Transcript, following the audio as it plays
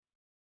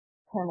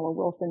Pamela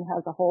Wilson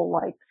has a whole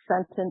like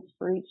sentence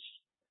for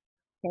each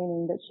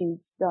painting that she's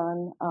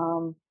done.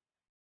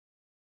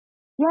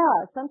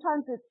 Yeah,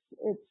 sometimes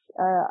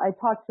I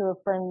talked to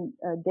a friend,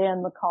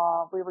 Dan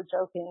McCaw, we were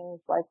joking,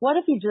 it's like, what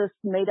if you just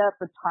made up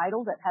a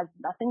title that has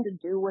nothing to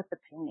do with the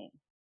painting,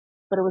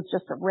 but it was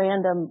just a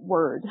random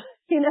word,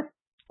 you know?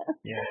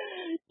 Yeah.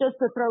 Just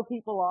to throw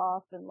people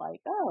off and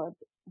like, oh,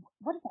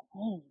 what does that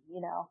mean?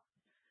 You know,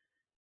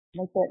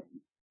 make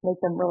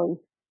them really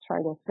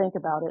try to think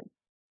about it.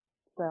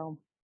 So.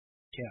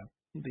 Yeah,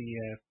 the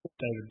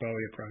David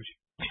Bowie approach.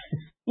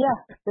 Yeah,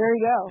 there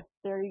you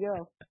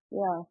go.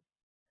 Yeah,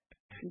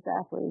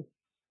 exactly.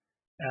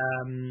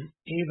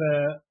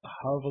 Eva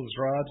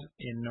Hovelsrod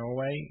in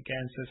Norway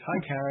again says, "Hi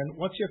Karen,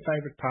 what's your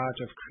favorite part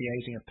of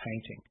creating a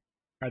painting?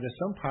 Are there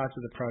some parts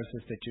of the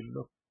process that you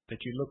look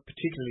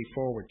particularly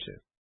forward to?"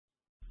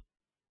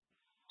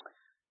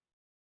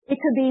 It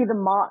could be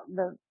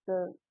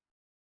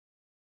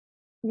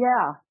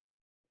yeah.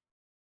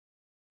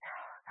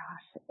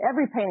 Gosh,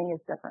 every painting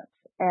is different.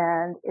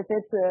 And if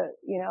it's it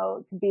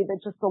could be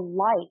just the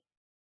light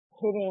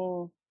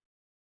hitting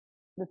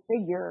the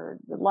figure,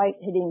 the light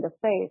hitting the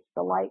face,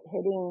 the light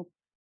hitting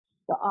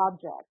the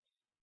object.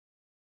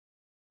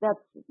 That's,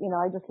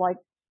 I just like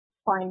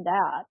find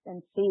that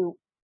and see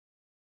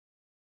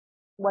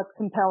what's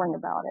compelling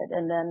about it.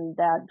 And then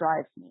that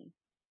drives me.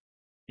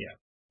 Yeah.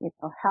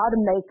 How to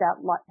make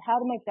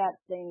that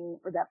thing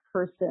or that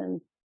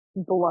person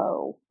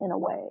glow in a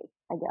way,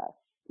 I guess,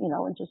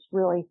 and just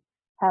really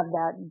have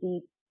that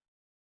deep,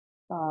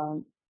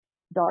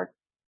 dark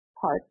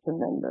parts and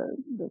then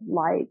the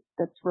light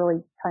that's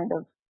really kind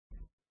of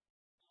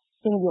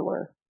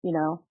singular,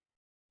 Yeah.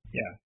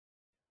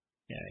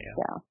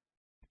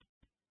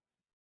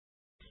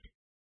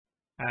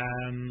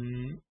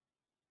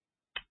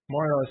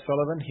 Maura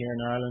O'Sullivan here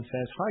in Ireland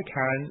says, "Hi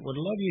Karen, would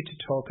love you to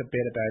talk a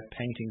bit about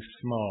painting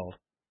small.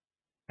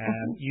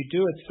 You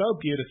do it so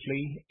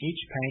beautifully,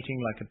 each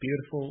painting like a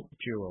beautiful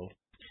jewel.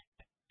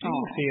 Do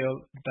you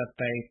feel that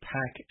they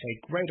pack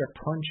a greater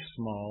punch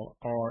small,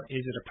 or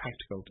is it a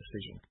practical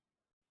decision?"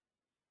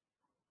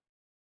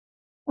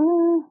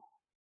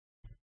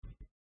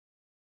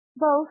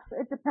 Both.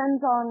 It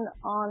depends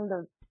on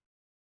the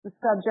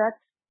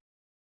subject.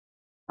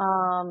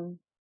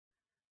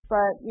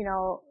 But,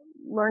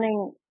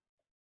 learning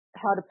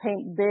how to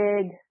paint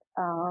big,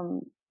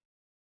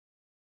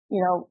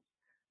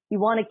 you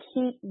want to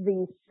keep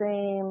the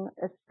same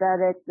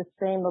aesthetic, the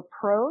same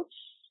approach.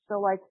 So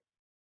like,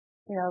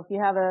 if you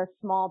have a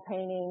small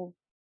painting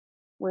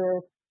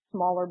with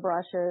smaller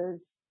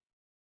brushes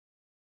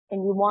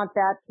and you want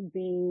that to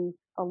be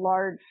a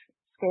large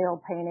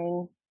scale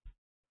painting,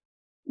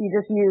 you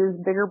just use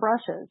bigger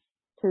brushes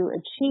to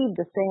achieve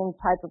the same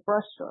type of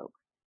brush stroke,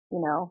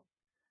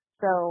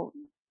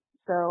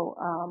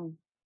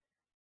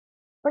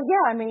 but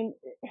yeah, I mean,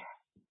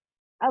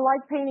 I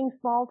like painting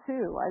small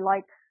too. I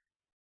like,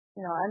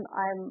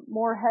 I'm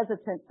more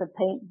hesitant to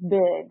paint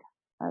big.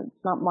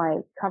 It's not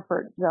my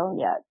comfort zone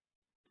yet.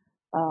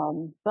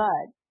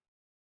 But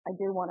I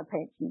do want to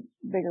paint some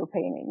bigger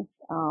paintings.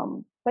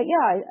 But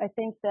yeah, I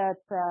think that,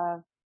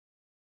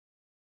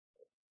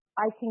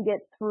 I can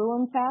get through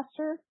them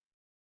faster.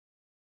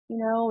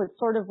 It's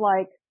sort of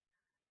like,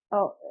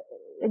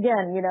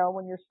 again,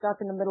 when you're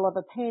stuck in the middle of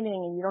a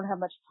painting and you don't have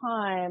much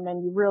time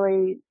and you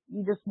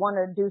just want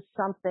to do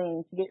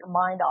something to get your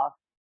mind off.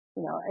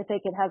 I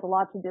think it has a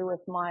lot to do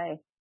with my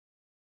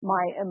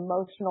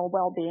emotional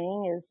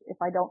well-being is if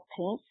I don't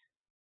paint,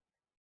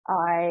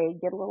 I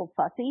get a little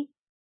fussy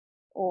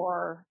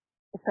or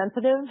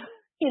sensitive,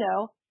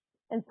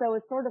 and so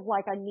it's sort of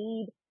like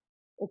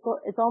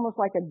it's almost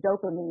like a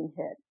dopamine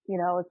hit,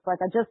 it's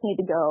like I just need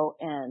to go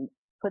and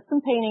put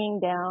some painting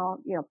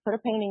down, put a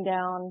painting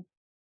down,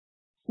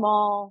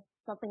 small,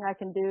 something I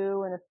can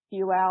do in a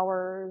few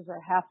hours or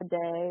half a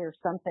day or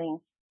something,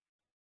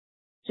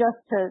 just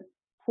to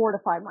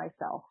fortify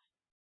myself.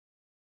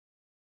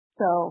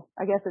 So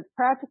I guess it's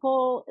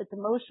practical, it's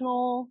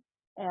emotional,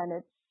 and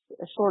it's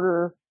a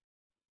shorter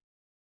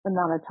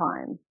amount of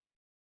time.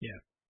 Yeah.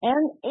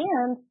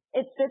 And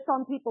it fits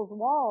on people's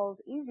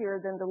walls easier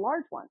than the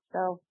large ones.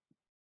 So,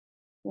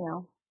 Yeah.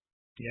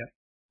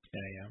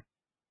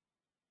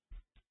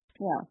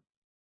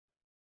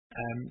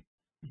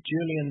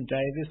 Julian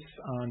Davis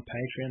on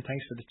Patreon.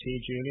 Thanks for the tea,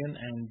 Julian.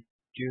 And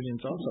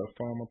Julian's also a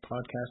former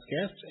podcast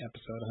guest,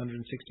 episode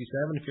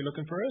 167, if you're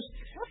looking for it.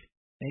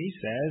 And he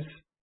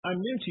says, "I'm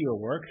new to your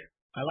work.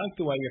 I like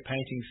the way your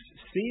paintings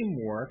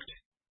seem worked,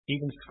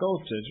 even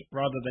sculpted,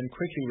 rather than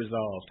quickly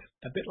resolved.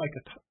 A bit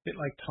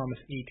like Thomas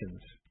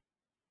Eakins.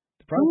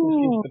 The process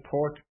gives the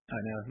I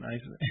know,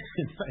 nice,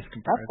 nice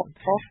comparison.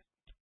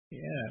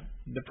 Yeah,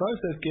 the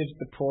process gives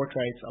the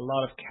portraits a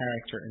lot of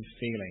character and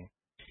feeling.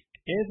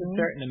 Is a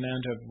certain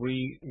amount of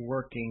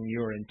reworking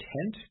your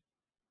intent?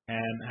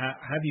 And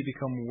have you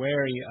become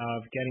wary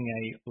of getting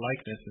a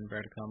likeness,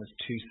 inverted commas,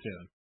 too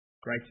soon?"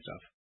 Great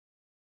stuff.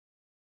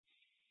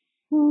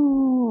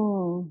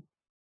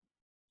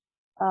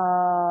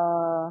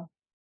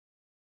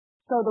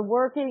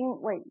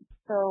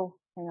 So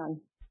hang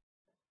on.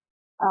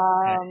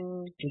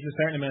 Is a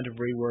certain amount of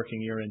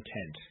reworking your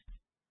intent?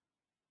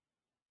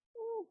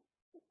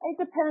 It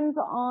depends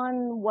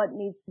on what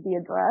needs to be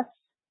addressed.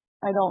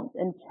 I don't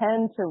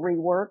intend to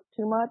rework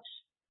too much,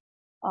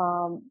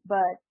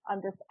 but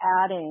I'm just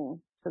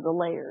adding to the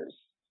layers.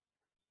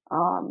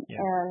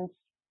 And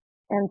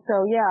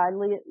so,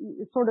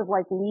 it's sort of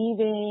like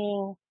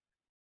leaving,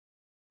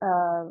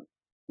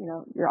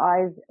 your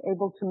eyes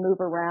able to move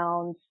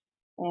around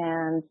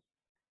and,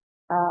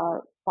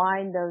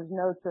 find those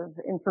notes of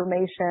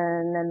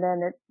information. And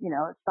then it's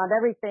not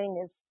everything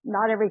is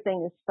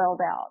spelled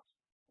out.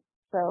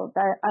 So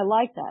I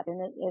like that.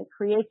 And it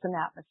creates an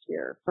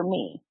atmosphere for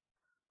me.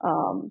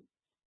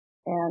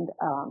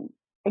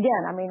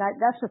 Again, I mean,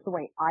 that's just the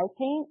way I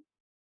paint.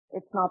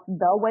 It's not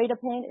the way to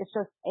paint. It's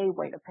just a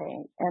way to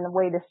paint and a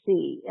way to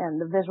see,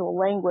 and the visual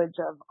language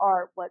of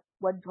art,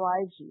 what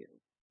drives you.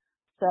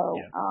 So,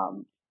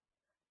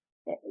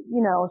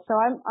 so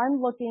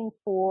I'm looking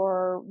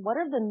for what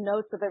are the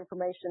notes of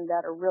information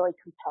that are really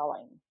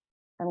compelling.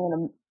 I'm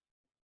going to,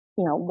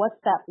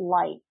 what's that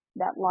light,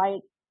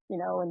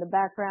 in the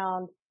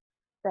background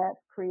that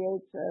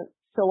creates a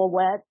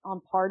silhouette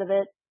on part of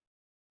it,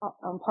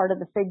 on part of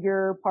the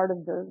figure, part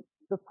of the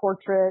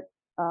portrait,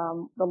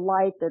 the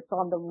light that's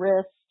on the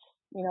wrist,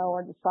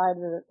 or the side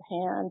of the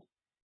hand,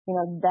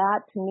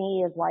 that to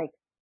me is like,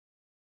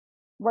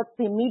 what's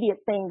the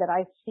immediate thing that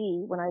I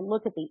see when I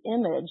look at the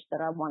image that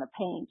I want to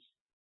paint?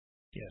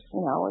 Yes.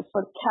 It's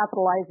sort of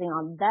capitalizing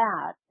on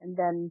that, and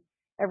then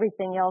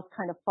everything else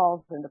kind of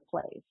falls into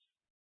place,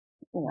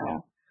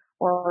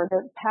 or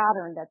the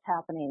pattern that's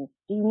happening.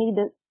 Do you need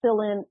to fill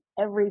in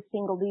every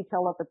single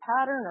detail of the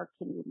pattern, or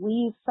can you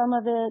leave some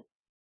of it?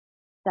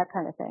 That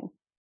kind of thing.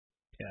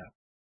 Yeah.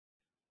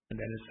 And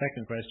then the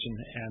second question,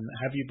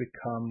 have you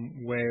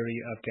become wary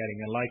of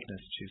getting a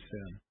likeness too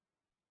soon?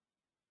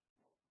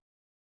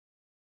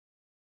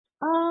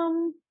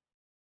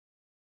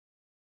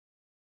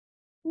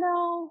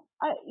 No,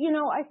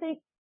 I think,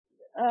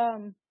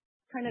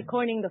 kind of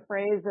coining the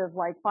phrase of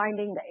like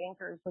finding the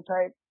anchors, which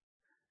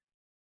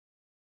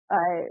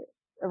I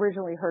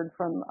originally heard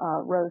from,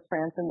 Rose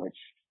Franson, which,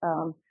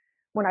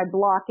 when I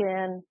block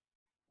in,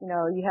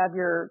 you have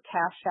your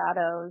cast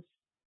shadows,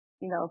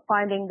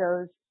 finding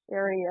those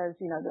areas,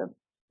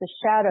 the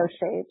shadow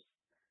shapes,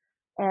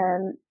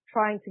 and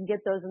trying to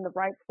get those in the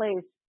right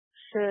place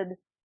should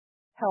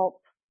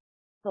help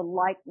the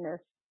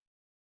likeness,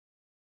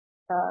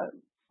 the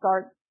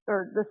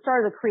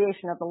start of the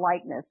creation of the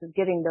likeness is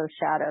getting those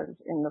shadows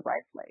in the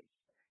right place.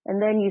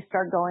 And then you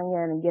start going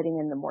in and getting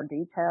into more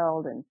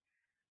detailed and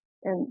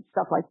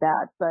stuff like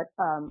that. But,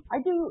 I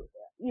do,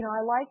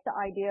 I like the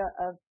idea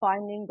of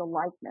finding the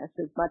likeness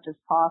as much as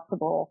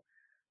possible,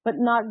 but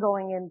not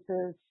going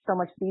into so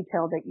much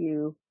detail that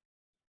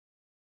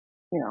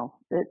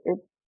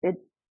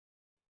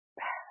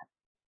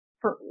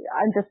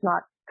I'm just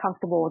not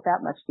comfortable with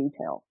that much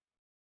detail.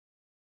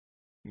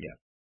 Yeah.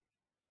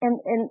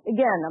 And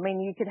again, I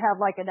mean, you could have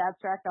like an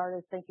abstract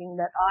artist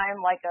thinking that I'm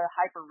like a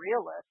hyper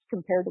realist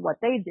compared to what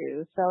they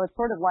do. So it's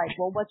sort of like,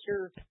 well, what's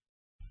your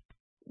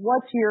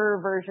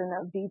version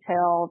of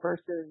detail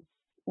versus,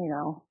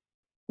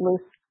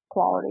 loose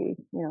quality,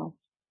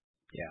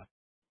 Yeah.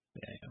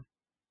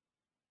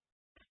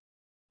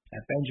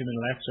 Benjamin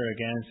Lester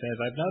again says,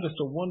 I've noticed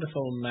a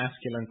wonderful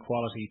masculine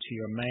quality to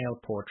your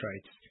male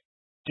portraits,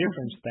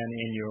 different than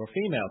in your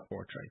female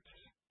portraits.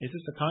 Is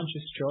this a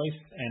conscious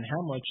choice, and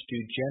how much do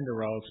gender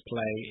roles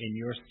play in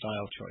your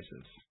style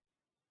choices?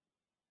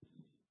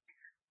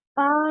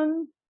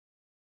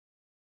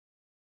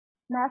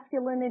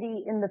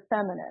 Masculinity in the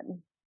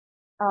feminine.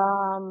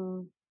 I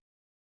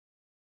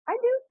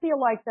do feel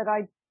like that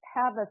I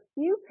have a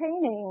few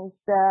paintings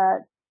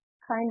that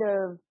kind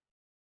of,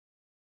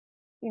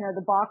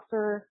 the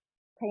boxer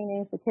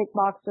paintings, the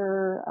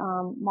kickboxer,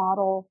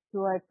 model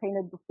who I've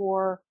painted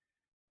before.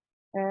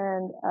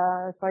 And,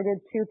 so I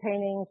did two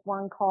paintings,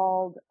 one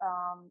called,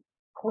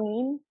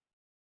 Queen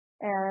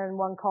and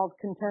one called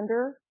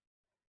Contender.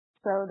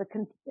 So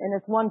and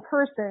it's one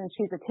person,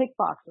 she's a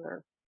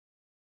kickboxer,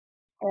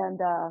 and,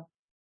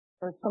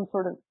 or some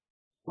sort of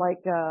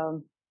like,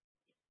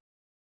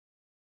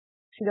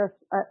 she does,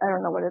 I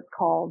don't know what it's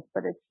called,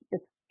 but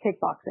it's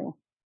kickboxing,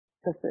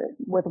 just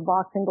with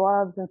boxing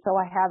gloves. And so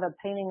I have a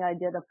painting I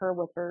did of her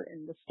with her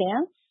in the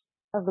stance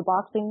of the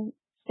boxing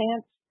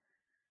stance.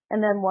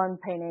 And then one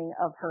painting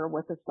of her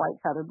with this white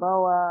feather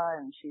boa,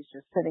 and she's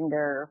just sitting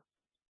there,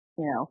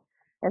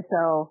 and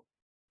so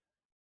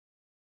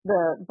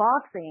the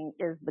boxing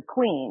is the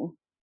queen.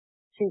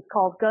 She's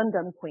called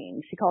Gundam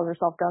Queen. She calls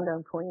herself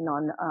Gundam Queen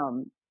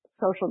on,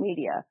 social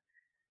media.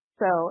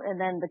 So, and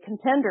then the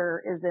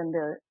contender is in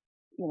the,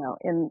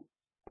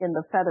 in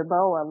the feather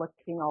boa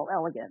looking all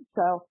elegant.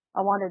 So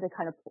I wanted to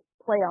kind of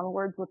play on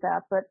words with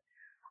that, but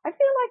I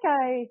feel like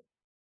I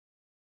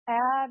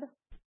add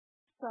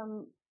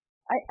some,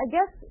 I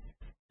guess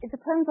it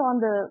depends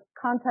on the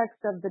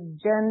context of the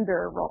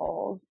gender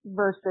roles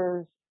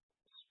versus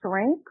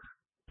strength.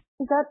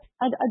 Is that,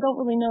 I don't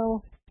really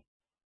know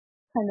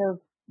kind of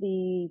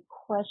the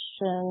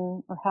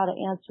question or how to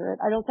answer it.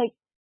 I don't think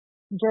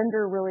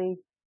gender really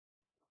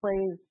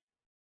plays,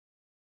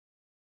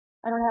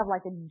 I don't have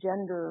like a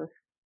gender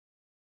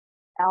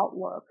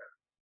outlook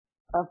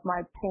of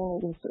my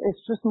paintings.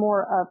 It's just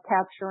more of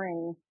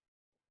capturing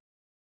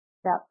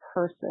that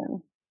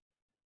person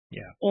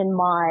in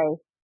my,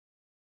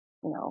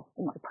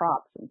 in my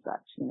props and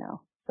such,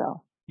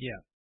 so. Yeah.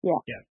 Yeah.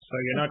 Yeah. So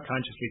you're not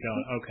consciously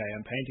going, okay,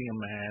 I'm painting a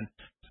man,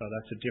 so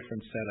that's a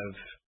different set of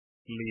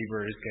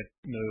levers get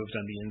moved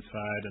on the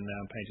inside, and now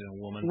I'm painting a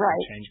woman, so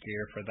change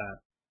gear for that.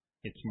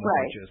 It's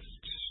more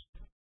just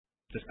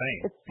the same.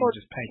 You're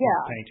just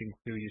painting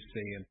who you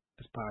see and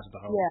as part of the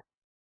whole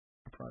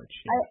approach.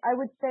 Yeah. I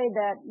would say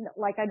that,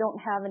 like, I don't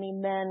have any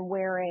men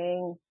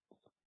wearing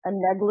a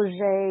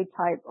negligee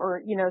type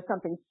or,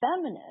 something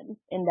feminine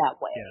in that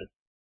way.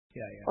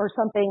 Yeah. Or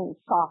something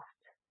soft,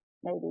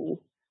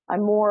 maybe.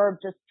 I'm more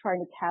just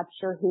trying to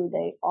capture who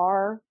they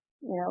are,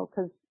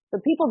 because the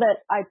people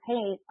that I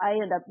paint, I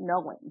end up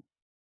knowing.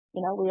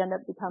 We end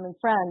up becoming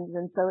friends,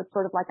 and so it's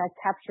sort of like I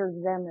capture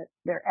them at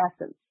their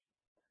essence.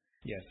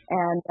 Yes.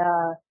 And,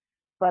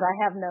 but I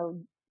have no,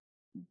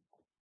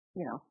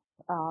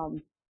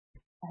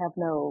 I have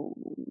no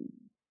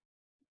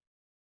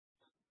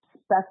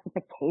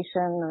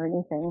specification or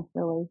anything,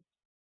 really.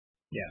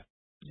 Yeah.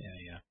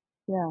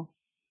 Yeah.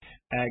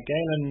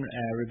 Galen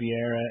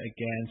Riviera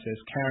again says,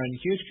 Karen,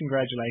 huge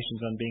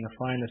congratulations on being a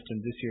finalist in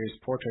this year's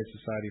Portrait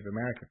Society of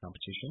America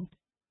competition,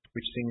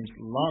 which seems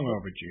long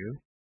overdue.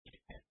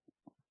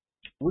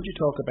 Would you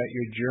talk about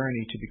your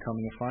journey to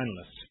becoming a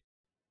finalist?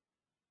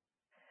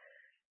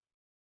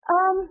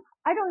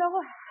 I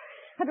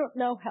don't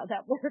know how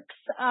that works.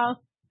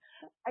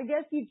 I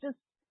guess you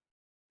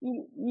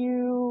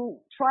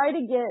try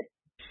to get,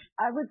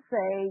 I would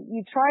say,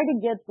 you try to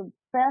get the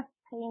best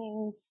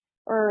paintings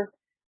or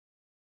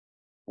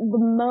the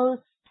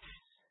most,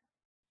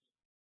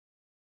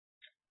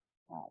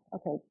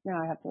 okay, now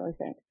I have to really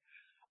think.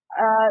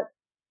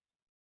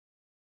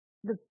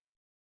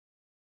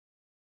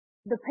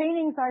 The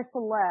paintings I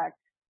select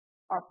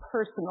are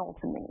personal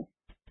to me,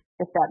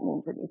 if that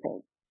means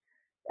anything.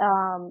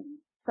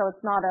 So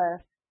it's not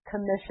a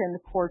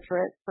commissioned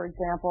portrait. For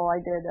example, I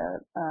did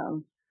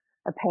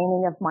a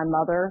painting of my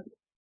mother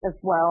as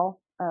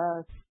well.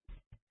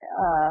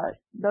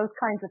 Those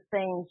kinds of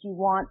things you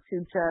want to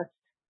just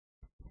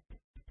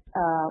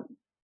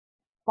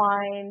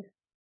find.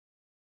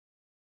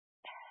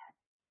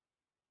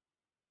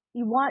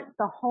 You want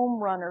the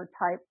home runner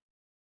type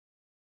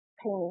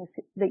paintings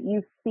that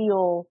you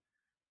feel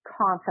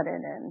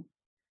confident in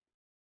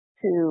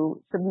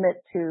to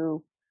submit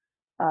to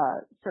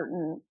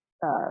certain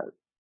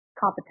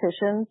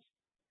competitions.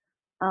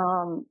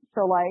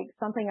 So like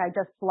something I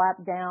just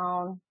slapped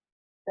down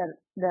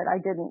that I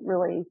didn't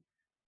really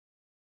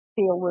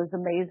feel was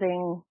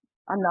amazing,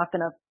 I'm not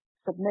going to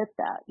submit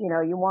that. You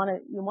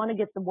want to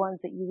get the ones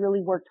that you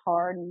really worked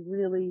hard and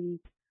really,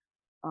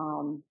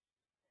 and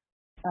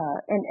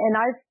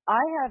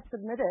I have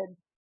submitted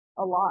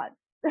a lot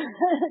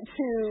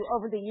to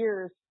over the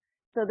years.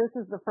 So this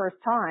is the first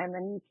time,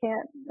 and you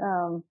can't,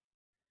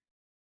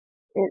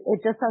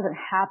 it just doesn't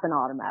happen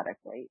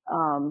automatically.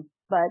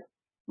 But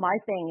my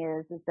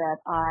thing is that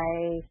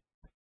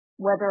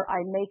whether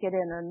I make it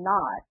in or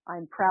not,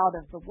 I'm proud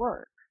of the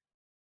work.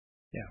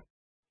 Yeah.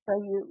 So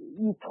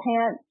you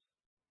can't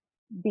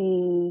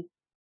be,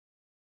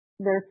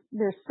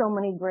 there's so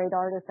many great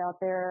artists out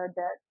there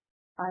that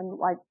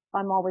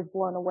I'm always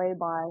blown away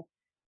by.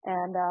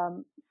 And,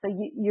 so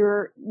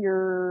you're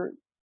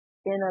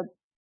in a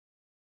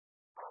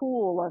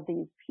pool of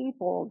these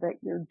people that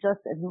you're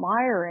just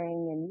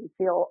admiring and you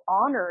feel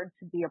honored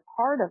to be a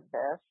part of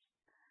this.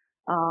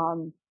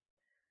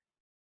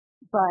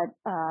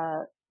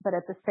 But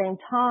at the same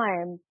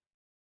time,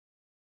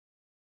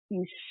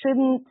 you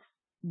shouldn't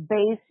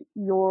base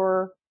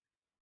your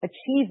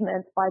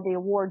achievements by the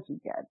awards you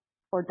get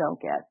or don't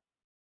get.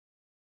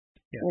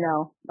 Yeah.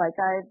 Like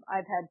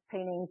I've had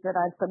paintings that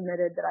I've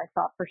submitted that I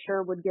thought for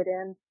sure would get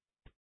in.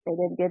 They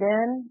didn't get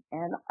in,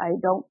 and I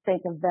don't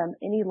think of them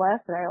any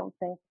less, and I don't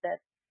think that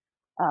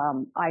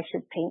I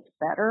should paint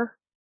better.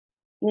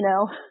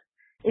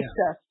 It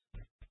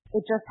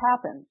just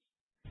happens.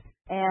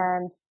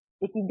 And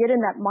if you get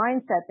in that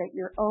mindset that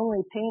you're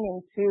only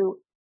painting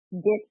to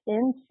get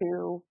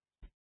into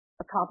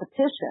a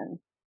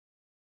competition,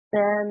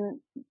 then,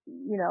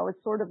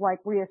 it's sort of like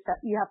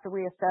you have to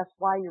reassess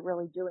why you're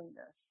really doing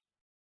this.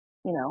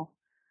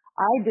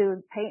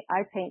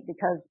 I paint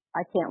because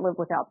I can't live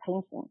without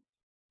painting.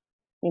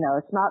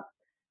 It's not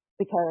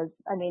because,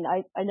 I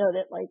know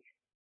that, like,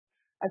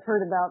 I've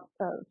heard about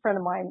a friend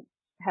of mine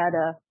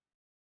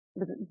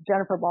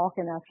Jennifer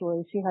Balkin,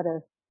 actually. She had a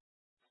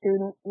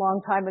student a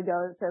long time ago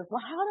that says,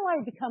 well, how do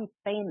I become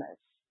famous?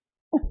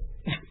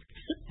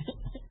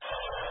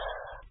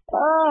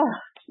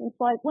 It's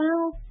like,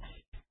 well,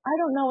 I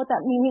don't know what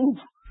that means,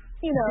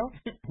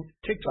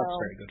 TikTok's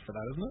very good for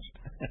that, isn't it?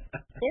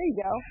 There you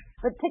go.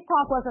 But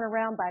TikTok wasn't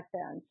around back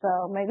then,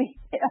 so maybe,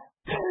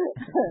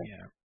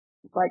 Yeah.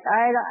 It's like,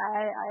 I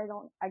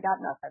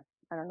got nothing.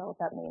 I don't know what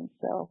that means,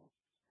 so.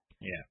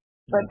 Yeah.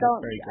 But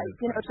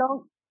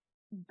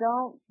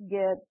don't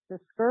get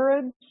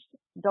discouraged.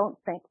 Don't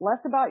think less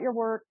about your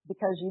work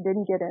because you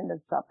didn't get into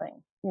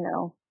something,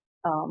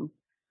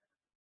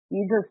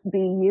 you just be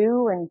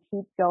you and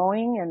keep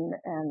going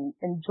and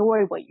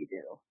enjoy what you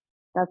do.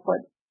 That's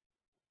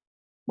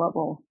what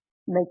will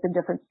make the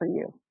difference for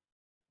you.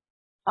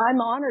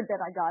 I'm honored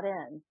that I got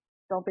in.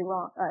 Don't be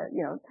wrong,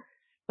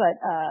 but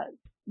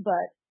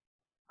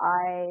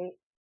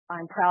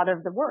I'm proud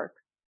of the work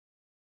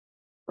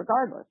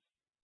regardless.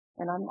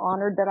 And I'm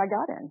honored that I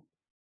got in.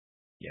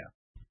 Yeah.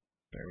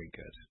 Very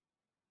good.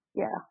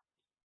 Yeah.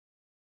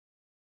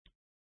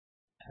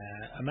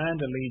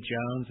 Amanda Lee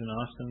Jones in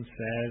Austin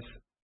says,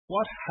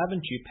 what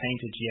haven't you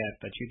painted yet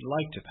that you'd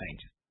like to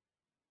paint?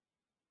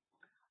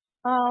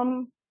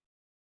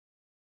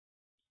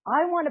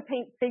 I want to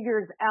paint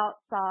figures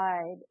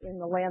outside in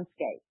the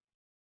landscape.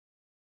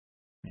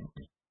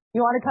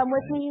 You want to come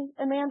with me,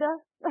 Amanda?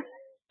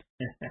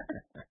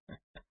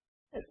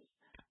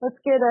 Let's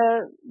get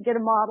a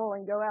model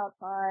and go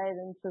outside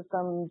into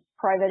some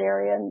private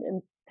area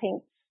and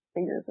paint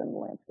figures in the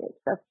landscape.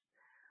 That's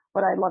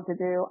what I'd love to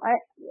do.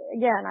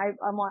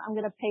 I'm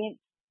going to paint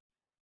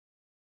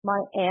my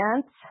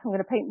aunt. I'm going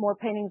to paint more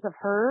paintings of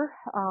her,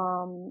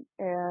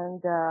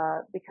 and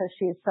because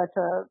she is such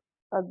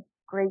a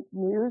great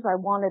muse, I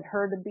wanted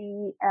her to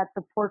be at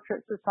the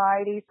Portrait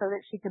Society so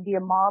that she could be a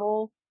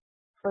model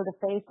for the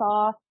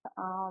face-off.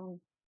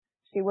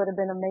 She would have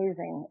been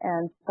amazing,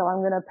 and so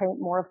I'm going to paint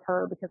more of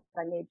her because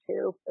I need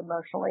to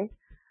emotionally.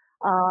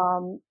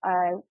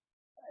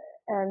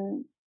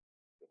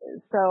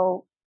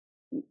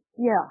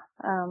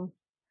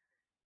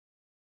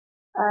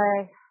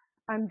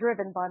 I'm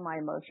driven by my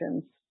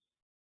emotions.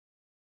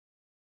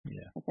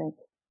 Yeah. I think,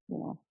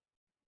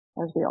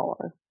 as we all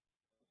are.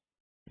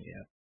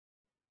 Yeah.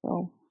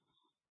 So.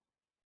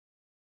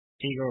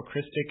 Igor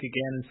Kristic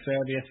again in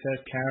Serbia says,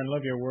 Karen,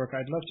 love your work.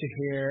 I'd love to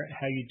hear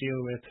how you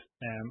deal with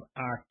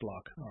art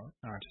block or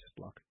artist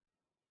block.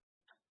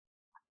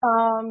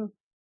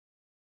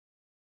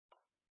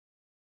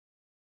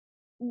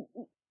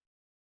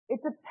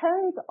 It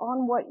depends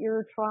on what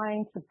you're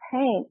trying to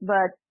paint,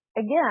 but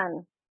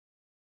again,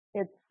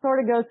 it sort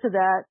of goes to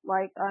that,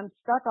 like, I'm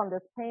stuck on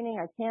this painting.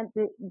 I can't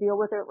deal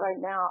with it right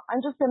now.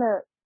 I'm just going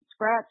to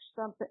scratch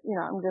something,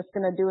 I'm just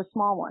going to do a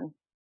small one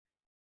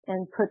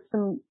and put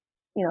some,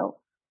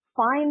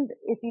 find,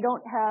 if you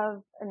don't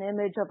have an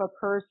image of a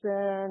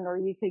person, or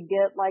you could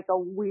get like a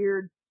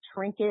weird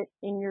trinket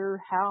in your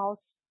house,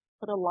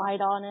 put a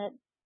light on it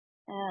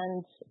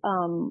and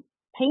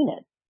paint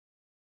it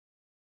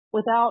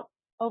without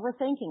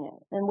overthinking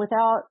it and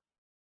without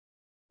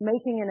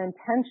making an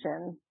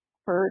intention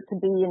for it to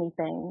be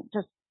anything.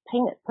 Just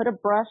paint it. Put a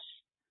brush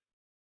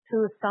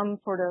to some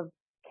sort of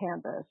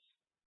canvas.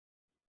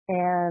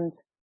 And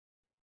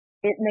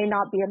it may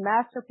not be a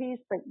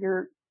masterpiece, but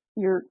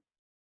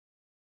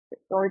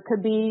or it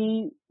could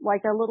be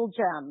like a little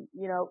gem,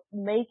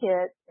 make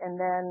it, and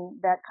then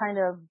that kind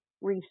of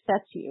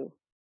resets you,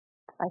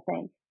 I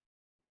think.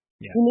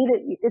 Yeah. You need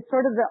it. It's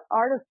sort of, the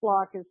artist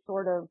block is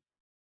sort of,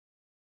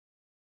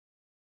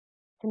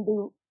 can be,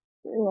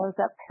 it's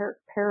that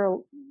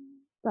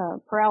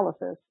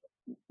paralysis.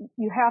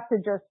 You have to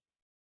just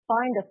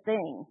find a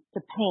thing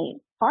to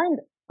paint. Find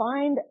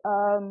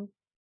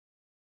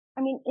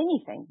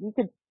anything.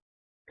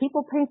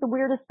 People paint the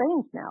weirdest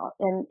things now,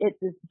 and it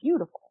is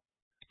beautiful.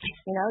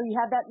 You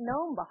have that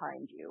gnome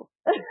behind you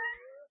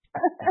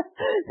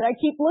that I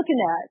keep looking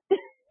at.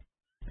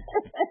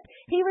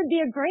 He would be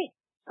a great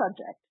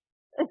subject.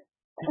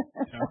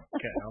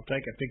 Okay, I'll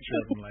take a picture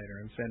of him later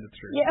and send it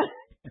through. Yeah.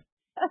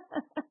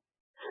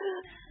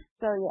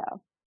 So yeah.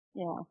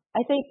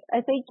 I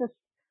think just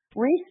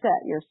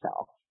reset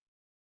yourself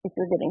if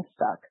you're getting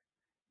stuck,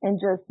 and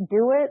just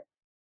do it,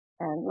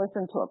 and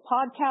listen to a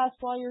podcast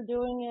while you're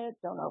doing it.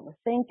 Don't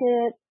overthink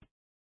it.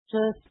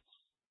 Just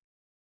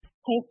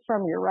paint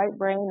from your right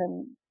brain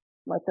and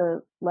let the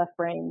left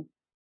brain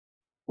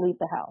leave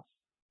the house.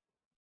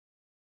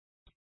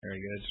 Very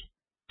good.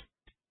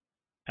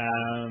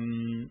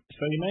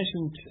 So you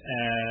mentioned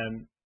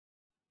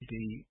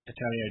the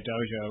Atelier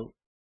Dojo.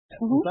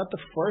 Mm-hmm. Was that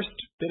the first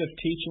bit of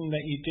teaching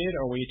that you did,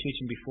 or were you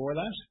teaching before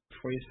that,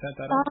 before you set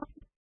that up?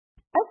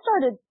 I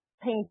started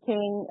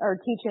painting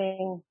or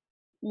teaching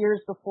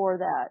years before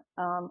that.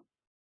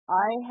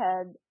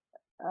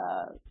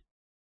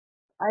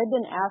 I'd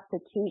been asked to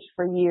teach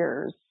for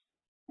years,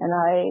 and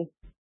I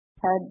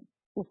had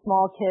the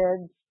small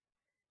kids,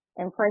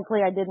 and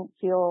frankly, I didn't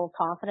feel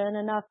confident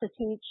enough to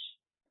teach.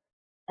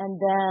 And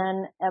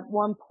then at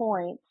one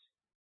point,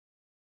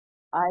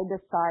 I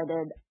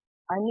decided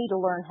I need to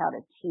learn how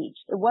to teach.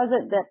 It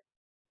wasn't that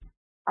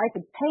I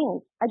could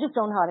paint, I just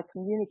don't know how to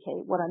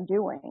communicate what I'm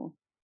doing.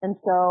 And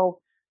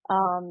so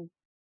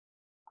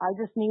I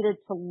just needed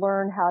to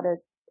learn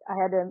I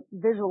had to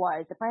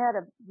visualize. If I had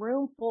a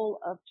room full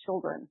of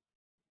children,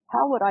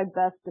 how would I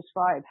best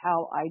describe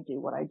how I do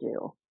what I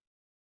do?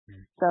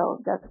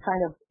 So that's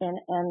kind of,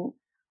 and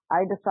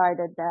I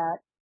decided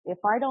that if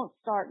I don't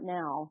start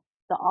now,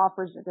 the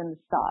offers are going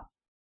to stop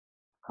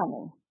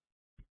coming.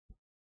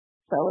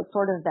 So it's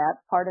sort of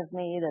that part of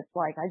me that's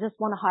like, I just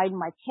want to hide in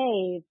my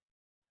cave.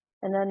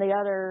 And then the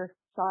other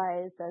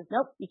side says,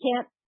 nope, you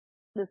can't.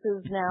 This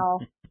is now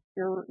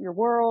your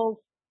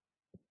world.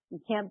 You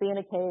can't be in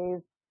a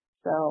cave.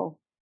 So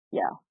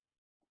yeah.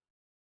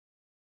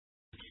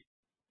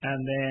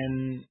 And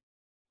then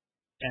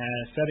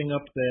setting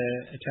up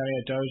the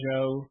Atelier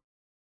Dojo,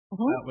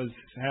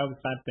 how has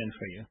that been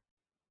for you?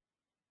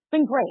 It's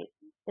been great.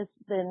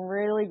 It's been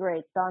really great.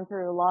 It's gone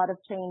through a lot of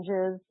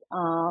changes.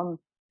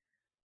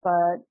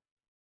 But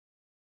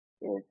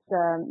it's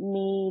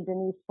me,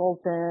 Denise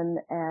Fulton,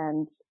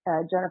 and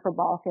Jennifer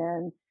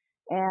Balkin.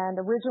 And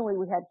originally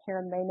we had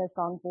Karen Manis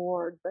on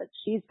board, but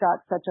she's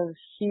got such a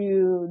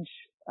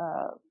huge,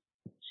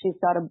 she's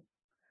got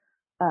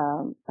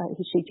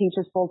she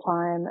teaches full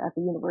time at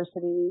the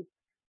university,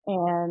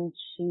 and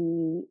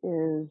she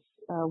is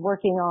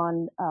working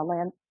on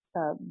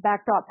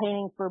backdrop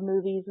painting for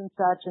movies and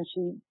such, and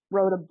she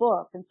wrote a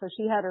book, and so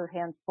she had her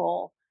hands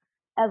full,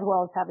 as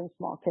well as having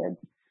small kids.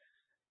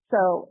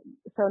 So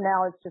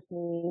now it's just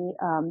me,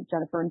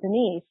 Jennifer and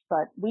Denise,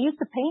 but we used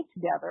to paint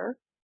together,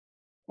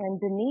 and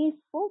Denise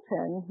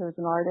Fulton, who's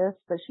an artist,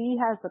 but she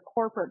has a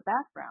corporate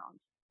background.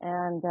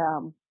 And,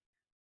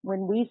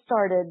 when we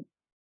started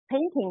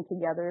painting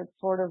together, it's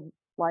sort of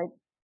like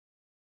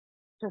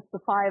just the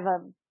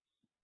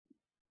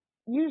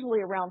usually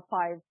around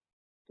 5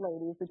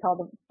 ladies. We call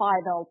them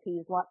 5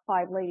 LPs,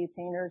 5 lady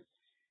painters.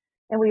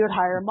 And we would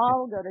hire a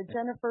model, go to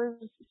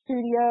Jennifer's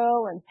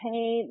studio and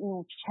paint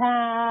and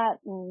chat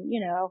and,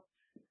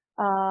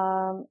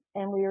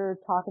 and we were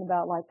talking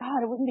about like,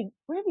 God, wouldn't it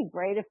be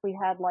great if we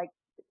had like,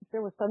 if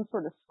there was some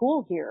sort of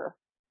school here,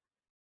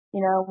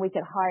 we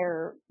could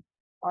hire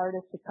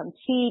artists to come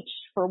teach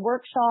for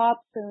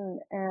workshops,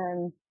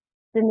 and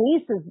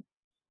Denise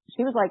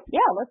she was like, yeah,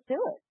 let's do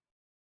it.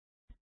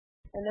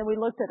 And then we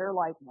looked at her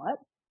like, what?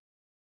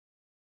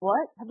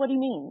 What do you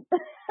mean?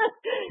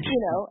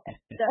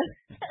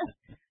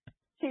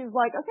 She's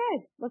like,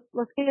 okay,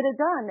 let's get it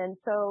done. And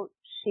so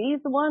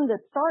she's the one that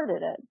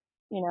started it.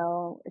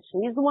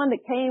 She's the one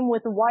that came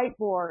with the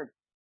whiteboard,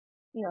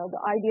 the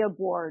idea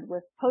board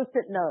with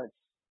Post-it notes,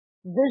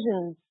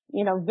 visions,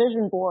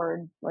 vision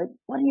board. Like,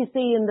 what do you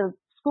see in the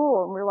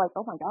school? And we're like,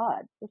 oh my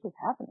God, this is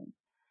happening.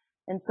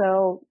 And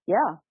so,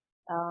 yeah,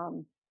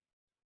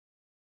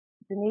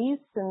 Denise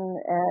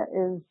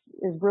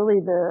is really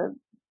the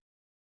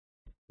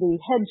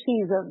head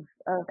cheese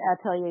of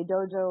Atelier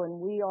Dojo, and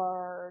we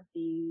are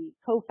the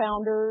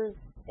co-founders,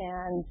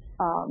 and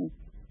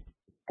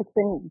it's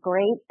been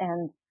great.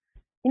 And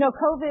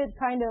COVID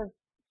kind of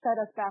set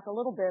us back a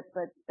little bit,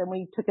 but then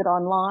we took it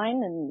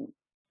online and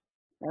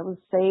it was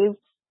saved,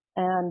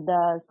 and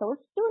so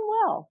it's doing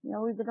well.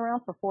 We've been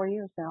around for 4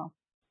 years now.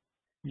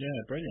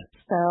 Yeah, brilliant.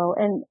 So,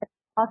 and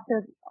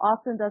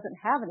Austin doesn't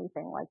have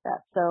anything like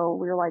that, so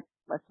we were like,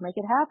 let's make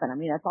it happen. I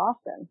mean, it's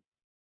Austin.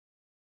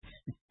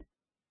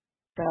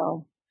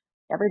 So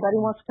everybody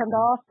wants to come to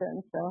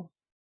Austin. So.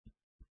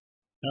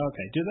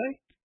 Okay. Do they?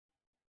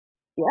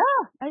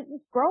 Yeah,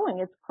 it's growing.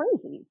 It's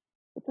crazy.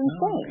 It's insane.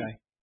 Oh, okay.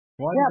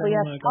 Why do they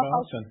want to go to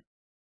Austin?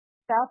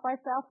 South by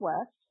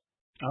Southwest.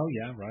 Oh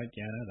yeah, right.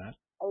 Yeah, I know that.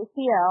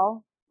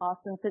 ACL,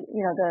 Austin,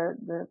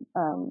 the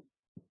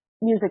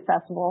music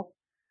festival.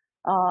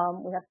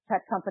 We have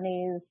tech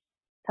companies,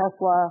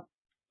 Tesla,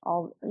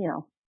 all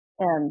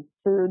and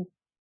food,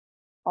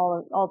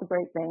 all the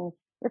great things.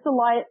 It's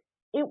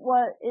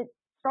it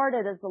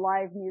started as the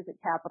live music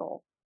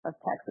capital of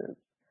Texas,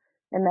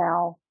 and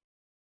now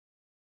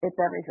it's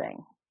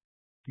everything.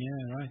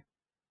 Yeah, right.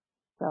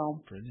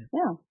 So, brilliant.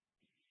 Yeah.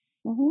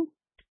 Mhm.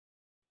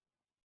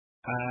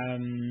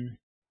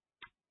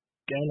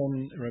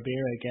 Galen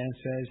Rivera again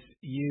says,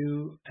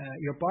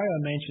 your bio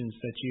mentions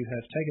that you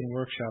have taken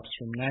workshops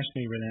from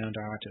nationally renowned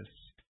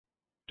artists.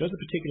 Does a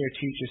particular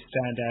teacher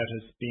stand out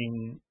as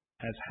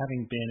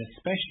having been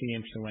especially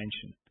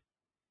influential?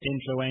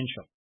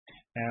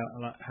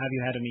 Have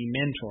you had any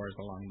mentors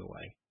along the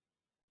way?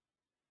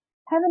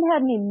 Haven't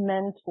had any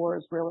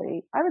mentors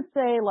really. I would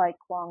say like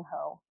Kwang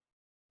Ho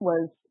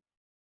was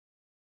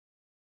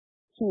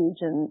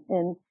huge,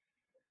 and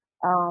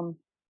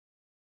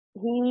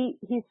he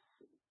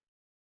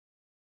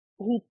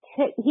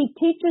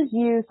teaches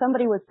you.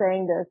 Somebody was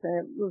saying this,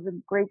 and it was a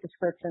great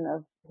description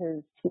of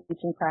his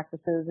teaching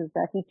practices, is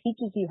that he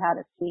teaches you how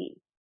to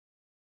see.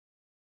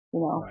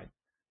 Right.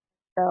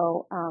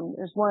 So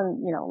there's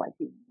one, like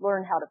you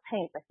learn how to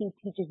paint, but he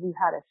teaches you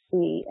how to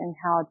see and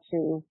how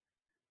to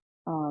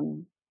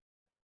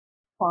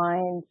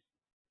find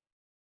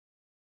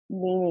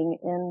meaning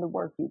in the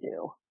work you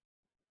do.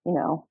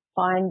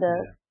 Find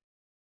the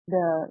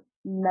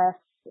mess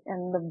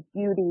and the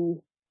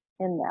beauty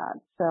in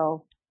that.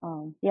 So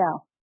yeah.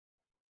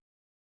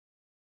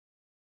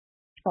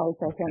 Probably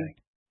say him.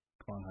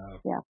 Kwang Ho.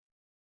 Yeah.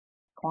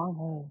 Kwang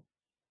Ho.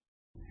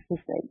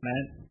 He's great.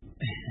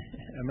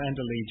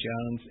 Amanda Lee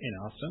Jones in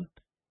Austin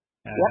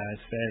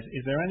says,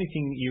 is there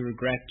anything you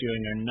regret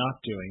doing or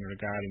not doing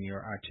regarding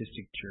your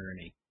artistic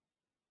journey?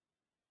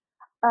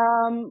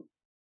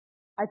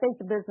 I think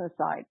the business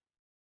side.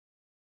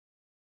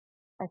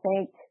 I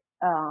think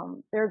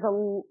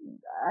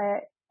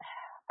I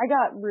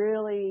got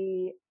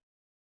really,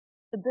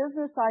 the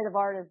business side of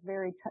art is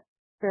very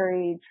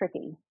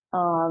tricky.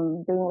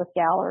 Being with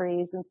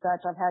galleries and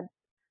such, I've had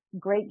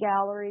great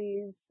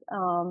galleries,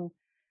 and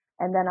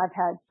then I've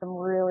had some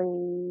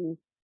really,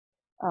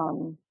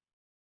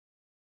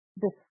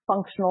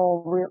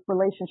 dysfunctional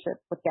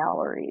relationships with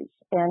galleries.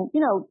 And,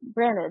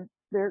 granted,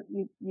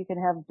 you can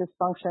have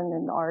dysfunction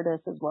in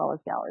artists as well as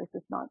galleries.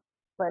 It's not,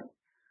 but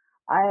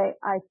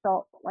I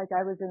felt like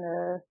I was in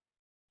a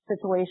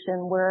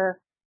situation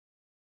where,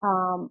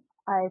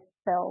 I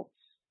felt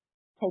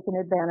taken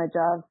advantage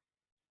of.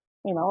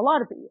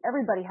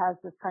 Everybody has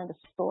this kind of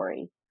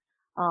story,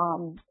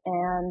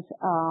 and,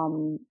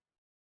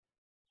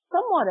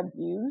 somewhat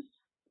abused,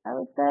 I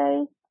would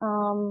say,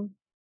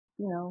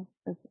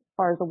 as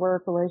far as the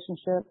work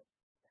relationship.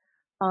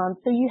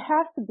 So you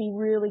have to be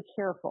really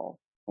careful,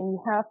 and you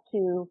have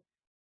to,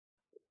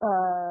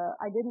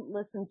 I didn't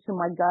listen to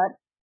my gut.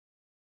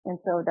 And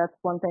so that's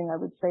one thing I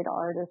would say to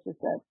artists is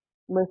that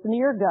listen to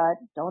your gut.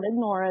 Don't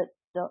ignore it.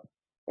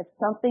 If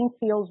something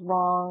feels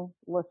wrong,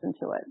 listen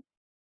to it.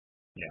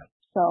 Yeah.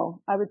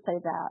 So I would say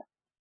that.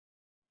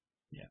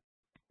 Yeah.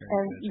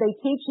 And good. They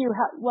teach you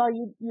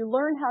you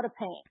learn how to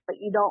paint, but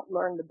you don't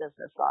learn the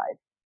business side.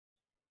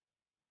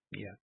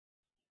 Yeah.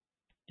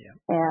 Yeah.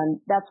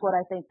 And that's what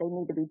I think they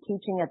need to be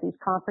teaching at these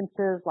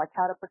conferences, like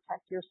how to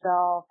protect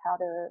yourself, how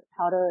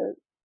to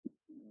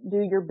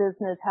do your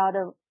business, how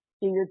to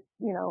do your,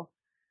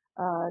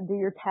 do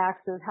your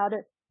taxes, how to,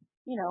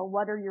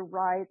 what are your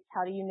rights?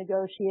 How do you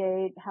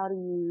negotiate? How do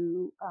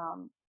you,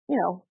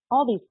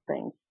 all these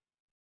things.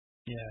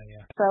 Yeah.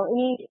 Yeah. So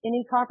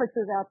any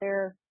conferences out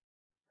there,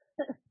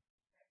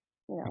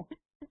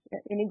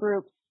 any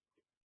groups,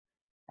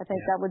 I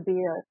think that would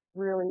be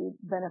really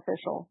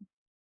beneficial.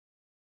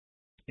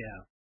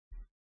 Yeah.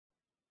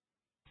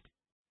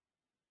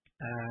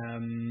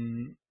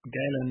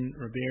 Galen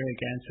Ribera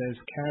again says,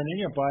 Karen, in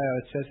your bio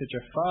it says that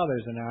your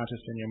father's an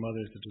artist and your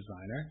mother's a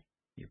designer.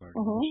 You've already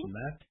mentioned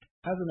that.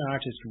 As an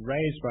artist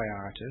raised by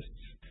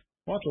artists,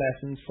 what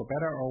lessons, for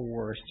better or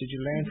worse, did you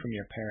learn from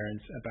your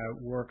parents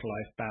about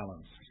work-life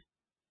balance?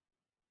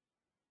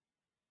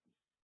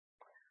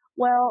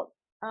 Well,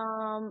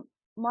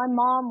 my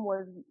mom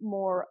was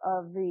more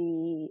of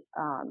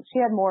she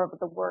had more of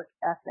the work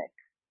ethic.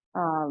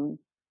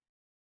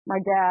 My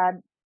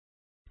dad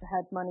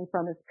had money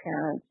from his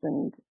parents,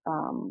 and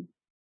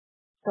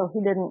so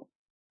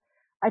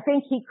I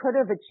think he could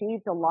have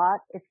achieved a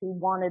lot if he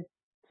wanted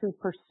to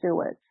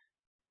pursue it.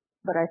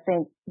 But I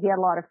think he had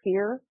a lot of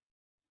fear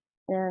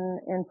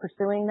in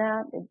pursuing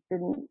that.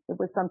 It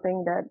was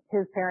something that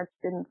his parents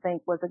didn't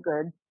think was a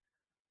good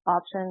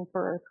option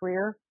for a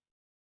career,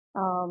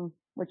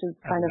 which is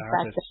kind of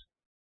fact.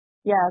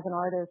 Yeah, as an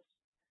artist,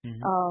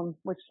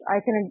 which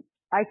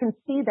I can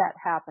see that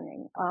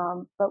happening.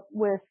 But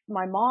with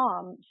my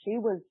mom, she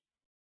was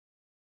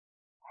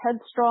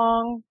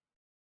headstrong,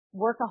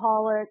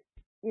 workaholic,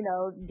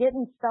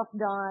 getting stuff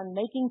done,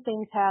 making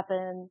things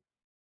happen,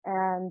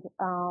 and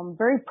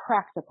very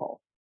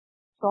practical.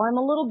 So I'm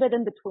a little bit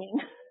in between,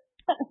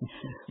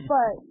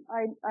 but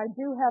I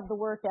do have the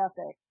work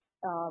ethic.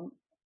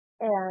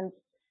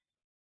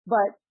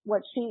 But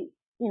what she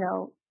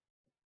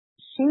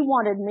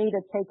wanted me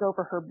to take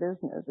over her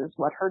business is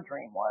what her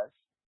dream was.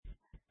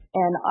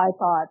 And I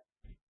thought,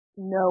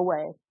 no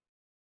way.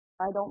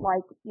 I don't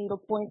like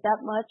needlepoint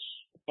that much,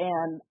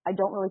 and I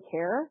don't really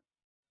care.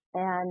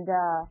 And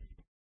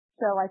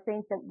so I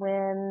think that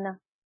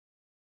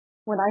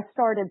when I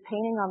started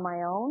painting on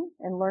my own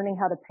and learning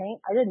how to paint,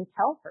 I didn't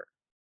tell her.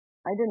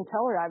 I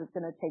was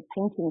going to take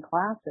painting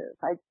classes.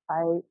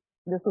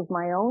 This was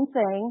my own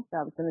thing that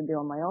I was going to do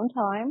on my own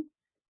time.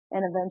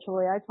 And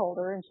eventually I told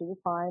her, and she was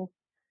fine.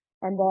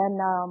 And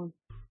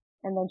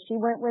then she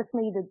went with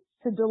me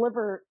to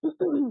deliver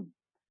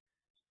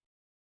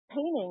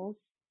paintings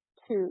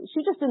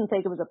she just didn't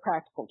think it was a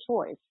practical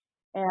choice,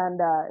 and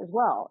as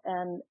well.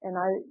 And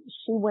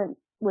she went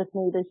with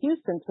me to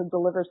Houston to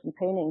deliver some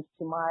paintings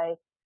to my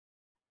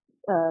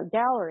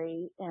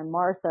gallery, and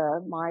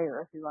Martha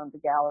Meyer, who owned the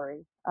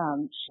gallery,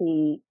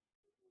 she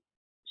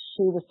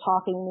was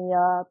talking me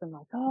up and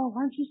like, oh,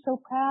 aren't you so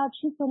proud?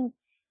 She's doing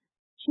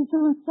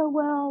so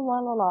well, la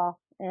la la.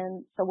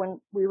 And so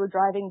when we were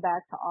driving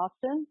back to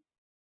Austin,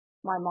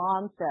 my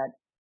mom said,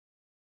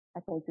 I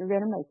think you're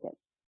going to make it.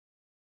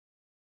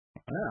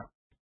 Yeah.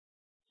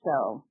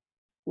 So,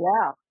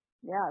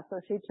 yeah. So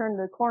she turned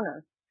the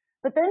corner,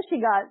 but then she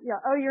got,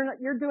 oh,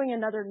 you're doing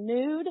another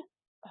nude.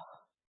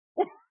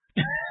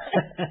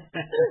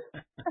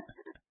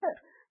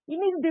 You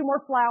need to do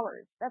more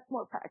flowers. That's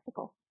more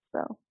practical.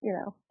 So,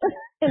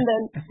 and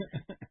then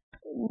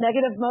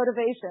negative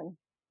motivation,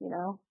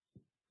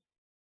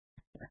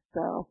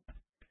 So.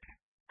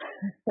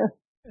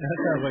 That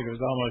sounds like it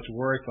was almost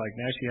worse. Like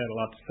now she had a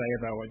lot to say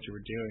about what you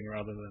were doing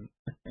rather than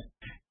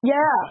a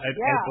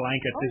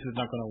blanket, this is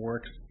not going to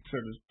work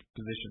sort of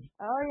position.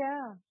 Oh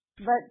yeah.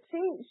 But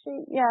she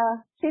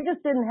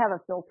just didn't have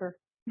a filter.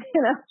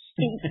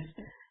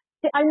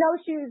 I know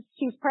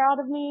she's proud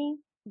of me,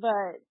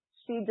 but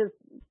she just,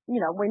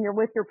 when you're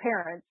with your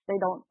parents,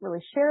 they don't really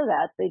share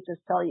that. They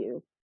just tell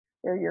you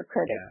they're your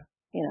critics,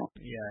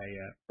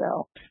 Yeah.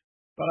 So.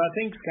 But I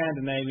think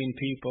Scandinavian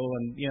people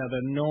and,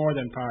 the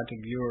northern part of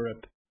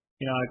Europe,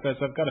 because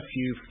I've got a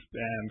few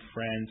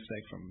friends,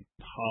 say, from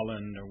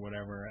Holland or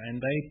whatever, and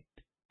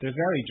they're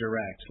very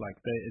direct. Like,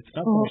 it's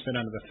not so much they're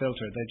under the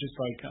filter. They're just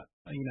like,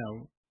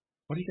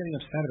 what are you getting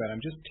upset about?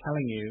 I'm just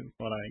telling you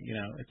what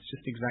it's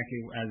just exactly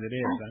as it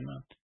is. I'm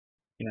not,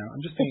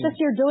 I'm just saying. It's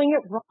just you're doing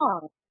it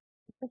wrong.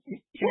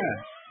 Yeah.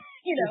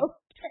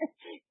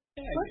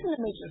 Listen to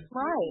me,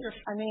 right?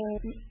 I mean.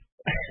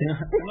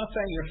 I'm not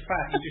saying you're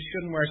fat. You just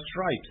shouldn't wear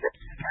stripes.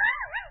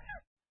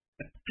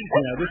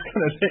 This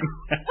kind of thing.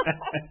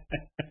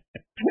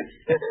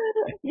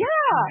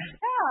 Yeah.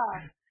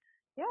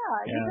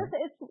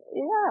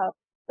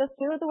 Just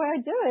do it the way I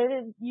do it,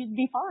 and you'd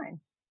be fine.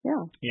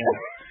 Yeah.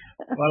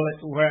 Well,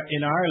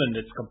 in Ireland,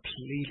 it's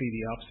completely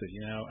the opposite,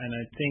 and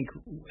I think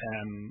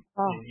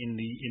in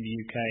the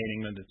UK and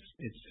England,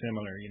 it's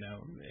similar.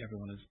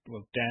 Everyone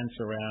will dance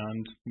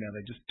around.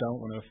 They just don't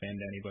want to offend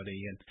anybody,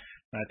 and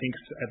I think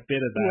a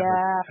bit of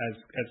that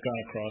has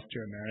gone across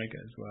to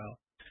America as well,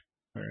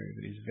 where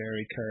everybody's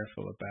very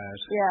careful about.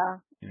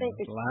 Yeah.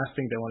 The last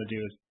thing they want to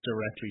do is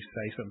directly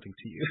say something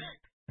to you.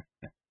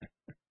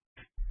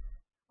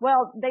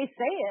 Well, they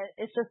say it.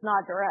 It's just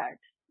not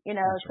direct. Right.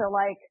 So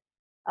like,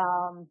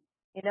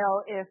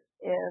 if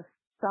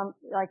some,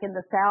 like in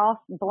the South,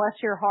 bless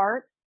your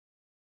heart,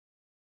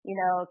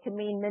 it can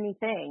mean many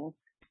things,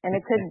 and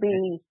it could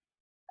be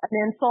an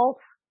insult,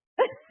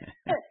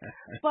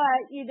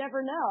 but you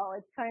never know.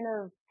 It's kind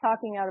of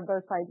talking out of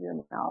both sides of your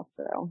mouth.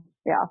 So,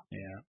 yeah.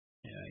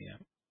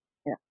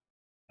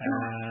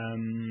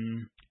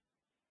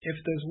 If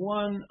there's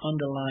one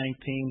underlying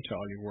theme to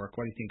all your work,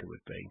 what do you think it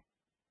would be?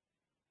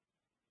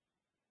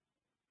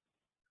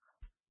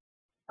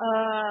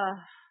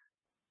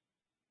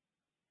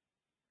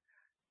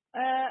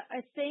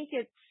 I think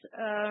it's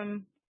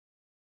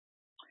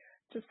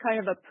just kind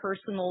of a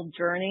personal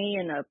journey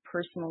and a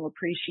personal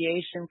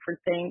appreciation for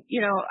things.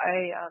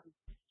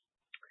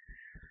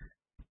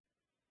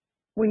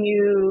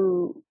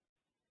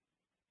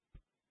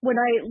 When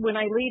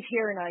I leave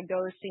here and I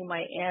go see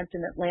my aunt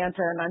in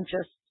Atlanta, and I'm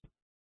just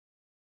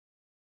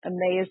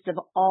amazed of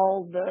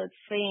all the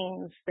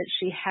things that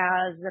she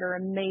has that are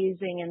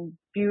amazing and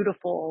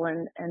beautiful,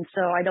 and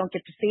so I don't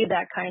get to see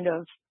that kind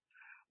of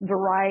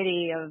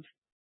variety of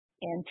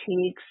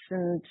antiques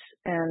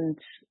and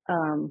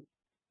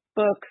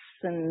books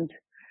and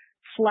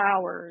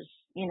flowers,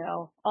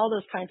 all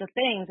those kinds of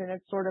things, and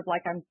it's sort of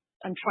like I'm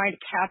trying to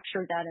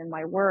capture that in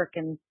my work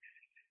and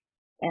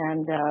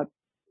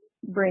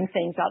bring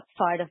things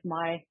outside of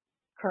my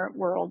current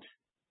world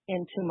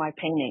into my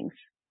paintings.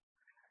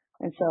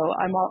 And so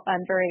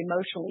I'm very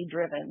emotionally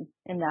driven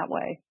in that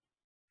way.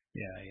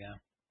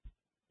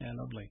 Yeah,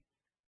 lovely.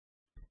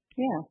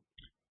 Yeah.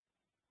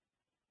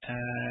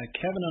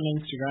 Kevin on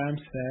Instagram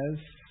says,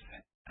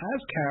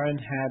 has Karen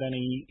had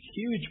any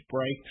huge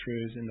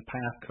breakthroughs in the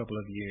past couple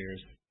of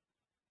years?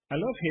 I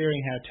love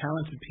hearing how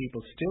talented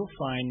people still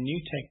find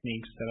new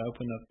techniques that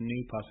open up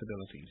new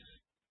possibilities.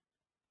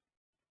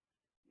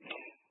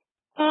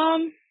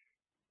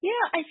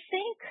 Yeah, I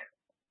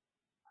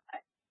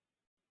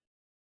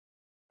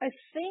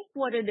think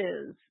what it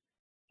is,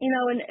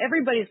 and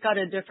everybody's got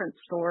a different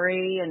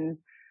story, and,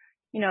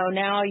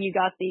 now you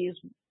got these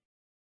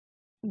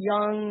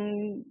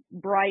young,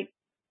 bright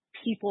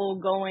people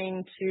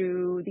going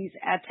to these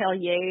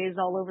ateliers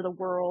all over the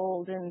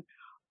world and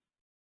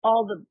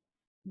all the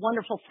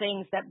wonderful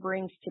things that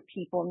brings to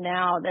people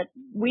now that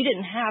we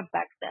didn't have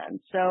back then.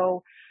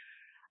 So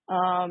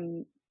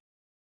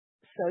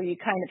you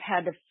kind of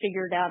had to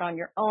figure it out on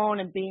your own,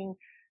 and being,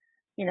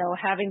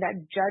 having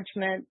that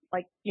judgment,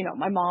 like,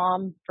 my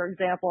mom, for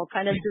example,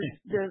 kind of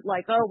just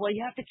like, oh, well,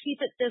 you have to keep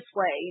it this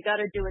way. You got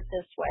to do it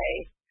this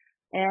way.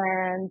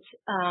 And,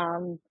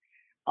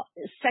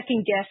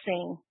 second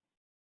guessing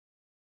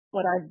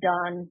what I've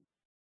done,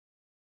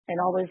 and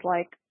always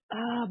like,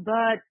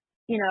 but,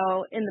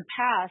 in the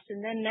past,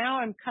 and then now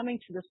I'm coming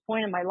to this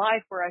point in my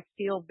life where I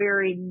feel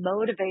very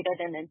motivated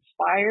and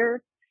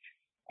inspired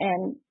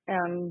and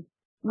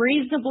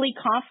reasonably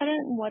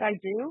confident in what I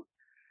do.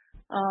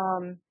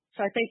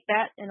 So I think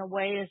that in a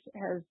way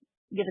has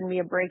given me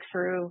a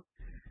breakthrough,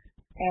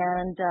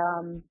 and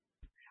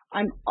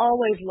I'm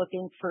always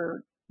looking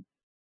for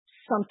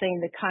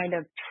something to kind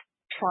of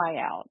try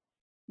out,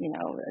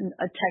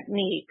 a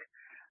technique,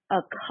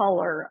 a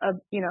color,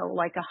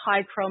 like a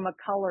high chroma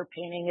color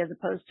painting as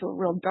opposed to a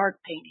real dark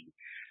painting,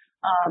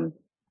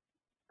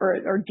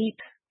 or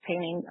deep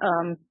painting.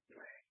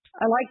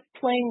 I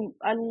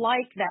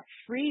like that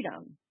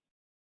freedom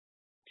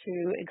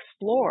to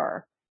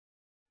explore,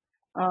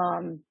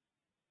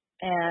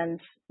 and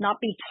not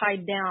be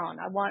tied down.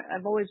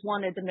 I've always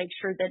wanted to make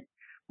sure that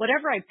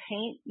whatever I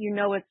paint,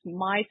 it's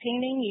my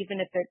painting, even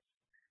if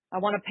I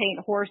want to paint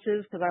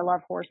horses because I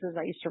love horses.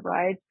 I used to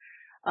ride.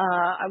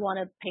 I want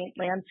to paint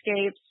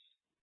landscapes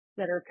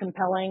that are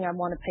compelling. I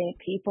want to paint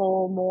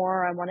people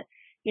more. I want to,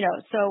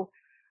 so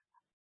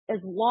as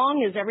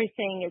long as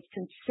everything is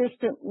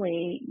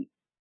consistently,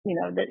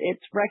 that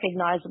it's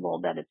recognizable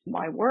that it's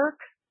my work,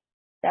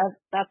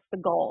 that's the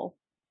goal,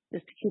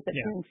 is to keep it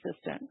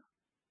consistent.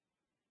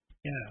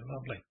 Yeah,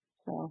 lovely.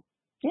 So,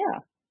 yeah.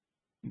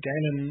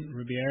 Galen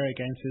Riviera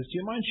again says, do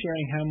you mind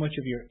sharing how much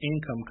of your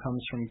income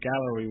comes from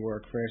gallery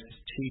work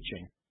versus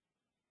teaching?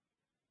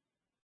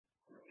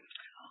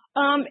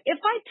 If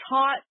I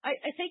taught,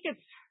 I think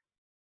it's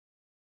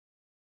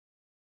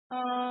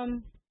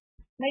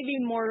maybe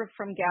more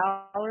from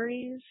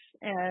galleries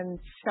and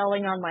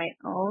selling on my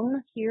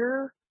own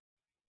here.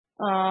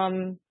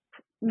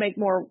 Make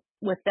more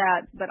with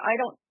that, but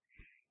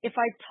if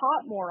I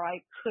taught more,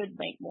 I could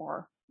make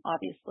more,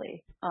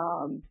 obviously.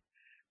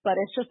 But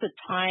it's just a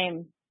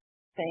time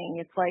thing.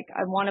 It's like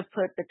I want to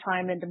put the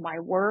time into my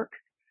work,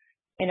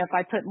 and if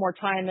I put more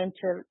time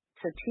into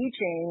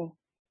teaching,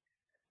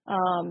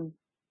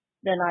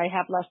 then I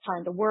have less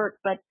time to work.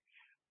 But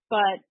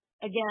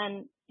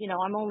again,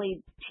 I'm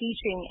only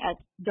teaching at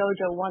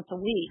dojo once a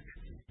week,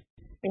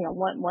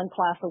 one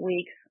class a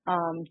week.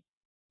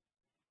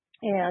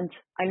 And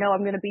I know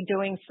I'm going to be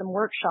doing some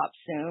workshops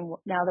soon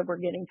now that we're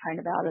getting kind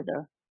of out of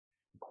the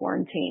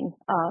quarantine.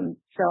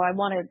 So I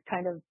want to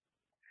kind of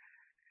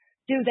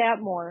do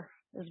that more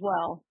as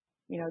well,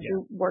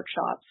 do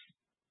workshops.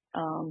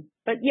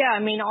 But yeah, I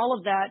mean, all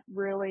of that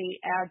really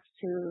adds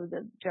to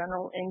the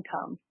general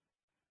income.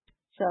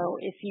 So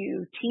if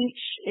you teach,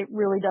 it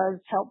really does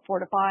help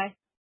fortify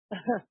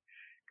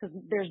because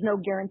there's no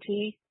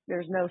guarantee,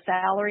 there's no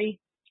salary.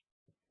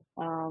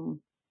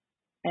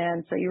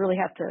 And so you really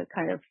have to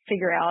kind of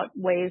figure out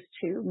ways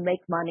to make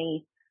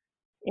money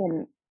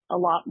in a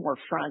lot more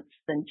fronts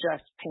than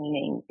just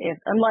painting,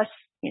 unless,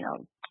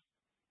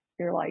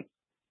 you're like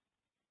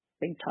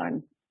big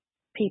time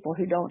people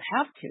who don't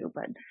have to,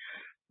 but,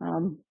 I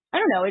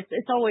don't know.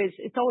 It's always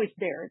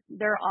there.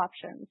 There are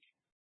options.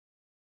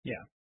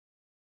 Yeah.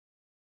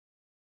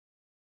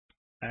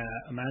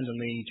 Amanda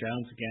Lee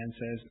Jones again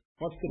says,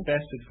 what's the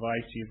best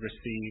advice you've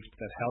received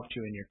that helped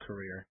you in your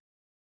career?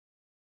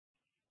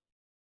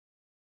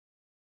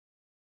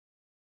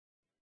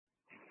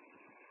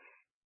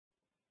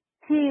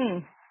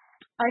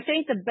 I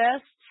think the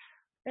best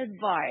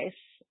advice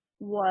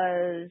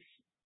was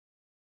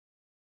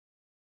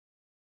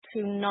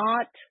to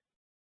not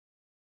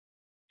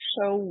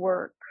show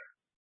work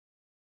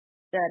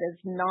that is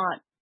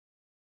not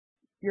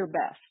your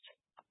best.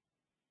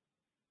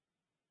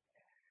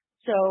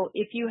 So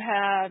if you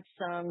have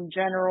some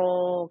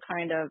general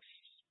kind of,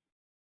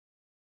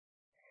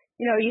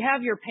 you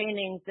have your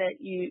paintings that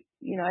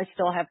I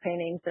still have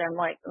paintings that I'm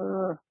like,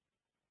 ugh,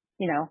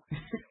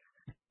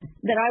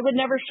 that I would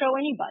never show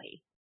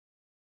anybody.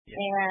 Yeah.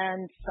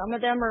 And some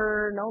of them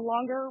are no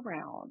longer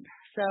around.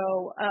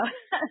 So,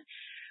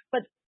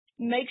 but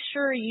make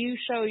sure you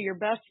show your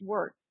best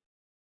work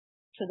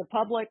to the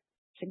public,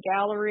 to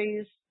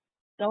galleries.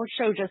 Don't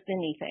show just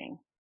anything.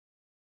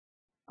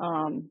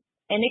 And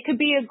it could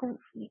be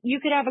you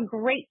could have a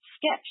great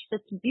sketch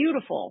that's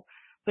beautiful,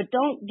 but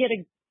don't get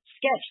a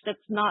sketch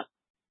that's not,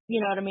 you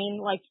know what I mean?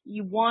 Like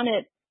you want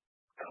it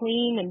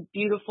clean and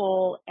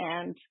beautiful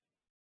and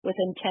with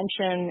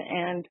intention,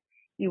 and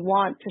you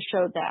want to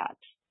show that.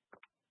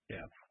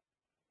 Yeah.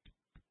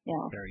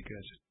 Yeah. Very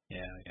good.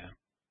 Yeah.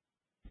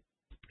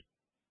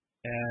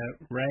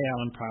 Ray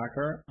Allen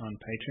Parker on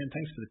Patreon,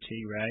 thanks for the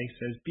tea, Ray,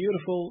 says,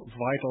 beautiful,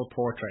 vital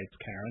portraits,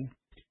 Karen.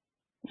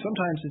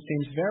 Sometimes it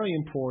seems every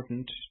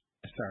important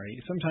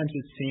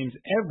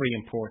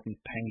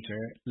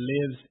painter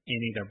lives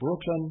in either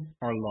Brooklyn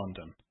or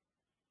London.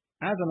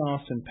 As an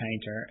Austin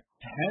painter,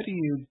 how do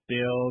you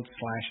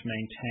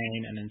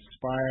build/maintain an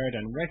inspired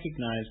and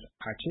recognized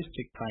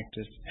artistic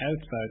practice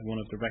outside one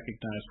of the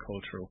recognized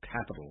cultural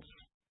capitals?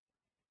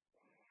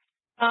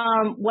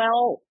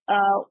 Well,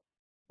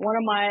 one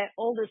of my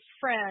oldest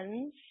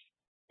friends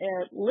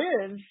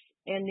lives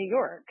in New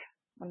York.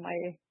 One of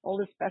my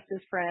oldest,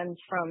 bestest friends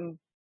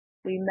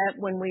we met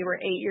when we were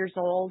 8 years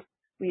old.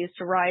 We used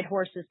to ride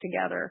horses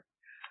together.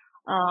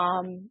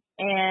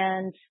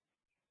 And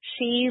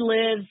she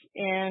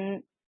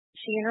and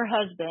her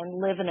husband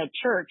live in a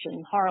church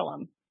in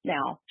Harlem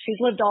now. She's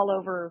lived all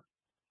over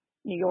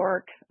New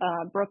York,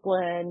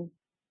 Brooklyn,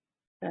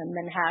 and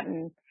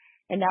Manhattan.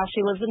 And now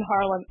she lives in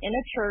Harlem in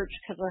a church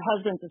because her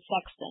husband's a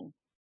sexton.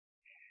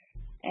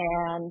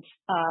 And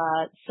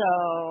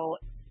so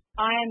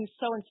I'm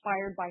so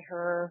inspired by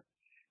her.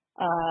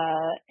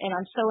 And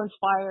I'm so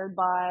inspired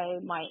by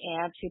my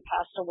aunt who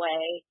passed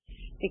away,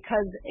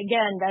 because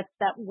again, that's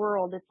that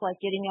world. It's like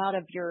getting out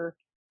of your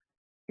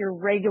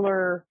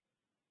regular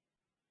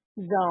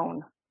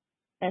zone.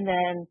 And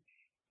then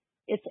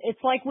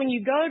it's like when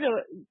you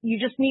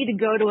just need to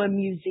go to a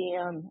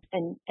museum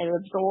and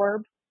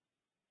absorb,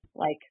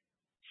 like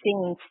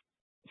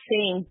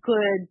seeing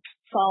good,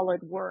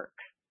 solid work.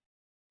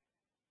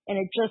 And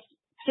it just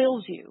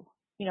fills you.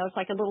 It's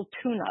like a little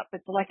tune-up.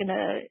 It's like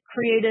a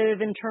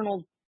creative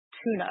internal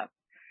tune-up.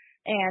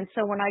 And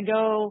so when I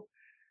go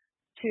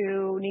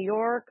to New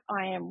York,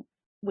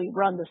 we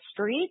run the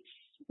streets.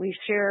 We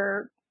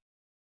share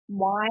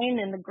wine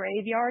in the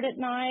graveyard at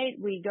night.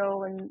 We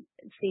go and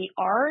see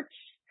art.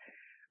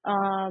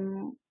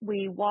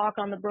 We walk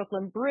on the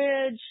Brooklyn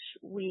Bridge.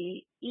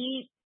 We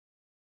eat,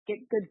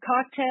 get good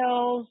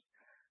cocktails,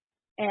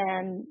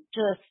 and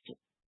just,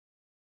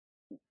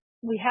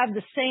 we have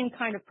the same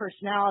kind of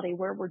personality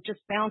where we're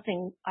just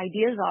bouncing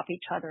ideas off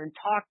each other and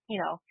talk,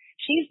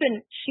 she's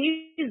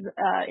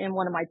in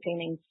one of my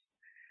paintings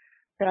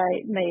that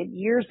I made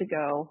years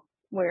ago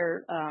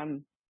where,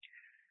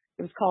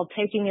 it was called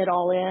Taking It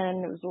All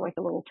In. It was like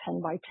a little 10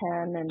 by 10.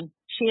 And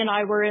she and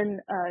I were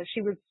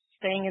she was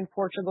staying in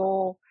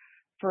Portugal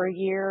for a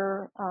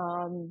year,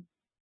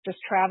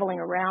 just traveling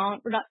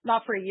around,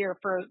 not for a year,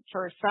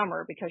 for a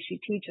summer because she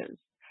teaches.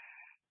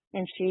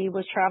 And she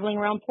was traveling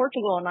around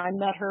Portugal and I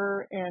met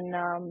her in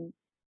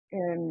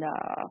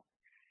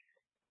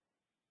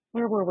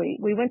where were we?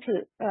 We went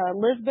to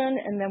Lisbon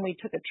and then we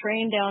took a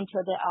train down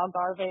to the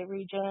Algarve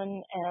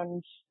region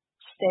and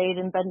stayed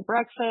in bed and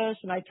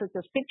breakfast, and I took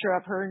this picture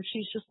of her and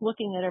she's just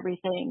looking at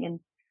everything and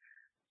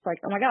it's like,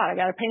 oh my God, I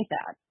got to paint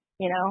that,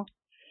 Yeah.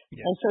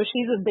 And so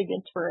she's a big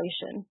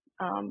inspiration.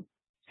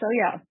 So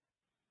yeah,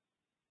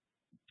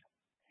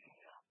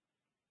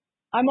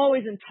 I'm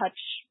always in touch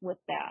with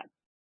that.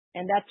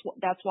 And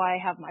that's why I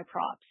have my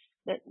props.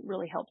 That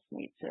really helps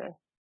me to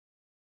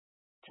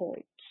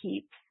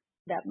keep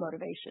that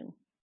motivation.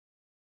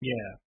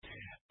 Yeah.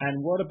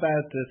 And what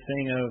about the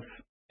thing of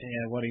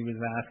what he was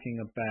asking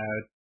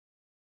about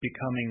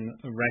becoming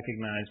a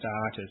recognized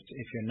artist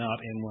if you're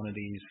not in one of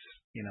these,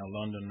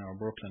 London or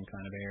Brooklyn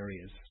kind of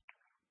areas?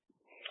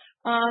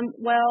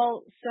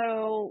 Well,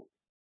 so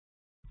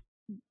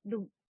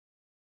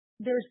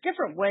there's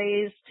different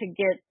ways to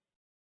get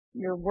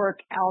your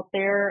work out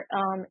there.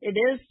 It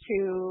is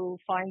to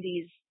find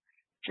these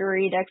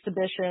juried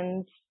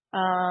exhibitions,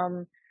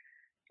 and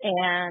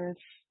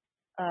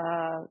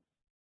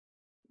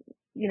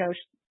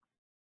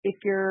if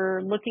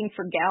you're looking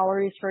for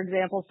galleries, for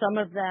example, some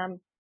of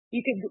them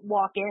you could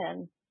walk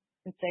in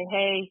and say,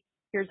 hey,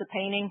 here's a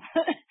painting,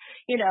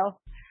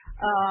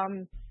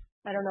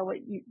 I don't know what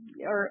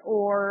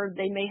or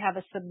they may have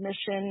a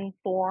submission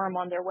form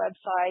on their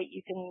website.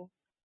 You can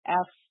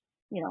ask,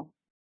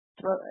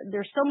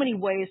 there's so many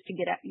ways to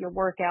get your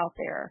work out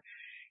there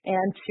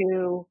and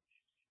to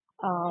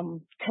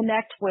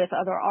connect with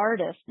other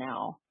artists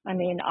now. I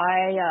mean,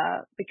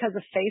 because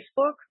of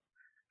Facebook,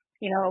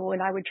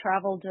 when I would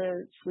travel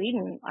to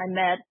Sweden, I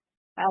met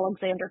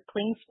Alexander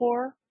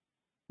Klingspor,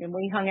 and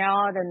we hung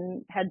out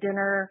and had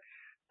dinner.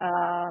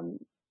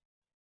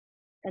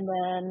 And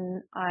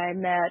then I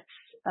met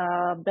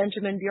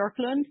Benjamin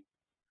Björklund,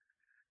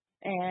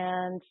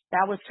 and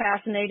that was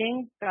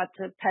fascinating. Got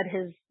to pet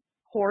his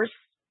horse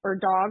or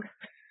dog.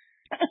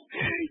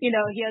 He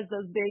has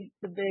the big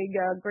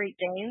Great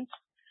Danes.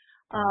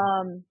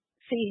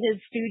 See his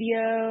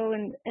studio,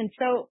 and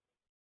so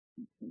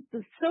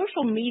the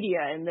social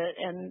media and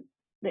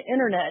the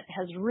internet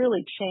has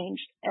really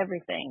changed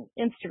everything.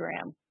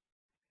 Instagram.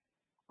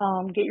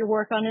 Get your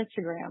work on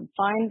Instagram.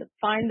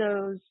 Find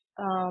those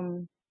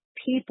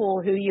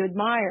people who you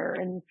admire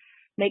and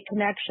make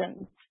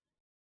connections.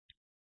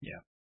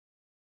 Yeah.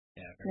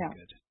 Very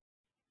good.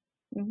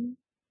 Mm-hmm.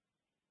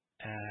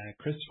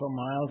 Christopher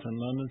Miles in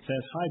London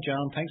says, hi,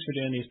 John. Thanks for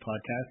doing these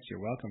podcasts.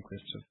 You're welcome,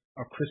 Christoph.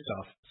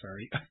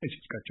 Sorry, I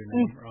just got your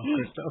name wrong,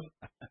 Christoph.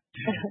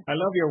 I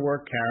love your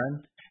work,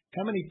 Karen.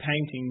 How many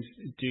paintings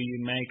do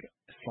you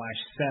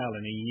make/sell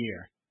in a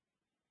year?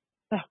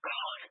 Oh,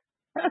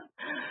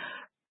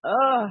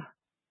 God.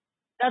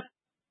 That's,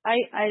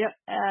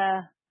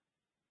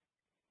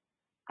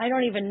 I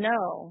don't even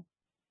know.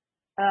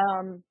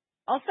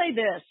 I'll say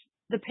this.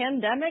 The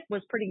pandemic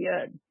was pretty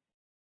good.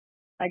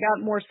 I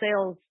got more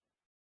sales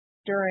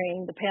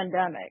during the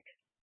pandemic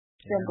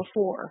than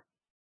before.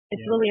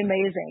 It's really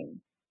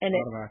amazing. And I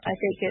think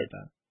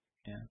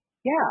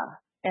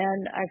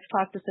and I've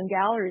talked to some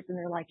galleries and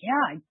they're like,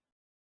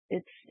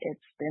 it's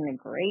been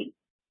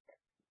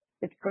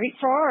it's great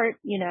for art,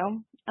 It's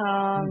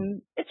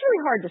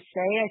really hard to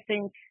say. I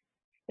think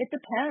it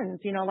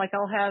depends, like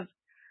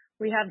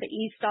we have the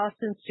East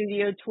Austin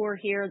studio tour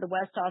here, the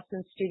West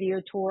Austin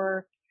studio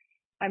tour.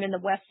 I'm in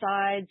the West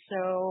Side.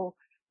 So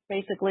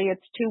basically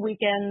it's 2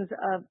 weekends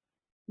of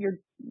you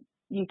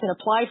can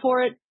apply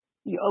for it.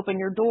 You open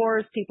your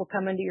doors, people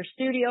come into your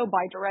studio,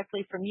 buy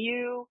directly from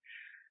you.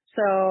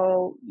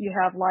 So you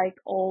have like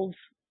old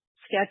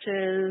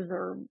sketches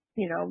or,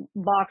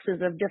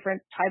 boxes of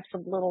different types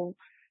of little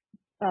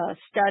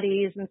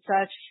studies and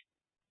such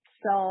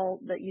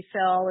that you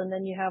sell. And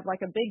then you have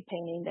like a big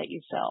painting that you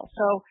sell.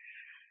 So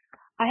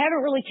I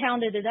haven't really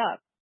counted it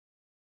up.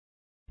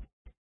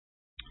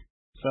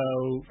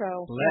 So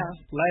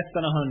less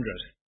than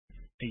 100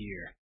 a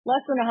year.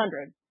 Less than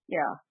 100.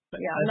 Yeah.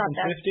 I'm not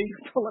that 50?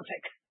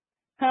 prolific.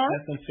 Huh?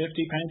 Less than 50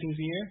 paintings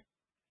a year?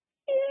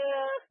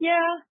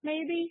 Yeah,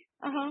 maybe.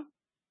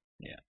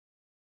 Yeah.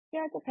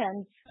 Yeah, it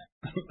depends.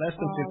 Less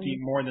than 50,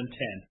 more than 10.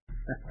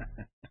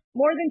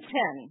 More than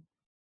 10.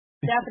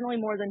 Definitely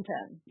more than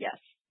 10. Yes.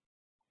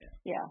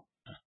 Yeah.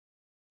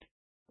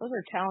 Those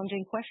are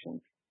challenging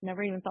questions.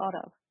 Never even thought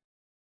of.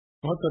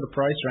 What sort of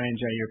price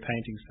range are your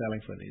paintings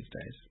selling for these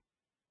days?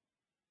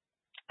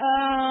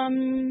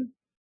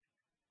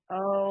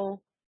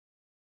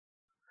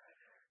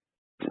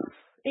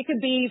 It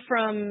could be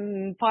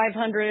from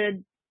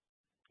 500,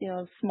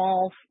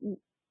 small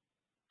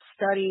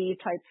study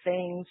type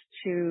things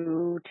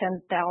to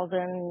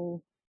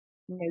 10,000,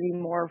 maybe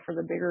more for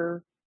the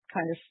bigger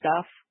kind of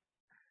stuff.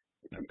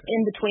 Okay.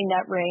 In between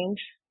that range.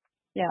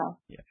 Yeah.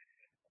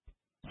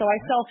 So I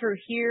sell through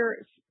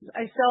here.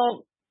 I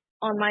sell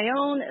on my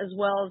own as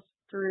well as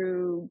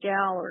through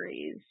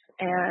galleries.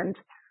 And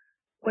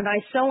when I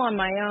sell on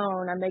my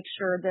own, I make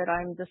sure that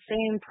I'm the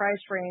same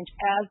price range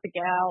as the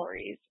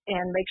galleries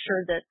and make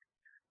sure that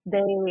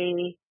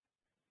they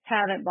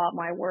haven't bought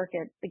my work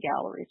at the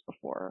galleries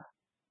before.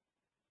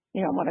 I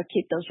want to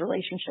keep those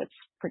relationships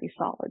pretty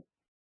solid.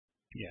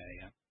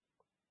 Yeah.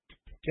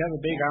 Do you have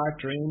a big art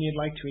dream you'd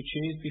like to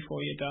achieve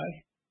before you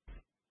die?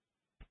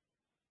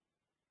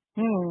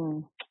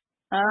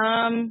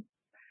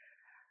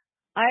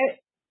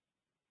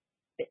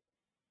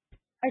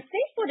 I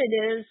think what it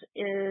is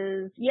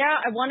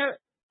I want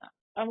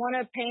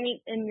to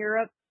paint in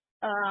Europe.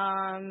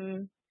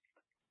 I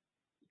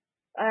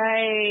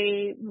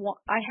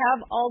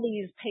have all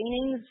these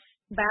paintings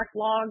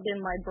backlogged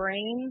in my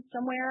brain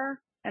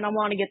somewhere, and I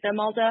want to get them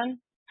all done.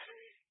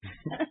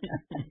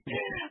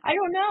 I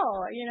don't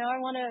know. I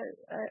want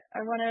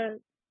to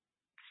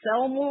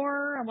sell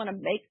more. I want to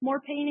make more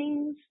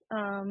paintings.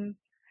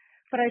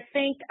 But I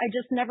think I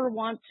just never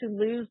want to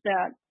lose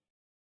that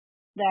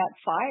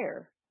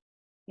fire.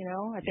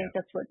 I think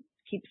that's what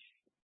keeps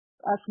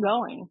us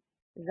going,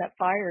 is that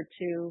fire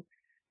to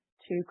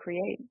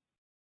create.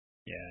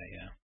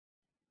 Yeah.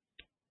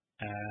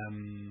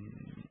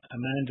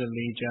 Amanda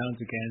Lee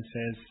Jones again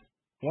says,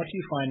 what do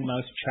you find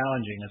most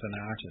challenging as an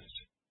artist?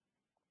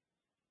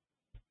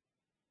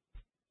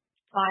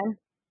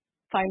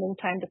 Finding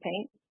time to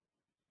paint.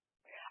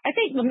 I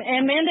think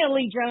Amanda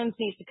Lee Jones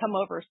needs to come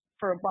over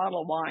for a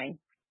bottle of wine.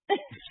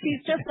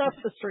 She's just up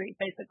the street,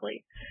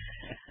 basically.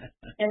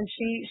 And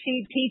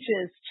she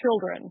teaches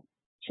children.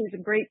 She's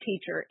a great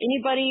teacher.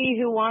 Anybody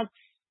who wants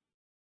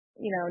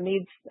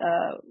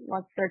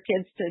their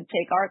kids to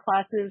take art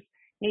classes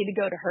need to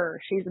go to her.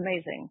 She's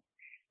amazing.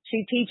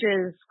 She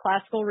teaches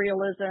classical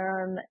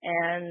realism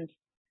and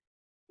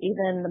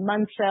even the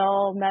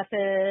Munsell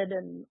method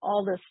and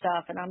all this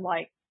stuff. And I'm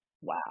like,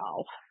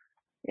 wow.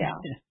 Yeah.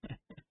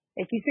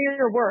 If you see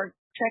her work,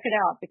 check it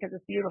out because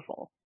it's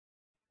beautiful.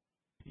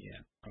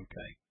 Yeah.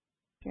 Okay.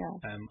 Yeah.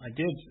 I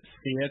did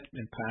see it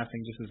in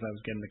passing just as I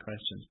was getting the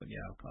questions, but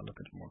yeah, I'll look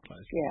at it more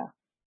closely.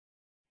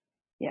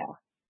 Yeah.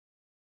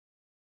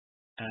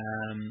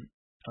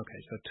 Okay,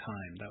 so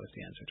time. That was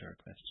the answer to our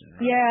question,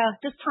 right? Yeah,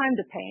 just time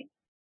to paint.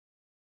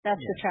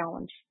 That's the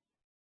challenge.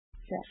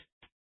 Yeah.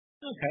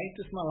 Okay,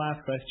 this is my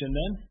last question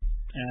then.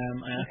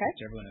 I ask this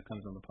to everyone that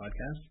comes on the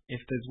podcast.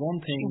 If there's one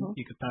thing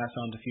you could pass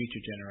on to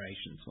future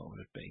generations, what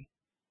would it be?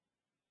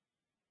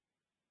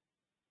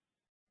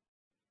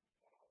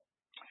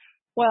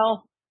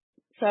 Well,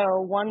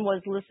 so one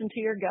was listen to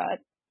your gut.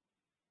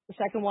 The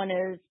second one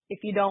is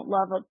if you don't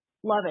love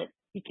it,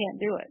 you can't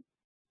do it.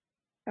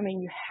 I mean,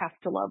 you have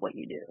to love what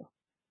you do.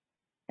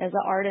 As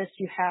an artist,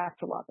 you have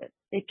to love it.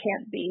 It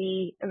can't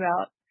be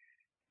about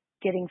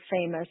getting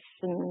famous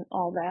and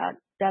all that.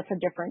 That's a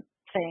different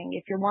thing.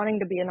 If you're wanting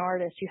to be an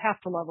artist, you have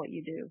to love what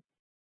you do.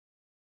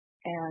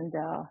 And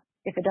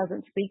if it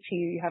doesn't speak to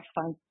you, you have to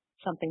find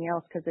something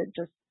else because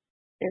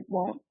it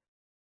won't.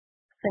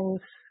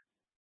 Things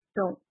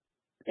don't.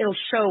 It'll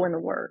show in the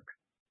work.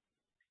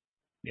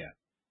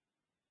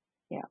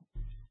 Yeah.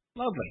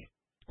 Lovely.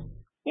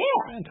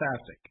 Yeah.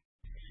 Fantastic.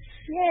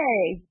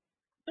 Yay.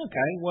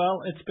 Okay.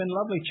 Well, it's been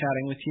lovely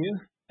chatting with you.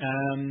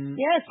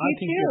 Yes, you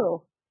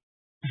too.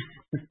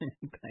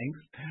 Thanks.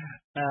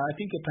 I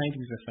think your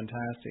paintings are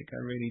fantastic. I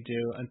really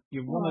do. And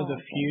you're one of the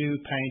few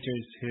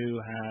painters who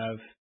have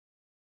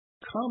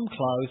come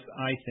close,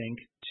 I think,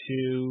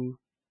 to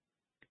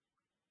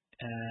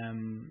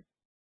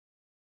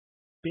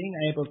being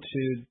able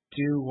to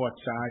do what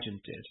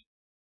Sargent did.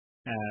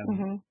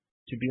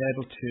 To be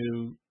able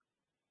to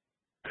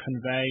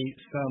convey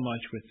so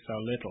much with so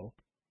little,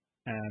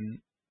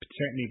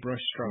 certainly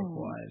brushstroke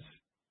wise.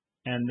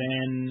 And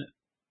then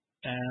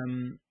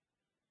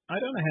I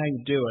don't know how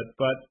you do it,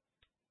 but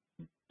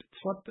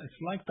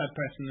it's like that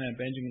person there,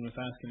 Benjamin was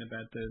asking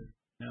about do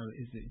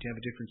you have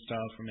a different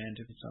style for men,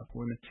 different style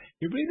for women?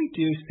 You really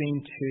do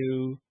seem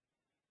to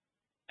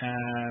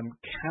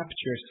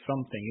capture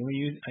something.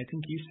 I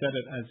think you said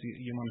it as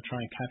you want to try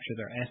and capture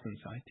their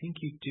essence. I think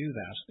you do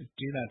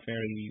that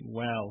very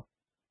well.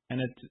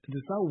 And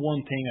there's no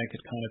one thing I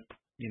could kind of,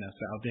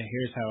 say,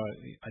 here's how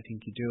I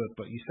think you do it,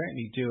 but you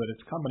certainly do it.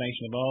 It's a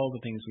combination of all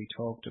the things we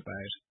talked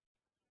about,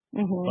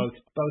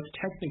 both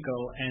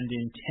technical and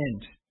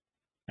intent,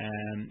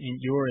 in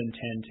your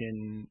intent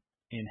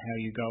in how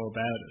you go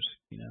about it,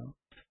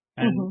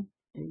 And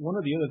one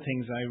of the other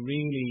things I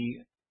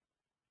really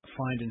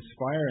find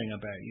inspiring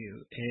about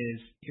you is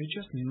you're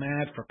just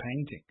mad for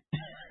painting.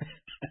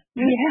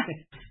 Yeah.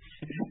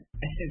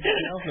 It's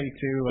lovely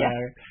to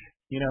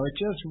it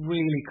just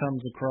really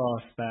comes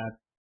across that,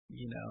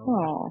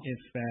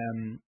 if,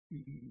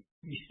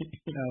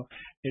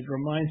 it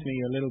reminds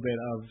me a little bit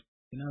of,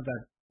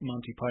 that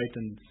Monty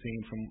Python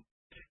scene from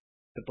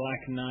The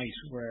Black Knight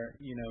where,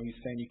 he's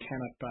saying you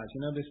cannot pass.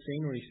 This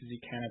scene where he says you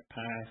cannot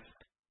pass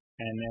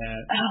and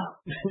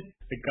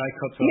the guy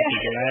cuts off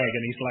his leg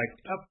and he's like,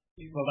 oh,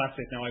 well, that's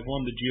it now, I've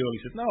won the duel.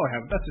 He says, no, I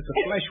haven't, that's just a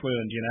flesh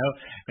wound, and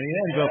he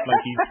ends up like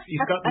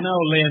he's got no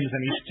limbs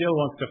and he still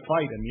wants to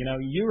fight him.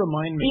 You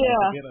remind me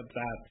a bit of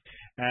that.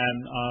 And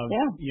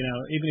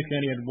even if you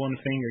only had one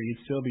finger, you'd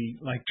still be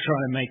like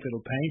trying to make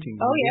little paintings.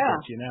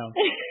 Right.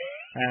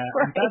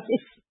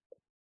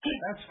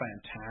 That's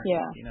fantastic.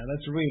 Yeah.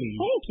 That's really,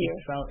 thank you.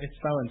 It's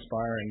so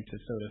inspiring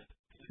to sort of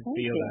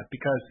feel that,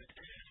 because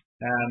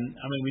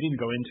we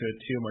didn't go into it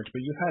too much, but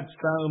you've had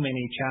so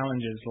many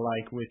challenges,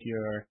 like with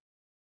your,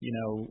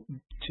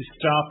 to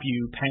stop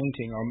you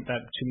painting, or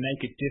that to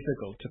make it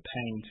difficult to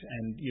paint,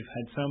 and you've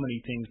had so many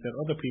things that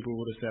other people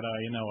would have said, oh,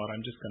 you know what, I'm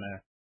just gonna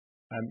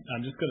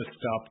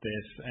stop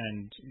this,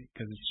 and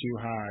because it's too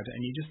hard, and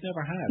you just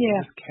never have.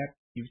 Yeah.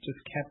 You've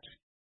just kept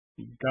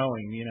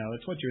going.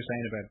 It's what you're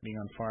saying about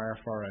being on fire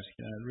for it.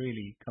 It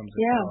really comes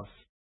across,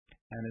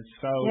 and it's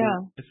so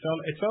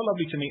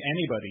lovely to meet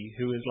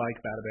anybody who is like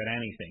that about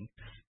anything,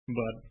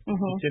 but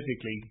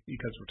specifically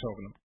because we're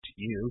talking to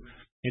you,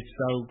 it's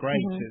so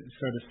great to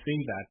sort of see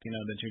that,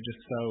 that you're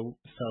just so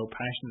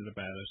passionate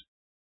about it.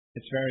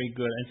 It's very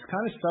good. It's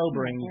kind of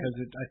sobering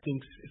because I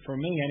think for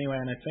me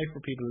anyway, and I'd say for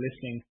people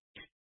listening,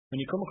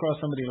 when you come across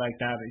somebody like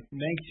that, it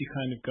makes you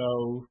kind of go,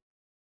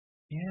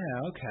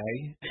 yeah,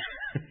 okay,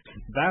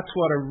 that's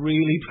what a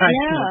really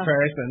passionate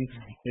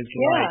person is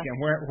like, and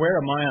where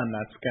am I on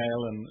that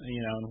scale, and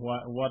and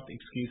what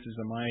excuses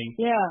am I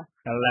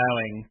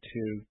allowing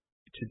to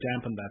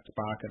dampen that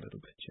spark a little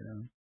bit,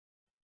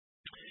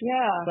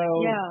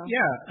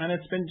 and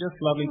it's been just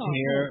lovely to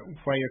hear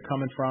where you're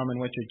coming from and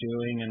what you're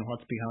doing and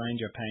what's behind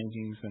your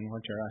paintings and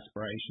what your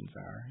aspirations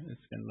are.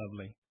 It's been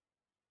lovely.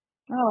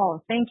 Oh,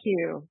 thank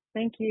you.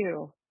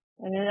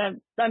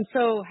 And I'm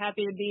so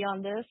happy to be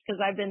on this, because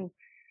I've been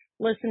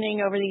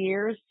listening over the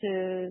years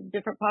to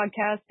different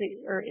podcasts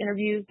or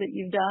interviews that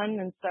you've done,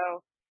 and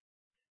so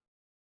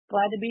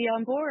glad to be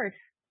on board.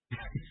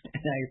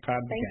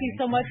 Thank you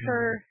so much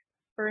for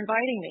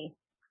inviting me.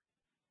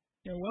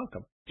 You're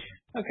welcome.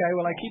 Okay,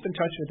 well, I keep in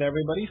touch with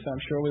everybody, so I'm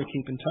sure we'll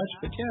keep in touch.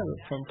 But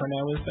for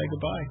now, we'll say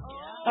goodbye.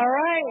 All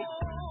right.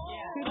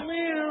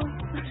 Toodaloo.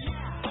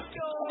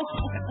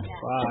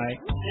 Bye.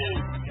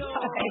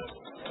 Bye.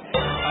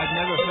 I've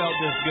never felt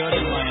this good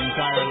in my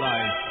entire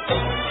life.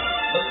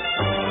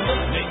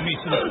 Make me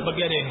some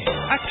spaghetti.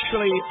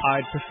 Actually,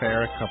 I'd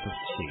prefer a cup of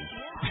tea.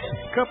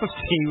 A cup of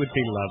tea would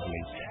be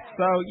lovely.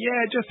 So,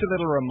 just a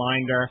little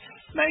reminder,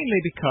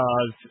 mainly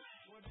because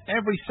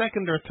every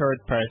second or third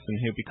person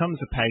who becomes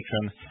a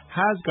patron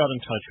has got in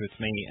touch with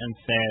me and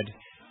said,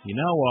 you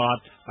know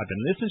what, I've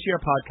been listening to your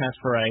podcast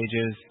for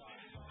ages,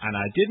 and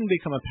I didn't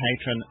become a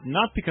patron,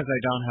 not because I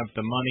don't have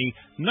the money,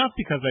 not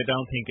because I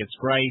don't think it's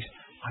great,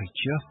 I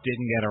just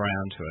didn't get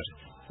around to it.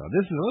 So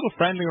this is a little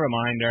friendly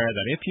reminder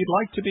that if you'd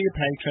like to be a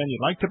patron,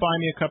 you'd like to buy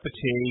me a cup of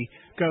tea,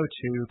 go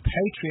to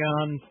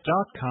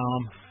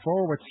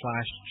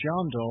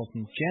patreon.com/John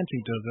Dalton,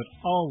 gently does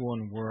it, all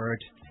one word,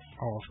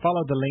 or follow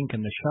the link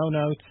in the show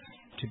notes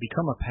to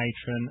become a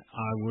patron.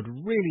 I would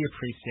really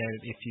appreciate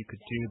it if you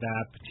could do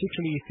that,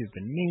 particularly if you've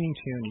been meaning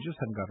to and you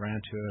just haven't got around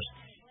to it.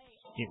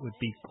 It would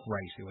be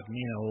great. It would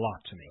mean a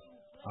lot to me.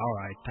 All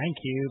right. Thank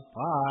you.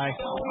 Bye.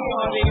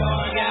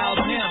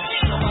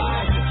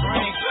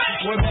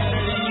 We're better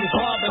than you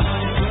thought, but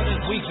not as good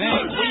as we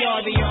think. We are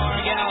the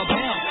Argyle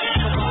Pimps.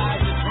 So buy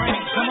us a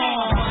drink. Come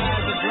on, buy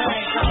us a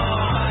drink. Come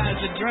on, buy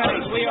us a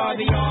drink. We are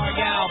the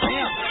Argyle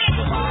Pimps.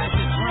 So buy us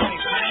a drink.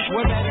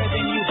 We're better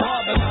than you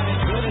thought, but not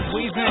as good as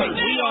we think.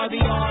 We are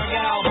the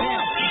Argyle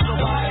Pimps. So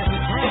buy us a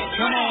drink.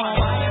 Come on,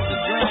 buy us a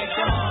drink.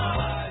 Come on, buy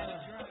us a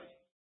drink.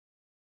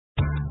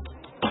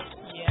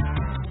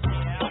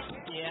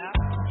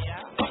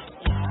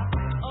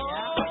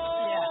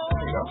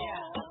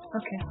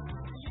 Okay.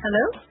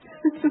 Hello?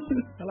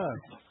 Hello.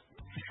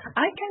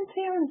 I can't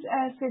hear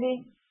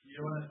Sweetie.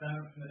 You want to stand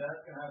up from the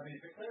desk and have me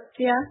fix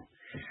it? Yeah.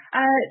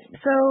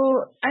 So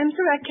I'm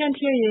sorry I can't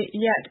hear you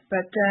yet,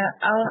 but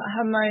I'll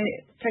have my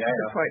technical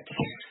report.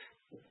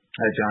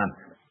 Hi, John.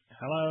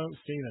 Hello,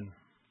 Stephen.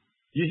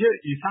 You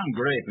sound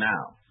great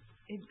now.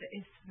 It's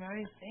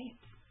very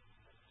faint.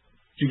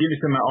 Should we give you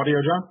some audio,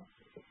 John?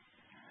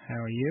 How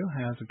are you?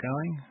 How's it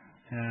going?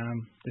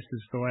 This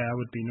is the way I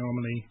would be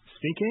normally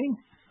speaking,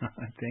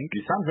 I think.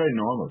 You sound very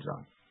normal,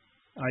 John.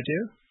 I do?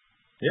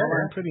 Yeah.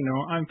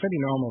 Oh, I'm a pretty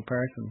normal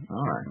person.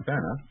 All right, fair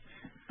enough.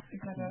 Is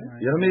that right?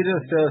 Yeah, let me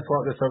just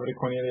swap this over to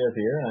Cornelia's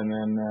here, and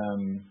then...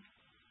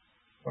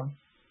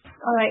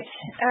 All right.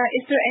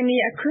 Is there any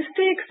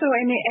acoustics or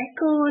any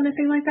echo or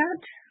anything like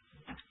that?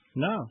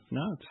 No,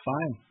 it's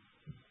fine.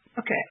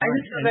 Okay, I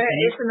just very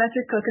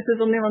asymmetrical because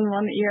there's only on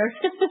one ear.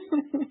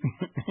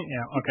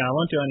 Yeah, okay, I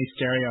won't do any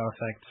stereo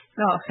effects.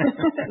 No,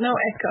 no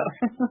echo.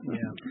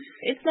 Yeah.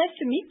 It's nice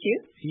to meet you.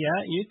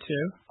 Yeah, you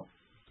too.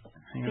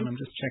 Hang on, I'm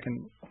just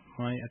checking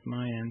at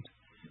my end.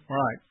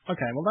 Right.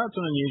 Okay. Well, that's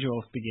an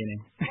unusual beginning.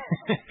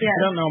 Yeah.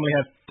 don't normally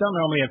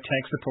have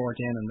tech support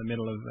in the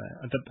middle of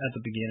at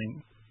the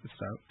beginning.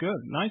 So good.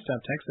 Nice to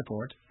have tech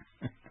support.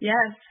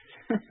 Yes,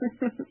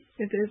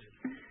 it is.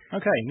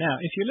 Okay. Now,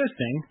 if you're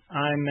listening,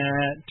 I'm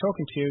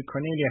talking to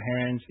Cornelia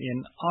Hearns in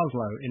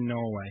Oslo, in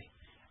Norway.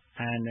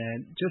 And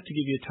just to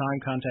give you time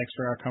context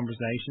for our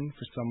conversation,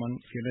 for someone,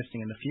 if you're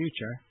listening in the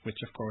future, which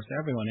of course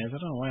everyone is, I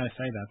don't know why I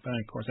say that, but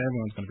of course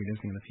everyone's going to be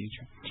listening in the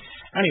future.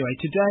 Anyway,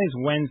 today is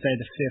Wednesday,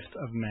 the 5th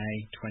of May,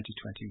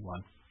 2021.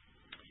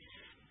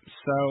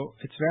 So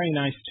it's very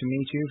nice to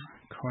meet you,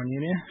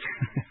 Cornelia.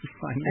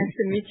 Nice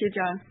to meet you,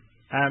 John.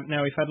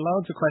 Now, we've had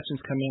loads of questions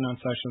come in on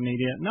social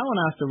media. No one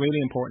asked a really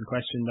important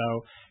question,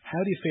 though.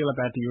 How do you feel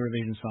about the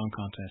Eurovision Song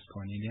Contest,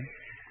 Cornelia?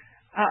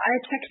 I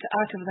checked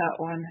out of that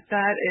one.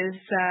 That is,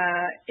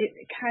 it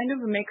kind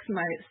of makes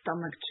my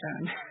stomach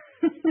churn.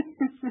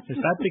 Is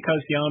that because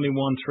you only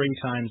won 3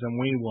 times and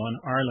we won?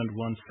 Ireland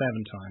won 7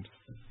 times.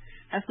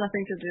 Has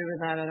nothing to do with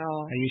that at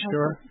all. Are you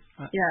sure?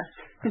 Yes.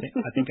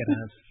 I think it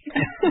has.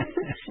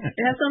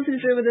 It has something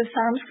to do with the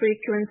sound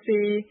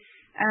frequency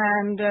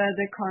and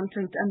the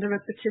content and the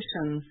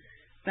repetition.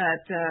 That,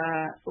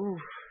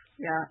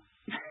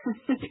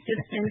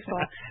 it's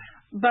painful.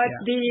 But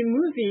the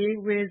movie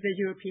with the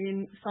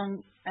European Song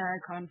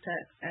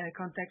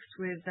contest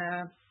with,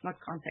 not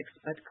context,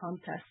 but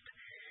contest.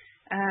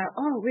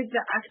 With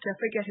the actor, I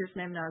forget his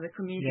name now, the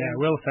comedian. Yeah,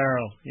 Will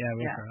Ferrell.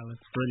 Ferrell.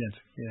 It's brilliant.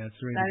 Yeah, it's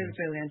really That is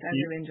brilliant. I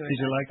really enjoyed it.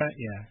 Did you like that?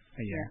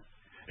 Yeah.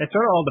 It's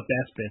all the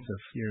best bits of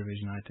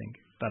Eurovision, I think,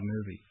 that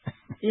movie.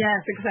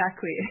 Yes,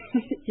 exactly.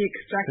 He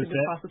extracted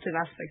the positive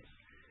aspects.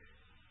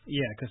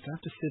 Yeah, because to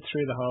have to sit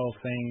through the whole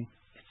thing,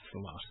 it's a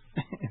lot.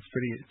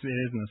 It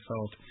is an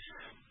assault.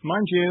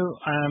 Mind you,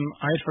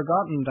 I had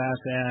forgotten that,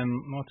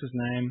 what's his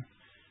name?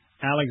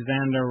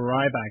 Alexander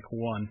Rybak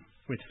won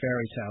with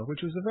Fairy Tale,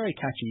 which was a very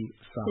catchy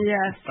song.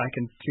 Yes. Back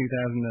in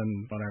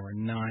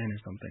 2009 or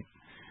something.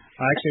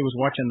 I actually was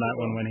watching that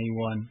one when he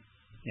won.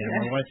 Yeah,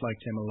 yes. My wife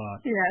liked him a lot.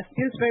 Yes,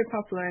 he was very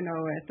popular in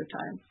Norway at the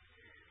time.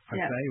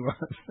 I'd say he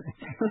was.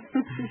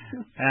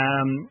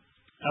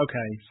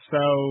 Okay,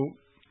 so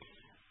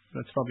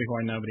that's probably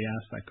why nobody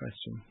asked that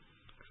question.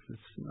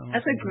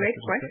 That's a great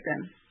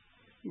question.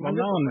 Well,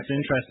 no one's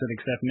interested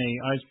except me.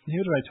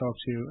 Who did I talk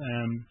to?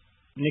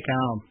 Nick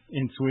Alm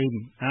in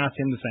Sweden. I asked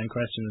him the same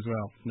question as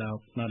well. No,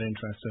 not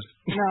interested.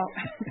 No.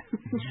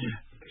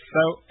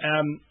 So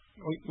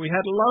we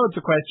had loads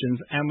of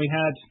questions, and we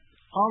had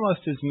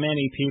almost as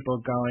many people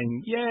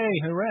going, yay,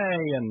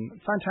 hooray, and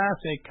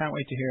fantastic, can't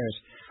wait to hear it.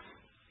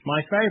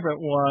 My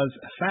favorite was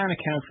a fan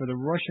account for the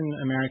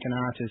Russian-American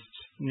artist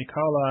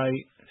Nikolai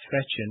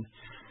Fechin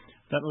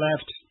that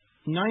left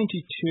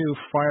 92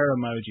 fire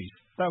emojis.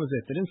 That was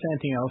it. They didn't say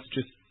anything else,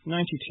 just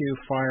 92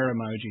 fire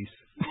emojis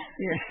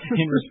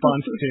in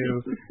response to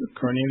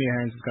Cornelia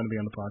Hearns is going to be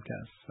on the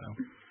podcast. So.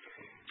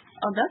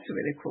 Oh, that's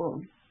really cool.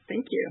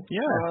 Thank you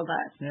for all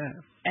that. Yeah.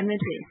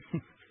 Energy.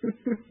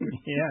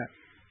 Yeah.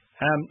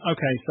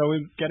 Okay, so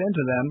we get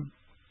into them.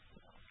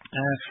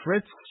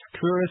 Fritz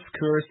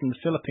Kuris in the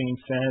Philippines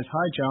says,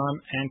 hi, John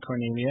and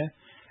Cornelia.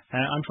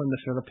 I'm from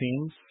the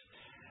Philippines.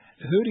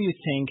 Who do you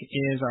think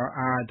is or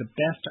are the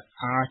best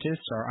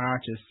artists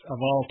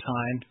of all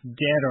time,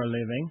 dead or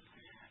living?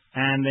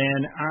 And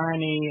then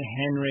Arnie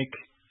Henrik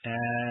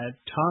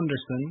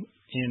Tonderson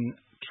in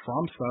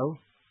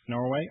Tromsø,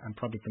 Norway. I'm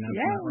probably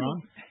pronouncing that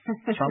wrong.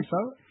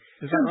 Tromsø?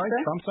 Is that right?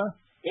 Tromsø?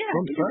 Yeah,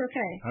 it's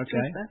okay.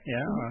 Okay.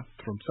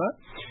 Tromsø.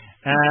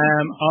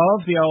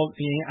 Of the old,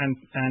 and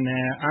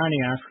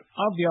Arnie asks,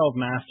 of the old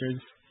masters,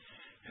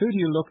 who do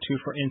you look to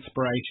for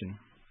inspiration?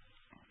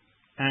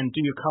 And do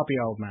you copy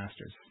old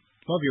masters?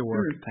 Love your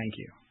work. Thank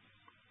you.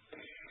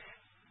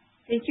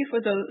 Thank you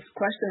for those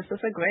questions. Those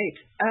are great.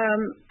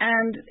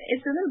 And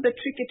it's a little bit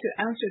tricky to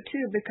answer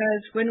too,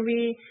 because when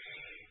we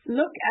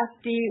look at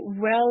the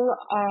well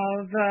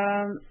of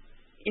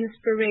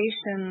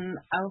inspiration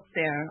out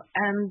there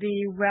and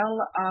the well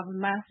of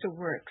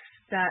masterworks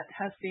that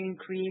has been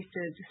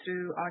created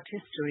through art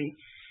history,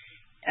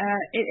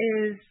 it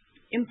is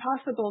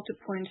impossible to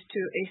point to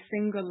a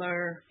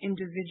singular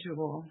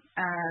individual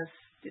as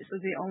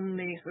the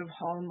only sort of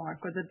hallmark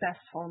or the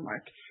best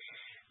hallmark,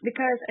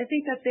 because I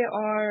think that there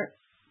are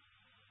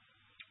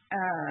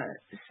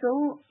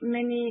so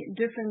many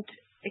different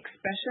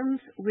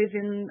expressions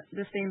within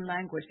the same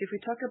language. If we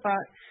talk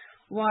about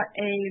what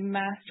a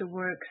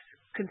masterwork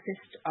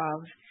consists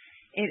of,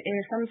 it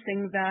is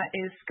something that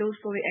is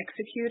skillfully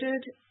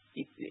executed,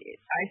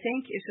 I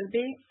think it should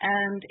be,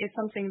 and it's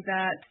something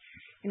that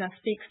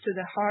speaks to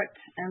the heart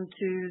and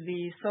to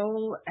the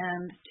soul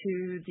and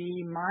to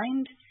the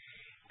mind.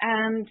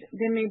 And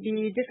there may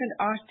be different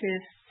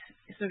artists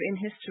sort of in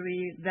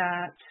history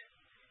that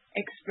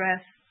express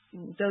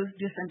those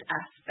different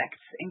aspects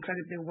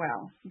incredibly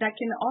well. That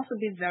can also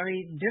be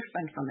very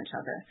different from each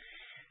other.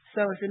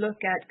 So if you look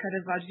at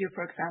Caravaggio,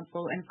 for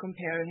example, and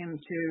compare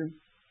him to,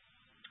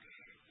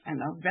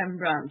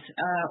 Rembrandt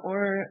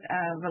or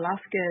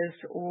Velázquez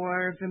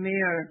or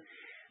Vermeer,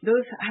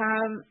 those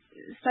have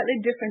slightly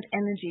different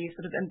energy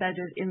sort of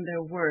embedded in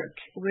their work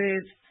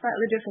with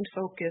slightly different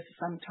focus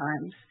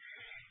sometimes.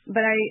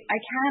 But I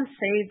can't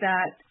say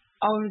that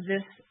of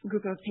this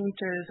group of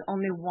painters,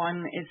 only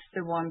one is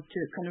the one to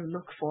kind of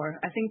look for.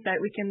 I think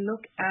that we can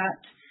look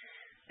at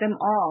them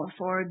all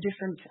for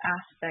different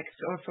aspects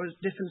or for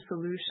different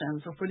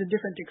solutions or for the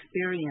different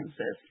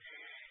experiences.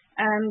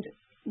 And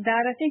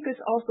that I think is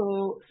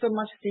also so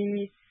much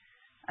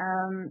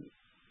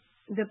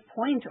the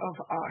point of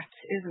art,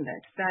 isn't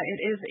it? That it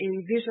is a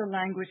visual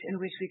language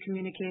in which we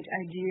communicate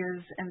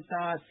ideas and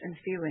thoughts and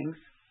feelings.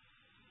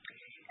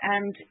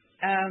 And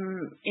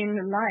in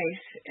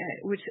life,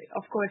 which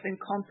of course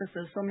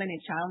encompasses so many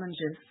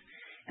challenges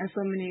and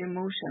so many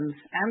emotions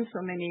and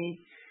so many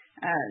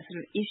sort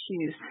of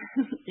issues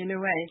in a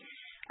way,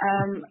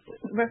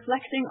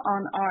 reflecting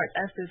on art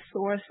as the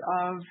source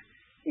of,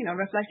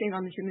 reflecting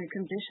on the human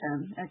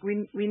condition. Like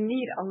we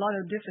need a lot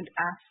of different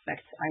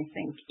aspects, I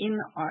think, in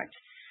art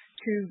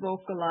to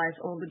vocalize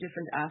all the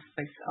different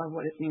aspects of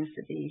what it means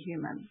to be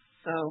human.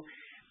 So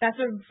that's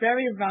a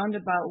very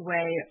roundabout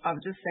way of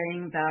just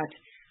saying that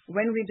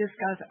when we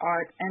discuss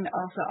art and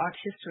also art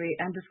history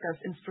and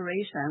discuss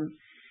inspiration,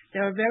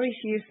 there are very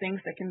few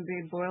things that can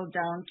be boiled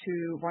down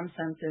to one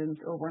sentence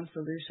or one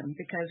solution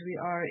because we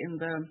are in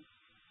the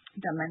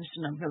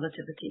dimension of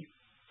relativity.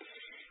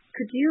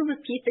 Could you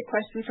repeat the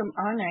question from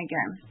Arne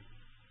again?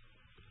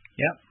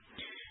 Yep.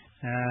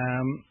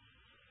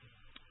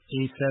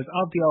 He says,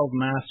 of the old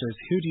masters,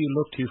 who do you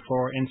look to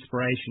for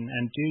inspiration,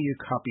 and do you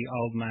copy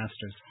old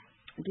masters?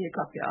 Do you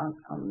copy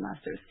old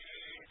masters?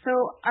 So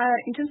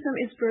in terms of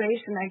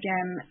inspiration,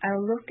 again, I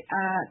look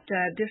at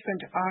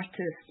different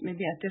artists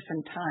maybe at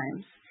different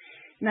times.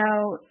 Now,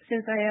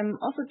 since I am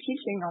also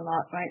teaching a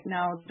lot right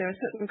now, there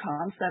are certain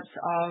concepts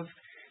of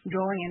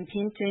drawing and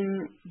painting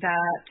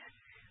that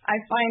I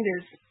find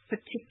is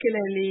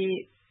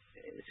particularly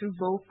sort of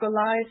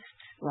vocalized,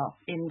 well,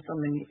 in so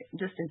many,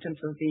 just in terms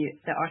of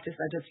the artists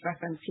I just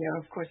referenced here,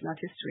 of course, not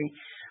history.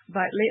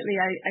 But lately,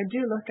 I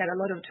do look at a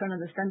lot of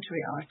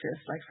turn-of-the-century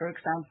artists, like, for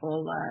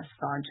example,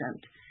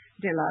 Sargent,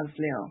 De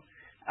Lasleo,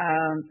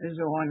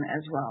 Zorn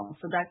as well.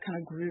 So that kind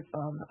of group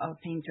of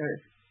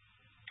painters.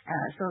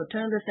 So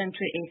turn of the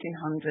century,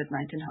 1800,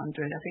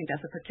 1900, I think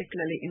that's a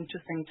particularly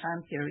interesting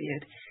time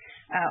period.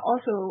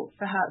 Also,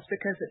 perhaps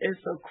because it is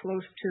so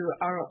close to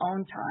our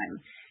own time,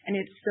 and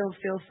it still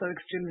feels so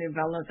extremely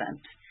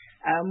relevant.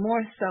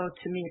 More so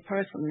to me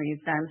personally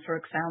than, for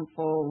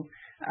example,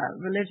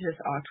 religious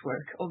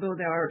artwork, although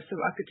there are sort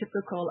of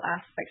archetypical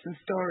aspects and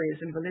stories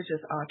in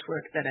religious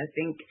artwork that I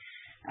think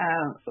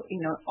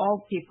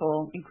all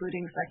people,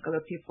 including secular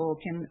people,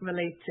 can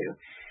relate to.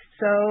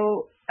 So,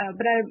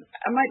 but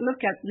I might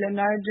look at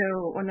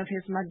Leonardo, one of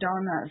his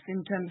Madonnas,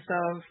 in terms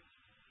of,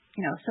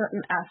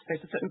 certain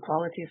aspects, certain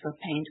qualities of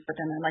paint, but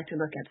then I like to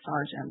look at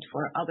Sargent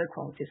for other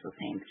qualities of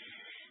paint.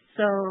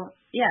 So,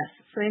 yes,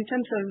 so in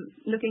terms of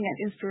looking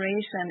at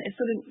inspiration,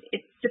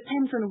 it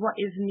depends on what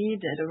is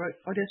needed or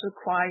what is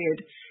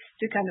required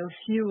to kind of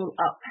fuel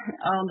up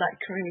on that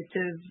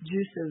creative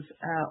juices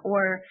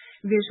or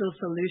visual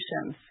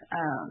solutions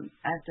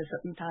at a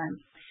certain time.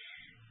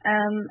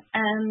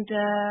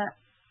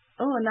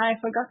 Now I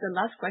forgot the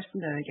last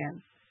question there again.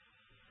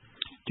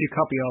 Do you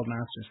copy old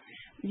masters?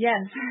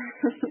 Yes.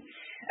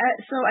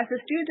 So as a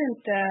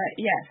student,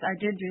 yes, I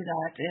did do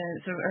that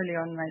early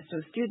on in my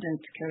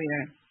student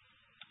career.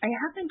 I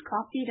haven't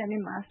copied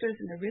any masters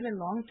in a really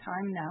long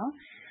time now,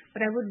 but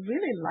I would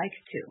really like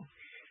to.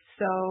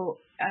 So,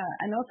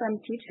 and also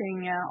I'm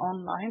teaching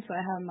online, so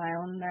I have my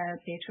own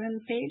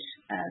Patreon page.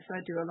 So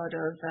I do a lot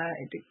of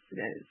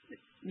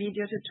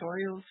video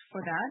tutorials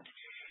for that.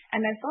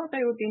 And I thought that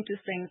it would be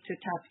interesting to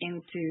tap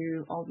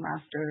into old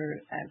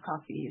master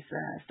copies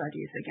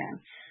studies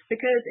again,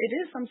 because it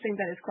is something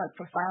that is quite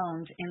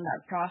profound in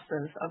that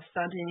process of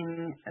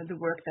studying the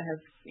work that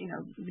has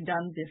been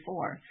done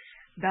before.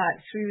 That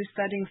through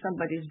studying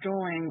somebody's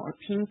drawing or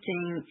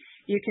painting,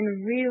 you can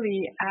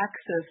really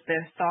access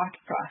their thought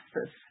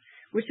process,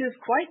 which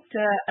is quite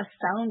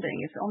astounding.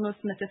 It's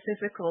almost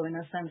metaphysical in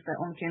a sense that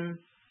one can,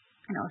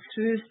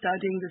 through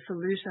studying the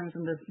solutions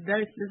and the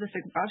very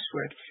specific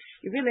brushwork,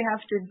 you really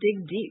have to dig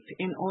deep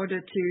in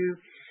order to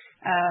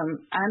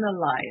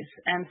analyze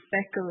and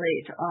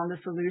speculate on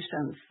the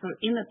solutions. So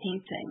in a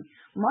painting,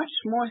 much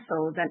more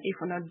so than if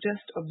one are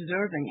just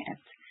observing it.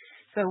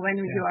 So when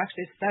you're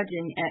actually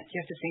studying it, you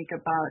have to think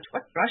about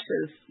what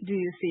brushes do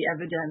you see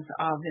evidence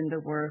of in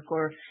the work,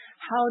 or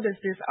how does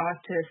this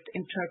artist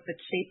interpret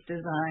shape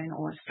design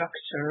or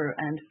structure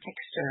and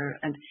texture,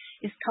 and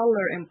is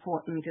color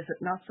important, is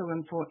it not so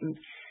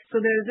important? So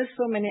there are just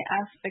so many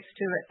aspects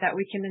to it that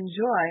we can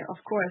enjoy,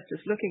 of course,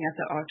 just looking at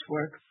the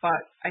artwork,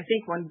 but I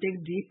think one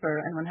dig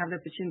deeper and one have the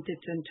opportunity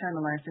to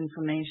internalize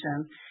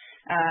information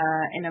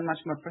in a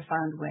much more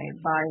profound way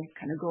by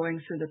kind of going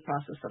through the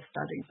process of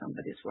studying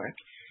somebody's work.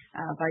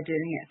 By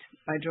doing it,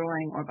 by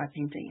drawing or by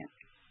painting it.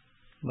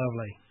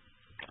 Lovely.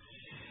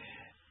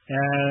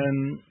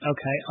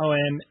 Okay,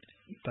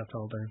 that's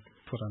all the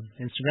put on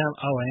Instagram.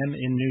 OM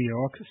in New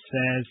York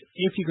says,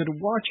 if you could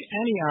watch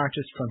any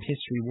artist from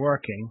history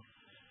working,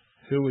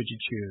 who would you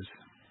choose?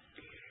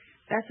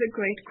 That's a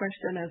great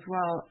question as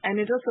well.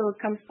 And it also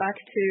comes back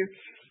to,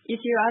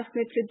 if you ask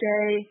me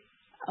today,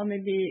 or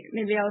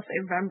maybe I'll say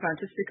Rembrandt,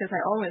 just because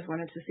I always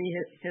wanted to see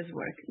his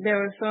work. There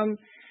are some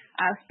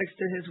aspects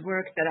to his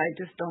work that I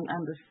just don't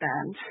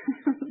understand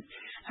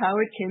how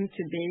it came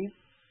to be.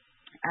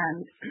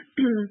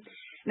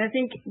 And I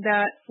think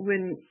that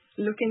when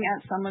looking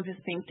at some of his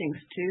paintings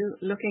too,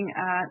 looking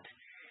at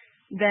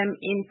them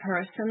in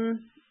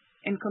person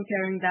and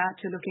comparing that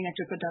to looking at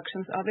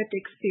reproductions of it, the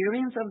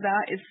experience of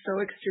that is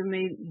so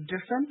extremely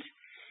different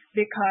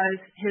because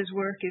his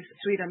work is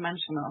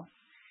three-dimensional.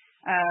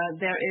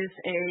 There is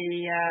a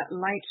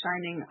light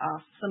shining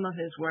off some of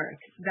his work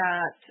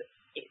that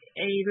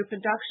a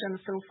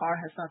reproduction so far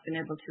has not been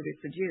able to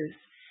reproduce.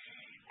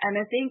 And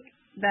I think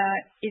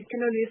that it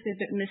can only be a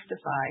bit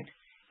mystified.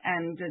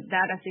 And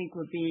that I think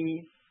would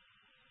be,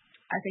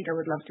 I think I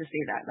would love to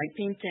see that. Like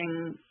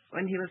painting,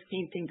 when he was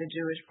painting the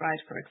Jewish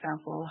bride, for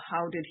example,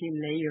 how did he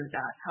layer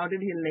that? How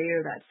did he layer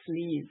that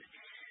sleeve?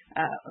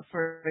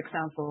 For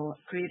example,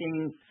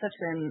 creating such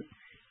an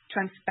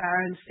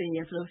transparency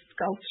and sort of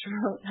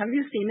sculptural. Have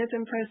you seen it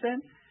in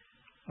person?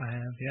 I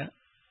have, yeah.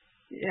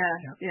 Yeah.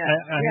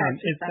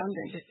 It's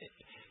astounding.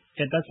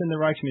 That's in the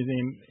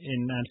Rijksmuseum in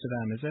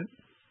Amsterdam, is it?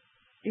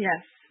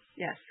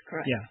 Yes,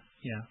 correct.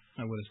 Yeah,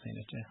 I would have seen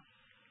it, yeah.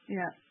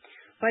 Yeah.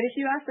 But if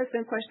you ask the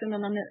same question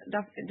on a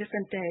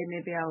different day,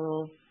 maybe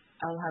I'll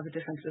have a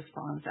different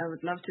response. I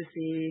would love to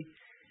see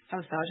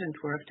how Sargent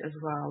worked as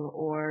well,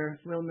 or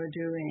Wilmer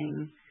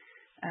Dewing,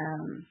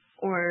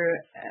 or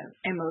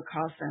Emil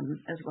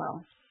Carlsen as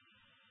well.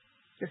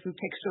 There's some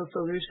textual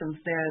solutions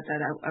there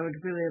that I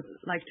would really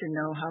like to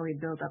know how he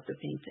built up the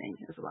painting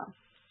as well.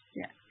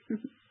 Yeah.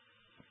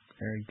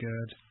 Very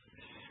good.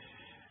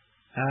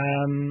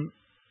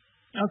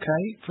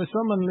 Okay, for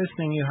someone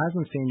listening who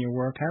hasn't seen your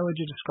work, how would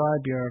you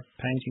describe your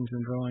paintings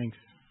and drawings?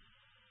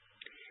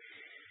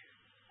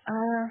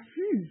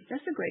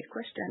 That's a great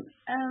question.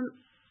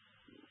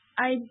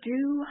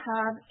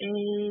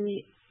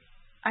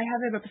 I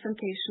have a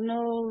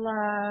representational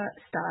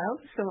style,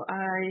 so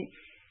I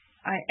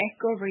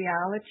echo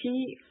reality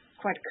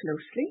quite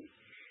closely,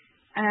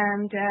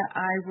 and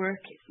I work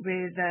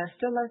with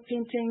still life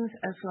paintings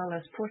as well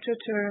as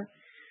portraiture.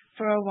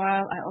 For a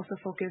while, I also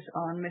focus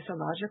on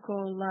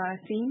mythological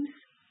themes.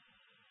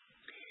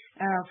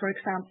 For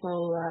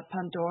example,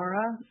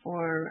 Pandora,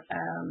 or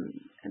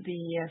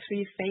the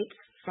three fates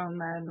from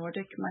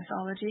Nordic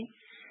mythology.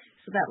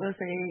 So that was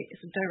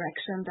a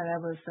direction that I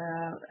was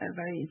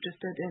very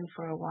interested in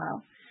for a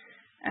while.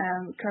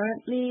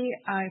 Currently,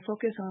 I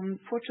focus on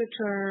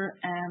portraiture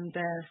and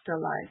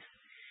still life.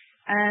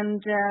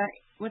 And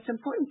what's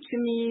important to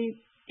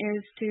me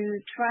is to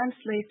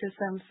translate the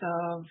sense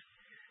of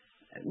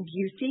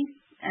beauty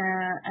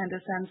and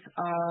a sense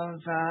of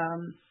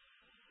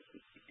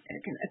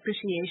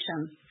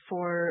appreciation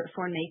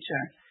for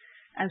nature,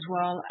 as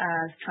well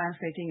as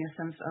translating a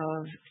sense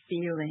of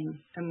feeling,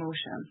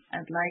 emotion.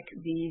 I'd like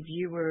the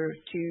viewer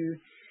to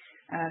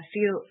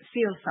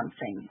feel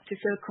something, to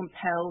feel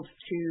compelled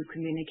to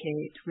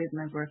communicate with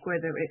my work,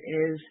 whether it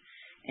is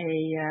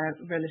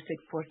a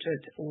realistic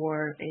portrait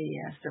or a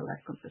still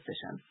life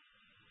composition.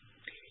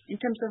 In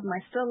terms of my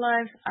still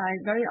life, I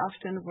very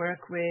often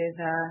work with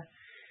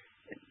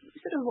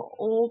sort of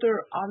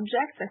older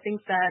objects. I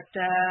think that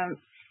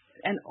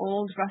an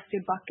old rusty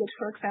bucket,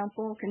 for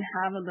example, can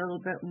have a little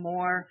bit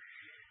more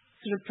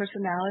sort of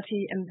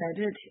personality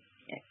embedded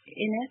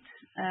in it,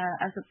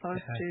 as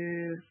opposed to,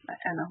 I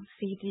don't know,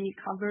 CD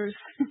covers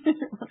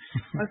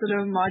or sort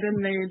of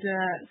modern-made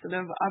sort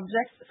of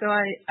objects. So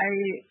I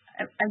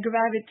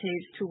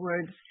gravitate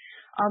towards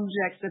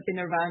objects that have been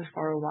around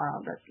for a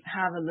while, that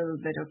have a little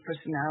bit of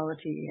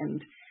personality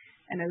and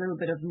a little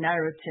bit of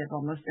narrative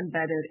almost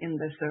embedded in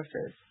the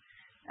surface.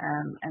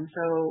 And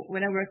so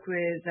when I work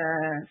with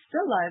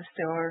still lives,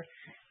 there are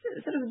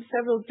sort of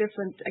several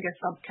different, I guess,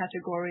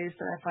 subcategories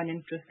that I find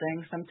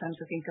interesting. Sometimes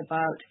I think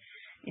about,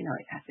 you know,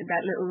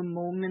 that little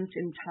moment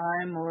in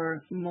time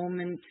or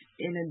moment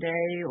in a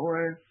day,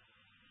 or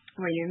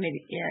where you maybe,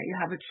 you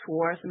have a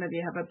chore, so maybe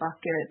you have a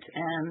bucket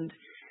and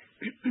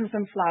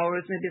some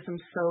flowers, maybe some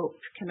soap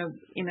kind of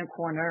in a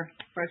corner,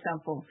 for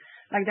example.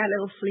 Like that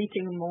little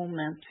fleeting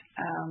moment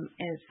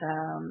is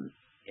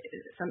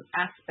some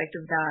aspect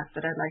of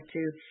that I'd like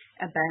to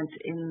embed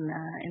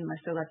in my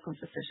still life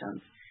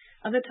compositions.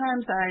 Other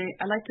times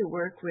I like to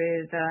work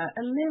with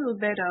a little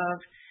bit of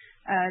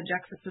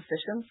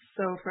juxtapositions.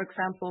 So, for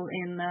example,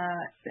 in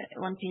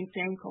one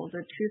painting called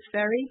The Tooth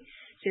Fairy,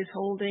 she's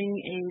holding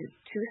a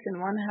tooth in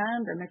one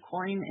hand and a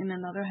coin in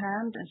another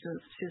hand, and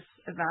she's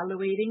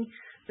evaluating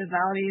the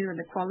value and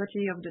the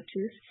quality of the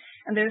tooth.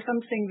 And there's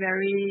something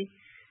very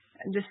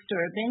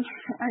disturbing,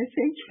 I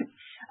think,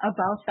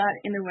 about that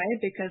in a way,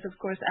 because, of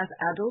course, as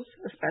adults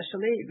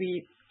especially,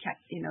 the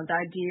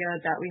idea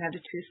that we have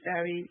the tooth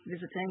fairy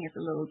visiting is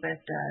a little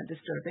bit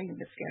disturbing, a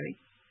bit scary.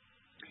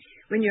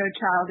 When you're a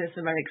child, it's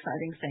a very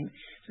exciting thing.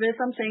 So there's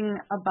something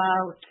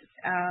about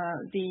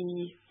the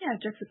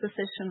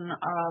juxtaposition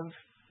of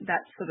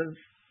that sort of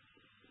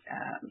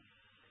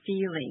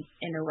feeling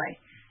in a way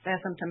that I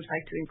sometimes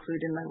like to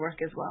include in my work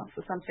as well.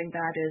 So something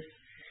that is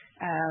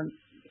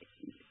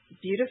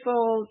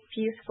beautiful,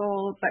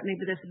 peaceful, but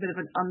maybe there's a bit of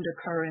an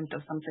undercurrent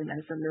of something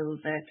that is a little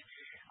bit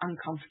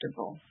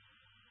uncomfortable.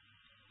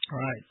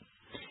 Right.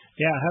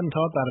 Yeah, I hadn't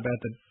thought that about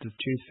the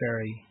tooth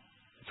fairy.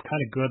 It's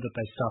kind of good that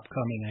they stopped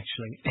coming,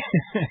 actually.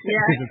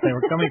 Yeah. Because if they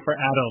were coming for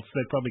adults,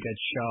 they'd probably get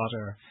shot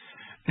or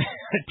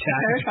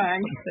attacked.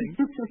 Terrifying.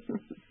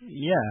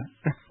 Yeah.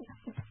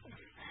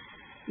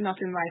 Not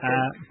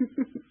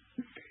invited.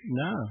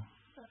 No.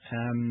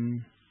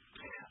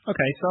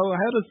 Okay, so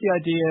how does the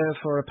idea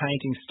for a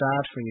painting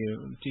start for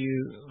you?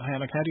 How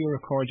do you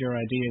record your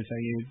ideas? Are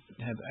you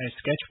a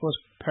sketchbook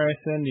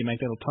person? Do you make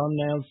little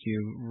thumbnails? Do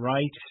you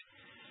write?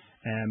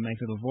 Make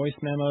little voice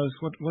memos?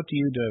 What do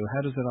you do?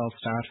 How does it all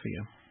start for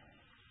you?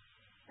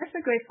 That's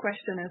a great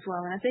question as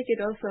well, and I think it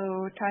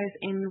also ties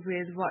in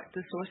with what the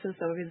sources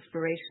of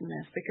inspiration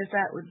is, because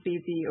that would be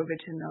the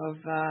origin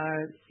of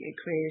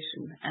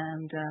creation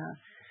and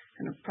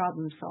kind of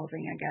problem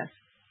solving, I guess,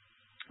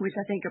 which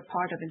I think a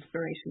part of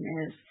inspiration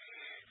is.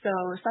 So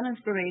some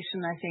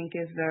inspiration, I think,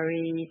 is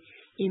very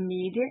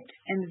immediate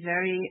and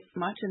very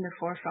much in the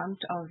forefront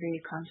of the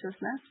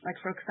consciousness. Like,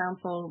 for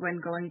example,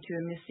 when going to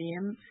a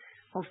museum,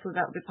 hopefully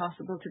that will be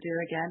possible to do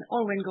again,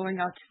 or when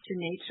going out to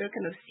nature,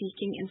 kind of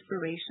seeking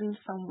inspiration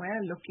somewhere,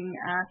 looking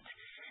at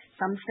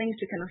something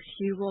to kind of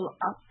fuel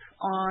up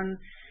on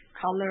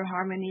color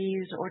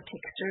harmonies or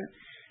texture.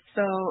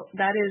 So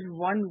that is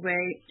one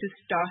way to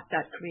start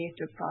that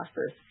creative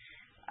process.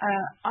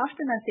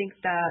 Often I think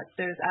that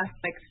there's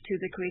aspects to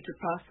the creative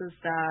process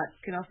that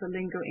can also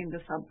linger in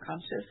the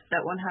subconscious,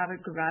 that one have a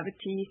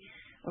gravity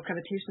or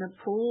gravitational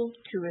pull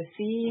to a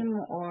theme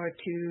or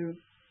to,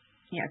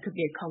 it could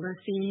be a color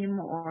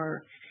theme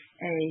or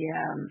a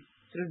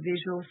sort of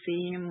visual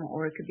theme,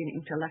 or it could be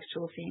an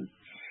intellectual theme.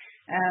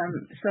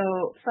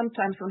 So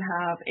sometimes one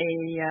have a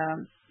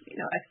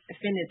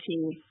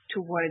affinity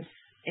towards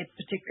a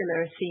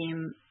particular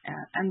theme,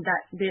 and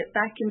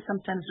that can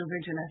sometimes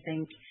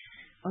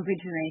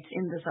originate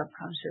in the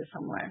subconscious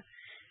somewhere.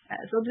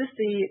 So just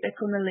the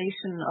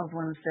accumulation of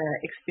one's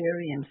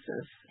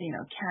experiences,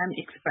 can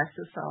express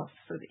itself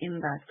sort of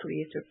in that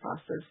creative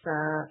process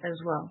as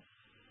well.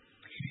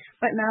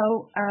 But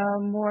now,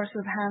 more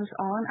sort of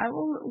hands-on, I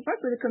will work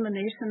with a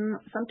combination.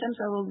 Sometimes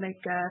I will make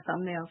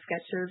thumbnail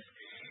sketches.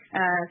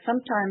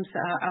 Sometimes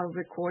I'll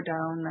record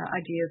down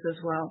ideas as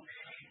well.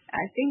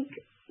 I think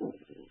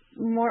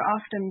more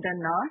often than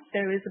not,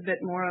 there is a bit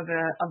more of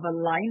a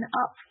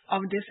line-up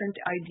of different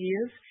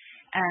ideas.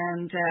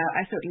 And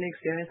I certainly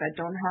experience I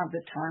don't have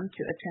the time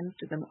to attend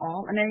to them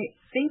all. And I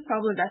think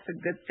probably that's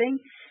a good thing.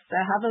 So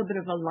I have a bit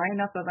of a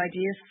lineup of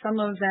ideas. Some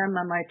of them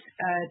I might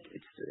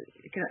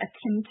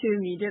attend to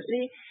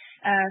immediately.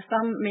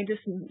 Some may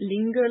just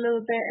linger a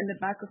little bit in the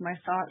back of my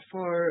thought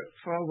for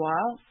a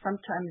while,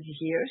 sometimes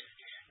years,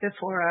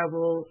 before I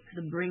will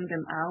sort of bring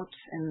them out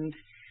and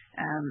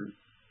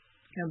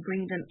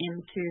bring them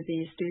into the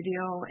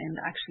studio and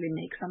actually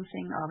make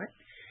something of it.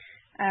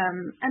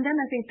 And then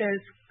I think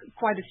there's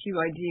quite a few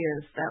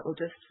ideas that will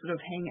just sort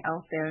of hang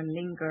out there and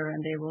linger, and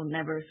they will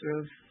never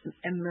sort of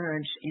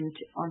emerge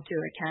onto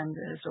a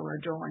canvas or a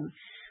drawing.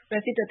 But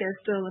I think that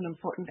there's still an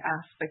important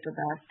aspect of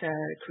that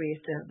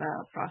creative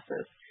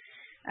process.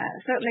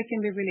 Certainly it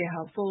can be really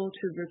helpful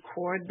to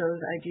record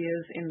those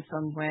ideas in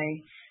some way,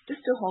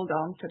 just to hold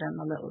on to them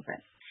a little bit.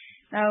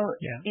 Now,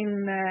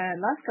 in the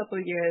last couple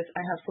of years,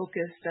 I have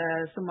focused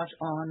so much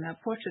on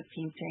portrait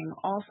painting,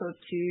 also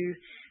to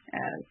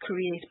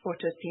create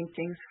portrait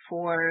paintings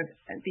for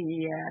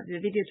the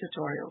video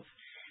tutorials.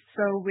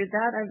 So with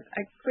that,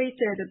 I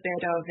created a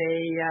bit of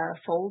a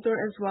folder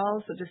as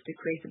well, so just to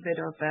create a bit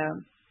of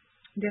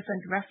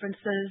different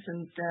references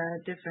and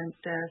different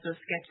sort of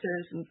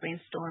sketches and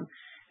brainstorm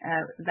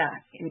that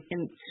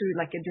through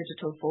like a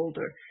digital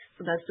folder.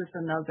 So that's just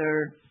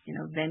another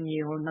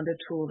venue or another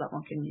tool that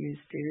one can use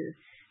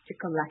to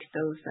collect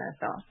those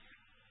thoughts.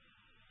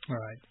 All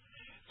right.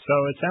 So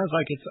it sounds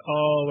like it's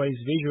always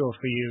visual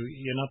for you.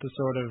 You're not the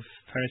sort of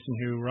person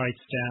who writes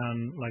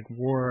down like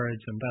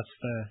words and that's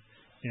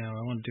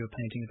I want to do a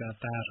painting about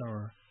that,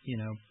 or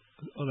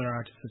other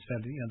artists have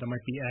said they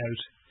might be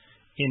out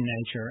in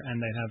nature and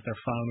they'd have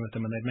their phone with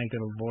them and they'd make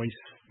little voice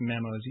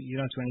memos. You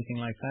don't do anything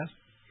like that?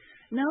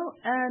 No,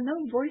 no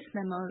voice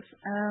memos.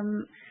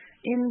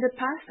 In the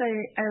past,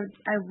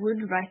 I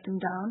would write them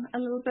down a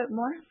little bit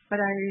more,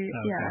 but I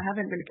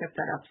haven't really kept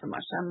that up so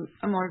much.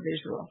 I'm more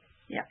visual.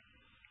 Yeah.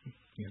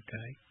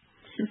 Okay.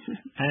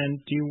 And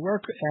do you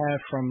work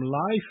from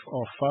life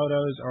or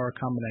photos or a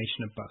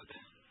combination of both?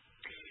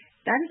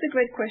 That is a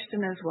great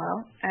question as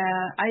well.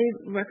 I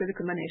work with a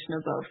combination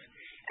of both,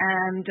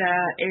 and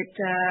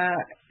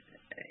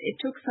it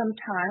took some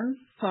time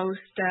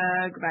post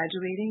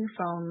graduating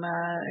from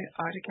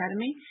Art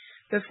Academy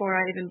before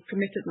I even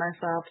committed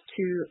myself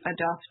to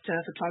adopt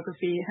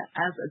photography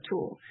as a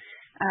tool.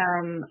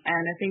 And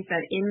I think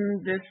that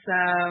in this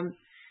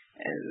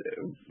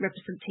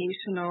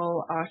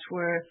representational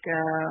artwork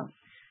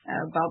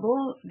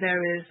bubble,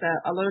 there is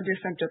a lot of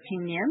different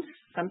opinions.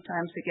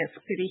 Sometimes it gets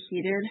pretty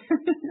heated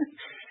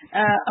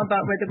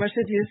about whether one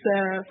should use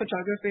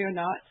photography or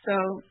not. So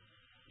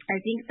I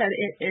think that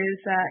it is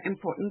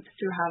important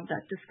to have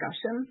that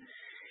discussion.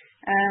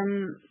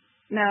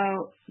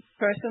 Now,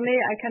 personally,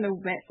 I kind of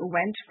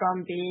went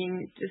from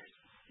being just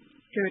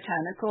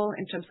puritanical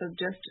in terms of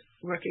just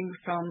working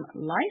from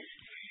life.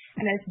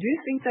 And I do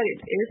think that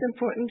it is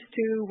important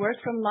to work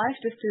from life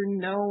just to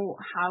know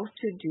how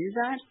to do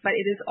that. But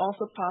it is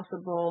also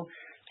possible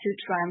to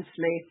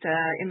translate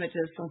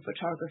images from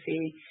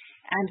photography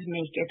and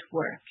make it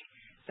work.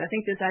 So I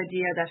think this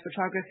idea that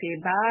photography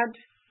bad,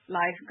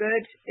 life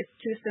good, is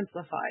too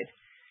simplified.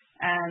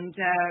 And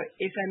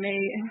if I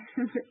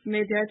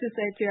may dare to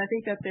say too, I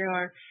think that there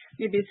are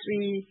maybe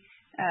three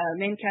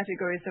main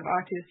categories of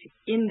artists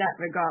in that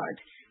regard.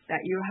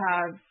 That you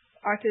have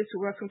artists who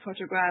work from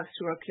photographs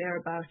who are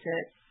clear about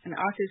it, and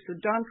artists who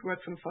don't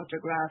work from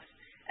photographs,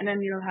 and then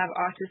you'll have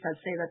artists that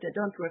say that they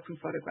don't work from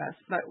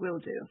photographs but will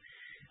do.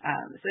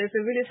 So it's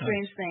a really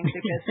strange thing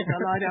because there's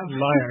a lot of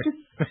liars.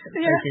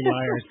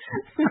 Liars.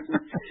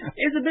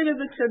 It's a bit of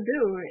a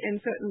taboo in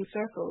certain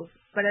circles,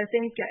 but I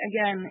think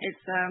again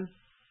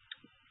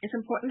it's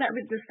important that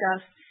we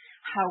discuss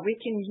how we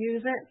can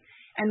use it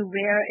and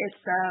where its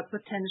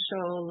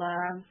potential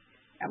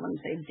I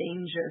wouldn't say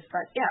dangers,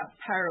 but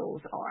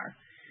perils are.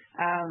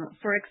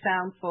 For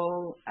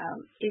example,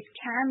 it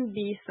can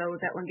be so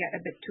that one get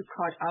a bit too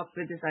caught up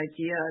with this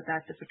idea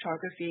that the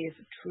photography is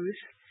the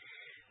truth.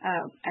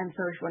 And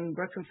so if one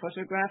works on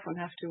photograph, one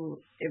have to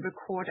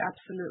record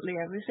absolutely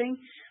everything.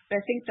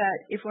 But I think that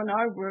if one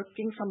are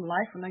working from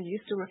life, one are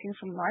used to working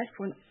from life,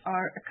 one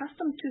are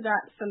accustomed to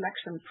that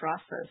selection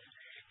process.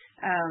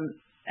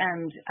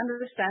 And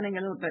understanding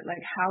a little bit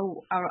like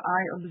how our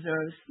eye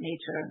observes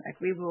nature.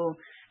 Like we will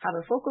have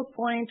a focal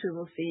point, we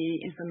will see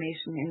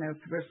information in our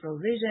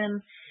peripheral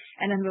vision,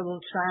 and then we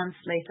will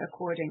translate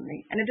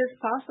accordingly. And it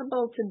is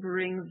possible to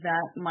bring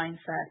that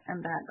mindset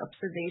and that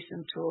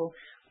observation tool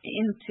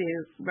into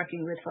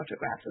working with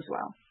photographs as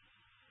well.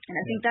 And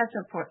I think that's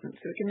important.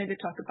 So we can maybe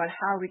talk about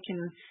how we can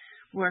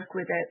work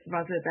with it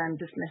rather than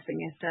dismissing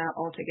it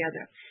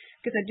altogether.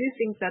 Because I do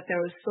think that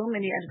there are so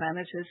many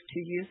advantages to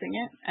using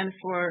it. And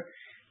for,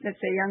 let's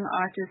say, young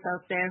artists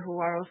out there who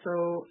are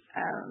also,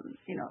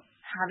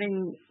 having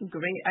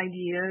great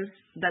ideas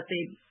that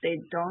they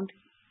don't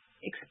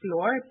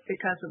explore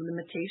because of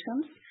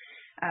limitations,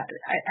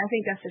 I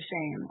think that's a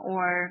shame.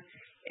 Or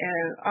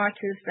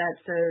artists that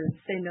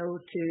say no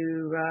to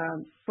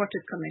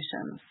portrait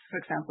commissions,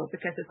 for example,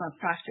 because it's not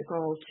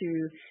practical to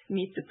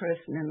meet the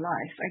person in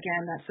life.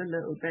 Again, that's a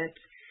little bit,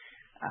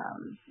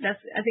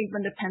 I think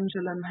when the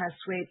pendulum has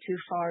swayed too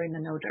far in a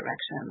no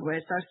direction, where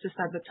it starts to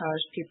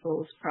sabotage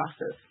people's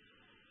process.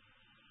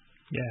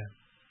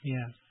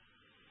 Yeah.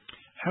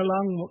 How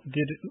long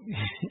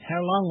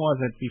was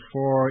it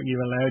before you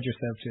allowed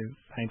yourself to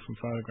paint from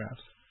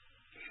photographs?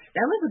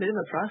 That was a bit of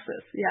a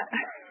process, yeah.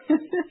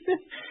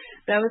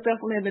 That was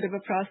definitely a bit of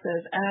a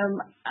process.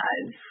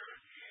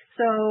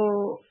 So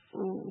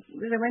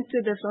I went to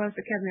the Florence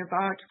Academy of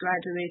Art,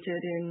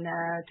 graduated in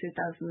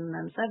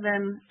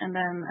 2007, and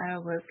then I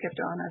was kept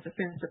on as a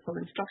principal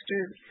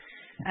instructor,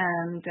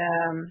 and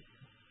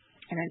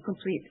I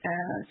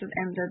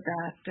ended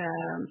that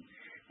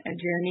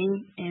journey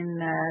in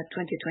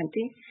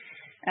 2020,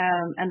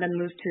 and then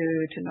moved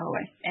to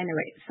Norway.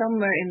 Anyway,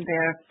 somewhere in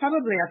there,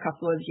 probably a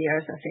couple of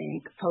years, I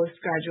think,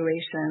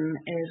 post-graduation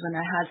is when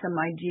I had some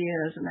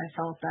ideas and I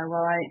felt that,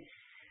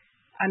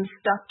 I'm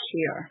stuck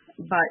here,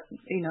 but,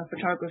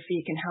 photography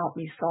can help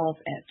me solve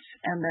it.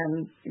 And then,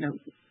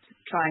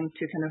 trying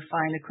to kind of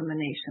find a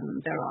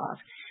combination thereof.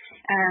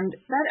 And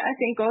that, I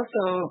think,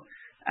 also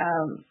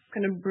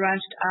kind of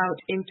branched out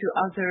into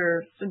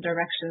other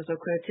directions of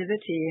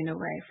creativity in a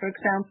way. For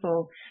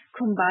example,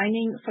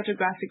 combining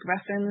photographic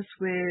reference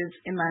with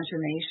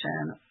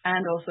imagination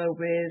and also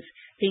with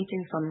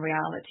painting from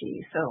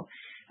reality. So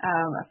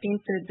I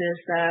painted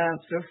this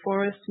sort of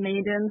forest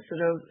maiden,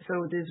 so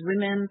these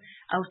women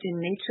out in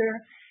nature,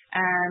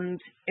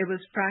 and it was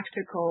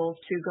practical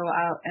to go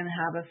out and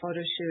have a photo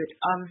shoot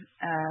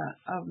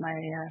of my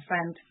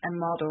friend and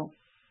model,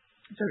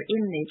 sort of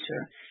in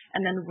nature,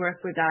 and then work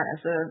with that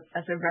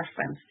as a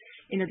reference,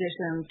 in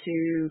addition to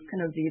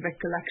kind of the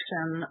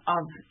recollection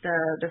of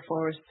the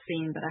forest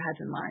scene that I had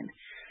in mind.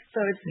 So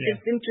it's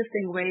an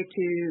interesting way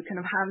to kind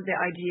of have the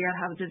idea,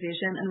 have the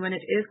vision, and when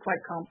it is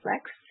quite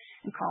complex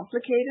and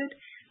complicated,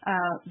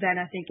 then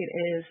I think it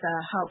is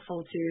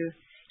helpful to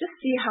just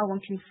see how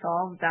one can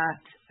solve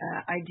that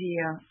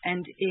idea,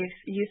 and if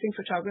using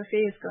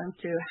photography is going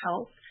to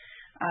help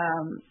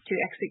to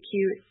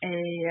execute a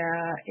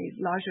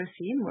larger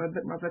theme or a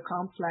bit more of a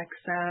complex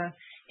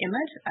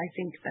image, I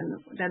think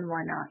then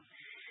why not?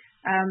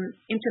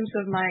 In terms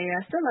of my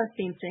still life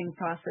painting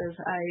process,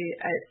 I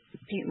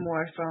paint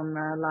more from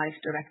life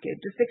directly,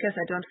 just because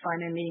I don't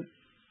find any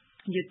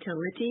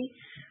utility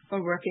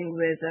for working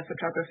with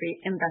photography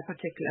in that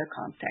particular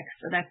context.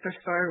 And I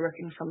prefer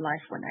working from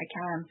life when I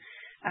can.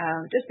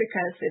 just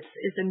because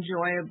it's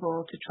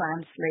enjoyable to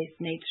translate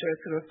nature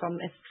sort of from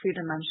its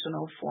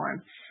three-dimensional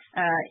form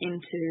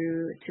into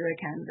a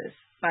canvas.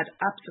 But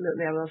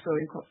absolutely, I will also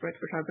incorporate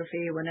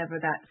photography whenever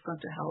that's going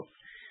to help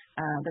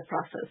the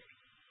process.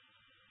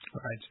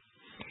 Right.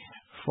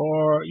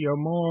 For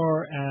your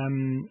more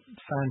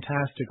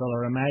fantastical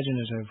or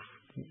imaginative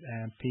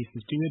pieces,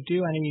 do you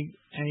do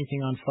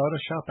anything on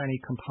Photoshop, any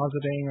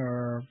compositing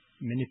or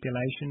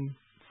manipulation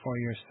for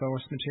your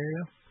source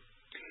material?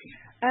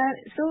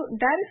 So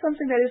that is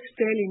something that is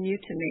fairly new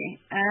to me,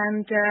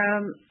 and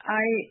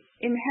I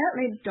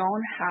inherently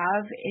don't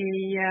have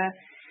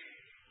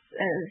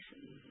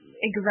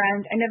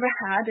I never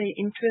had an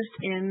interest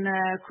in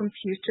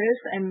computers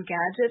and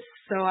gadgets,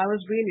 so I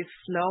was really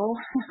slow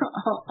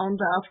on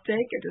the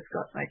uptake. I just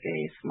got like a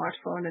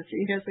smartphone a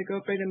few years ago,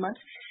 pretty much.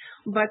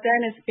 But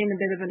then it's been a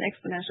bit of an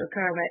exponential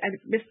curve. I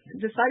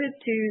decided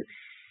to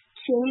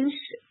change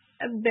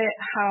a bit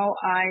how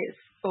I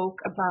spoke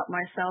about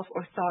myself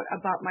or thought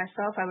about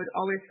myself. I would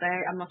always say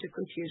I'm not a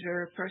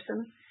computer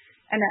person,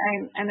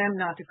 and I'm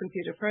not a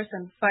computer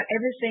person. But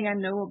everything I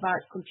know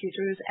about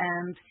computers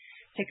and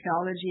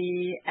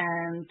technology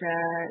and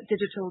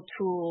digital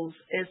tools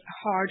is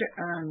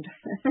hard-earned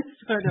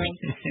sort of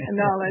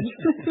knowledge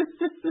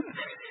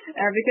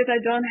because I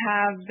don't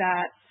have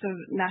that sort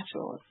of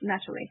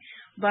naturally.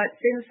 But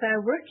since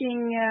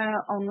working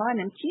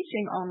online and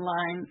teaching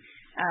online,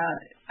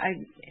 I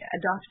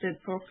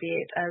adopted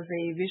Procreate as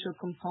a visual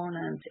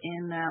component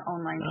in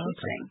online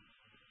teaching.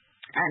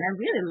 And I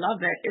really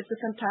love it. It's a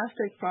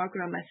fantastic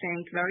program, I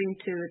think, very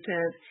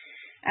intuitive.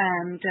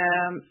 And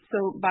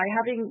so by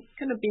having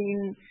kind of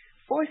been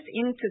forced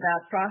into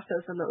that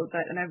process a little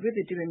bit, and I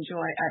really do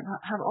enjoy, I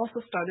have also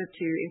started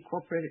to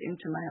incorporate it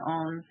into my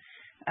own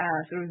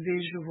sort of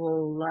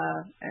visual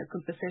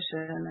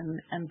composition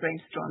and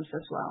brainstorms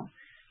as well.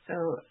 So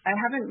I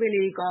haven't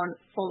really gone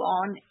full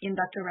on in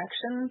that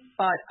direction,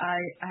 but I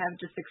have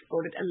just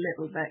explored it a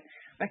little bit.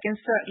 I can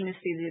certainly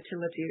see the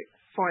utility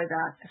for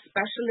that,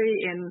 especially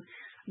in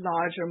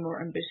larger,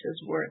 more ambitious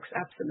works.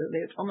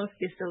 Absolutely. It'd almost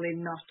be silly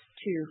not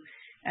to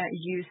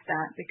use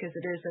that because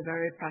it is a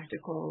very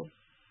practical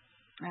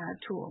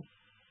tool.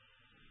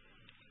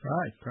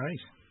 Right,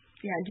 great.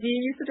 Yeah, do you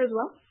use it as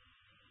well?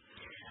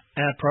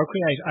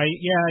 Procreate, I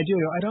do.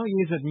 I don't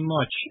use it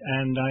much,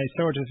 and I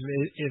sort of,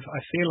 if I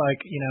feel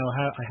like,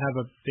 I have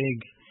a big,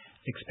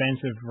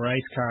 expensive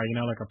race car,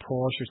 like a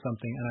Porsche or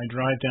something, and I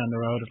drive down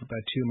the road at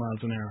about 2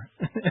 miles an hour.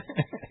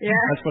 Yeah.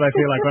 That's what I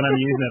feel like when I'm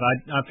using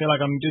it. I feel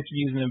like I'm just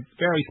using a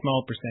very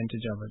small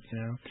percentage of it,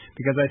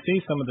 because I see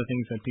some of the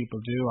things that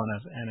people do on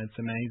it, and it's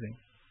amazing,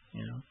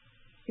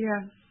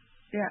 Yeah.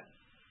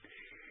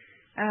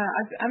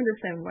 I'm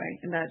the same way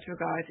in that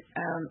regard.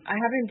 I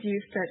haven't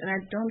used it, and I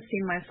don't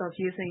see myself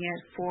using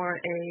it for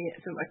a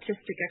sort of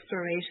artistic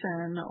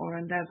exploration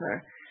or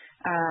endeavor.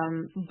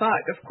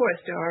 But of course,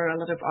 there are a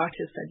lot of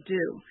artists that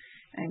do.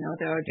 I know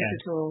there are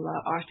digital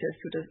artists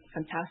who do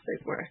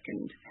fantastic work,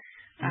 and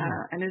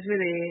it's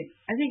really,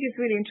 I think it's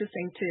really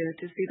interesting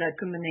to see that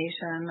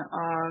combination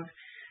of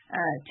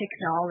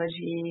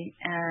technology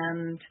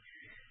and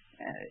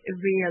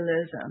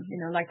realism,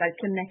 like that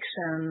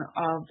connection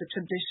of the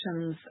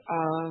traditions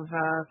of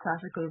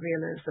classical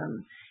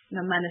realism,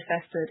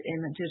 manifested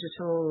in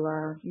digital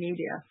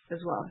media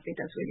as well. I think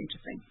that's really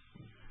interesting.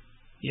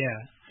 Yeah,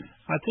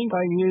 I think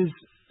I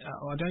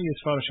don't use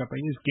Photoshop.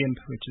 I use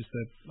GIMP, which is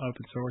the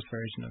open source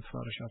version of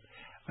Photoshop.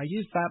 I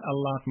use that a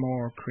lot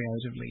more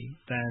creatively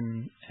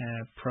than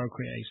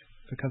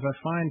Procreate, because I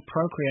find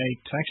Procreate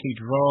to actually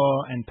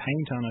draw and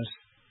paint on it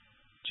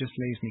just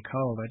leaves me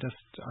cold.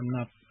 I'm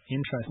not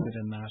interested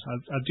in that.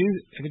 I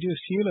could do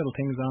a few little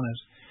things on it,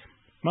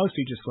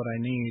 mostly just what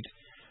I need.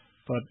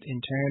 But in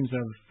terms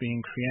of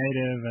being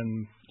creative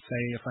and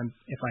say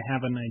if I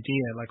have an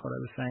idea, like what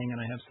I was saying,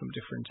 and I have some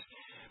different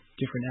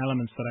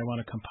elements that I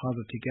want to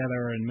composite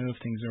together and move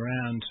things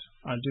around,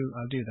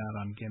 I'll do that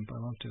on GIMP.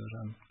 I won't do it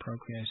on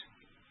Procreate.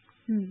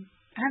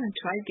 I haven't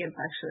tried GIMP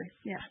actually.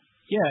 Yeah,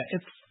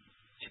 it's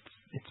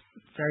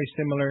very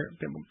similar, a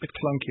bit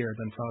clunkier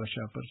than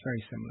Photoshop, but it's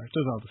very similar. It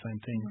does all the same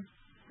thing.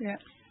 Yeah.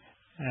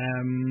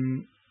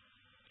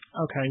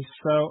 Okay,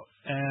 so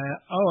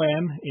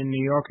OM in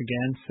New York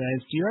again says,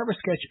 do you ever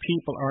sketch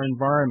people or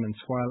environments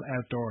while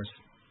outdoors?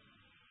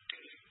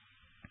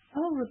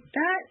 Oh,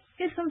 that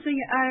is something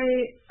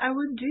I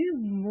would do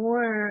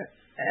more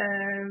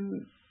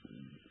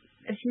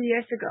a few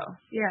years ago.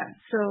 Yeah,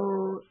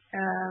 so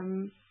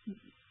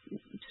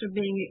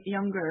being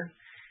younger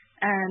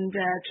and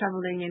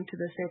traveling into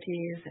the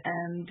cities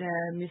and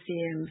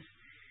museums,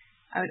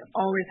 I would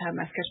always have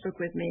my sketchbook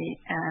with me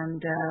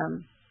and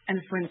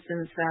for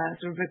instance,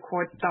 sort of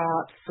record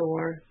thoughts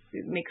or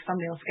make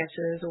thumbnail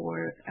sketches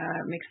or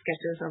make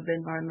sketches of the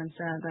environments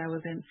that I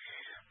was in.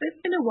 But it's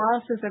been a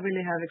while since I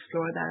really have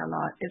explored that a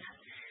lot.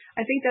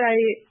 I think that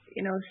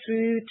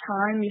through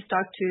time you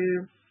start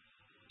to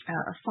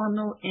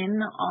funnel in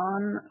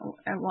on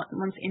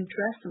one's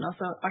interest and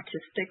also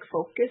artistic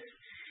focus.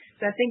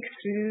 So I think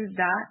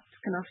through that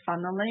kind of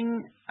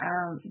funneling,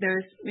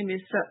 there's maybe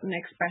certain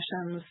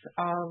expressions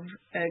of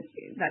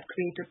that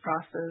creative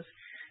process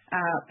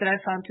that I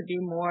found to be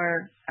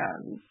more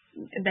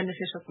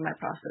beneficial for my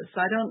process.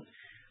 So I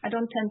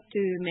don't tend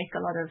to make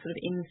a lot of sort of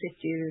in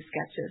situ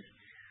sketches.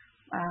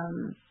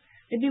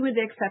 Maybe with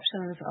the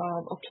exceptions of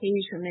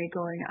occasionally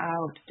going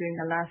out doing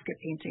a landscape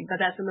painting,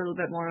 but that's a little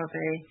bit more of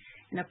a,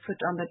 put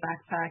on the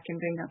backpack and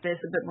bring up this,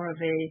 a bit more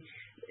of a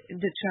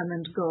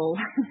determined goal,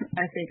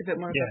 I think, a bit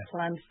more of a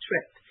planned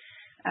trip,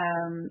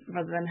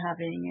 rather than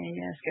having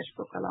a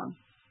sketchbook along.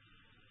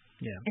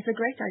 Yeah. It's a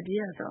great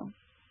idea, though.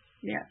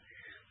 Yeah.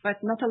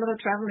 But not a lot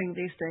of traveling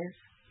these days.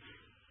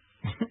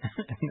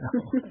 No.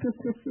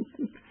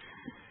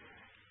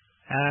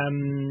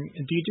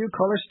 Do you do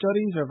color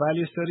studies or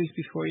value studies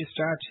before you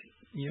start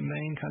your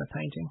main kind of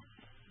painting?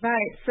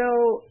 Right. So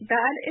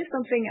that is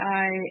something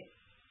I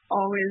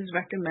always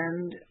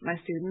recommend my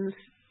students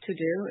to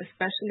do,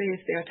 especially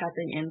if they are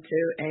tapping into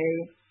a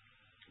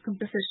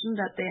composition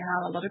that they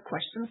have a lot of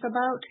questions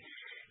about,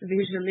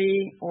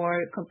 visually or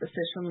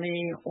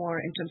compositionally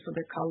or in terms of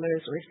the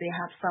colors, or if they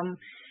have some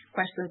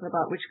questions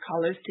about which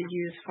colors to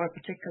use for a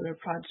particular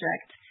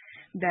project,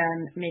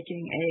 then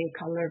making a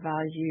color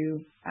value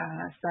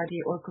study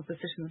or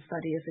composition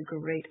study is a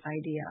great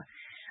idea.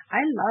 I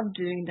love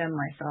doing them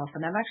myself,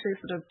 and I've actually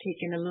sort of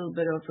taken a little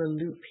bit of a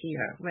loop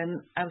here. When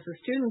I was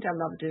a student, I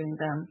loved doing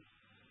them,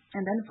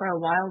 and then for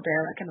a while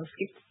there, I kind of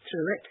skipped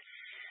through it,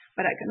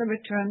 but I kind of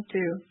returned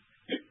to,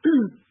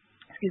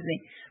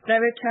 but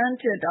I returned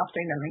to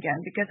adopting them again,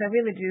 because I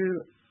really do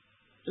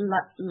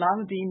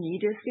love the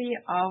immediacy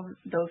of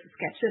those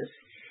sketches,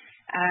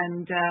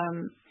 and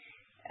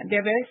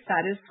they're very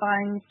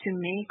satisfying to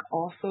make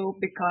also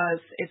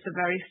because it's a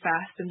very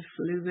fast and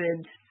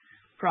fluid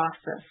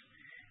process.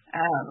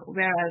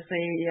 Whereas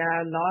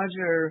a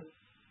larger,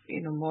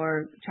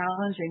 more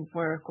challenging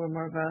work, or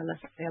more of a,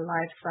 let's say, a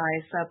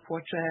life-size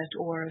portrait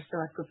or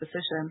select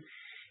composition,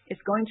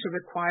 it's going to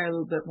require a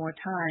little bit more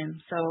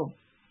time. So,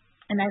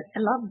 and I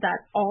love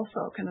that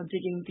also, kind of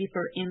digging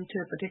deeper into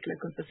a particular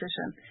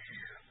composition.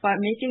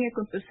 But making a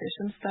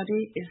composition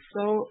study is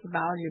so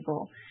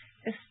valuable,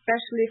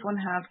 especially if one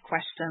has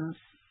questions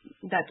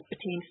that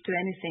pertains to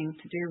anything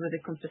to do with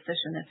the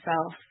composition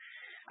itself.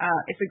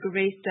 It's a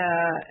great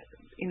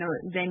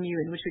venue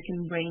in which we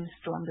can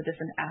brainstorm the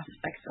different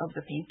aspects of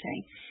the painting.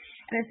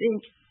 And I think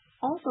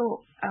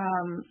also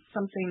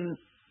something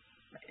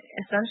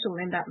essential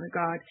in that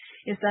regard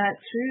is that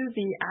through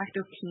the act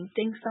of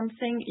painting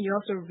something, you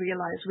also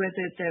realize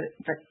whether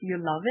that you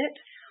love it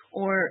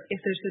or if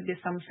there should be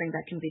something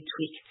that can be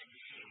tweaked.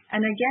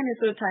 And again, it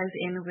sort of ties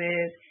in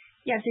with,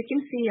 yes, you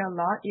can see a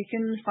lot, you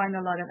can find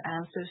a lot of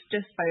answers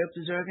just by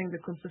observing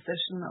the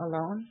composition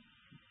alone.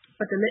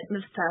 But the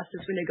litmus test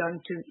is really going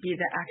to be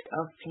the act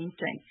of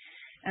painting.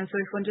 And so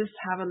if one just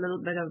have a little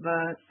bit of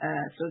a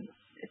sort of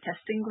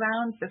testing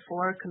ground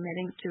before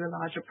committing to a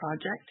larger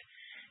project,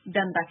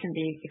 then that can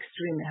be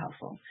extremely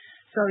helpful.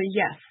 So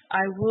yes,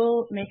 I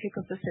will make a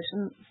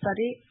composition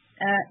study,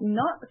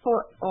 not for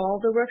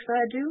all the works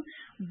that I do,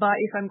 but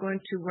if I'm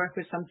going to work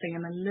with something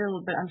I'm a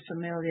little bit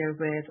unfamiliar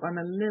with, or I'm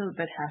a little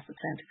bit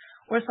hesitant,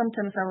 or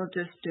sometimes I will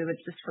just do it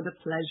just for the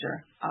pleasure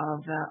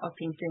of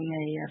painting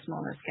a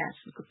smaller sketch,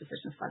 a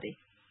composition study.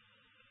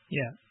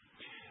 Yeah.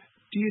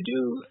 Do you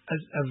do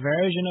a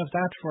version of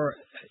that for,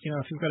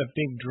 if you've got a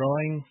big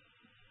drawing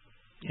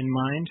in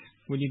mind,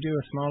 would you do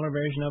a smaller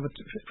version of it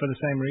for the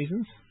same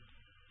reasons?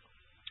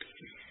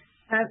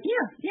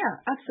 Yeah,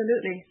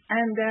 absolutely.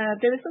 And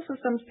there is also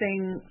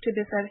something to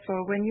be said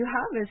for when you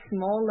have a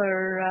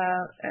smaller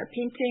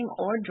painting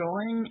or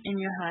drawing in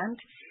your hand,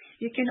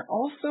 you can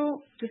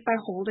also, just by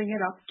holding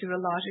it up to a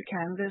larger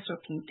canvas or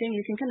painting,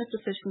 you can kind of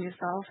position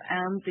yourself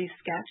and the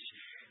sketch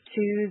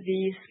to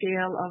the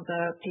scale of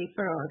the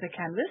paper or the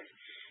canvas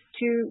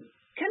to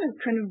kind of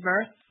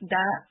convert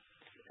that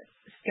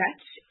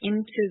sketch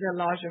into the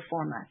larger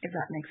format, if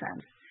that makes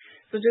sense.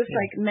 So just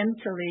like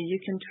mentally, you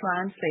can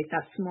translate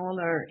that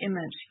smaller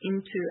image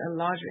into a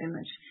larger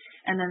image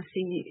and then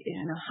see,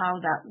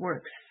 how that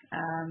works,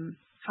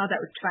 how that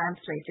would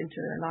translate into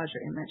a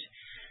larger image.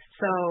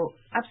 So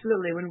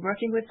absolutely, when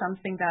working with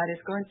something that is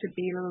going to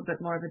be a little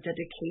bit more of a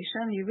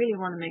dedication, you really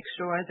want to make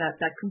sure that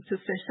that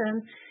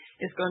composition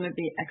is going to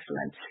be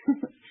excellent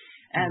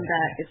and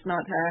that it's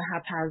not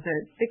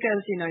haphazard,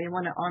 because, you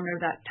want to honor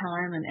that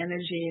time and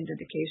energy and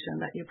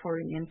dedication that you're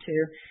pouring into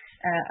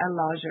a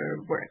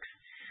larger work.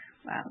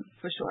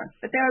 For sure.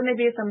 But there are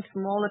maybe some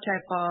smaller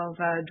type of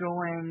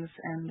drawings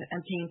and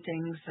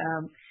paintings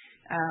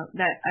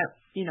that,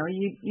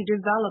 you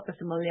develop a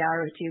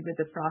familiarity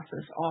with the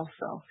process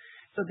also.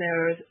 So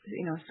there's,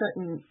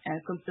 certain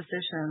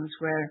compositions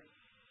where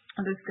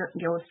I'll just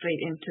go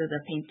straight into the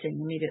painting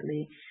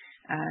immediately,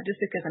 just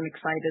because I'm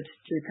excited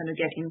to kind of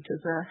get into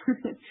the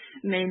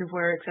main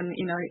works. And,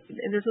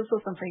 there's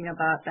also something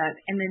about that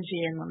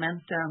energy and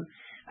momentum,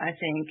 I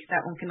think,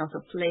 that one can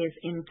also place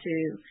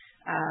into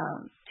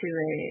to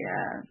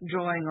a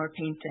drawing or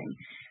painting.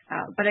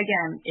 But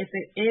again, if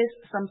it is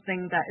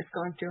something that is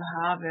going to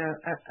have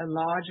a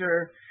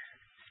larger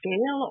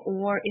scale,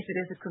 or if it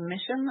is a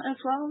commission as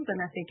well, then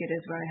I think it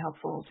is very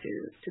helpful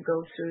to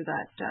go through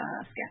that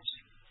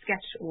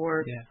sketch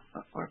or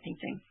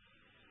painting.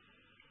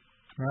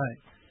 Right.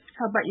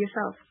 How about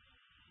yourself?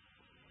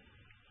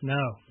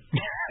 No.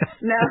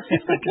 No.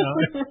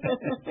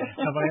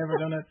 Have I ever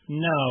done it?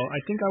 No. I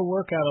think I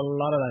work out a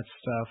lot of that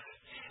stuff.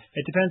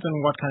 It depends on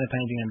what kind of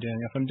painting I'm doing.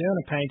 If I'm doing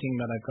a painting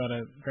that I've got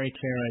a very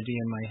clear idea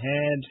in my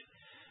head,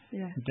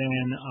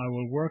 then I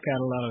will work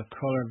out a lot of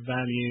color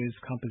values,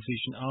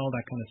 composition, all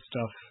that kind of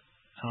stuff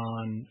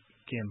on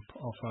GIMP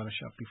or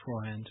Photoshop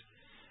beforehand.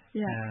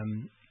 Yeah.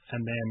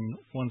 And then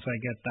once I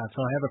get that, so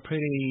I have a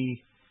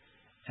pretty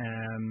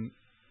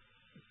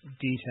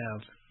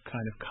detailed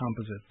kind of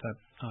composite that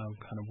I'll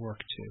kind of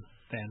work to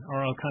then,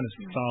 or I'll kind of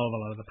solve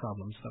a lot of the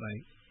problems that I,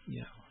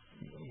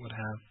 would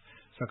have.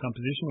 So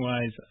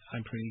composition-wise,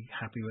 I'm pretty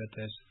happy with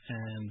it,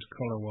 and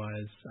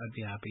color-wise, I'd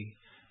be happy.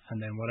 And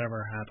then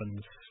whatever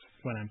happens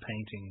when I'm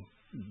painting,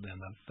 then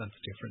that's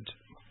different.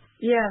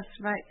 Yes,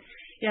 right.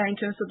 Yeah, in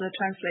terms of the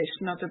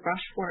translation of the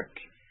brushwork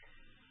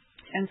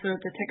and sort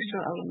of the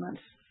textural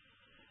elements.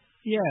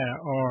 Yeah,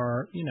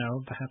 or,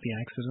 the happy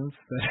accidents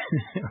that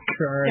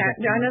occur. Yeah,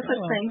 there are no such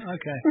things.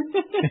 Okay.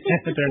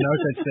 There are no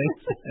such things.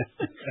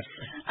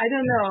 I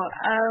don't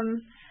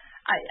know.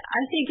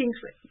 I think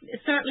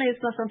certainly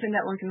it's not something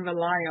that one can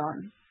rely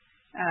on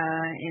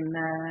in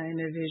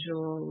a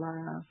visual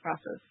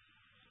process.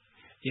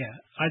 Yeah,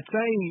 I'd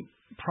say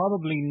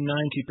probably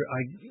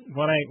 90%.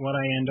 What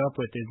I end up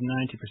with is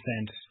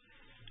 90%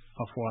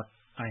 of what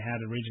I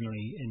had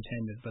originally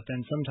intended. But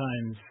then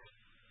sometimes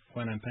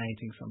when I'm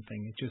painting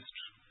something, it just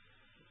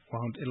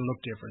won't. It'll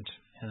look different,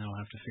 and I'll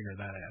have to figure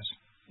that out.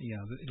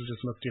 It'll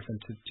just look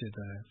different to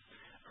the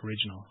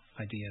original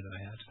idea that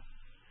I had.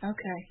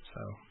 Okay.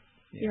 So.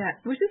 Yeah,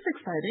 which is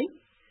exciting.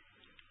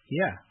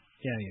 Yeah.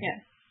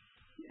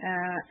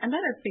 And that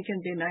I think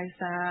can be a nice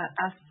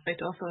aspect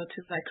also to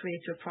the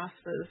creative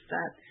process,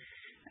 that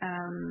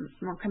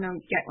one kind of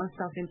get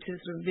oneself into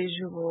sort of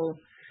visual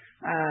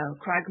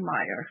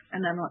quagmire, and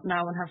then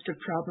now one has to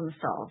problem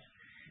solve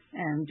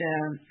and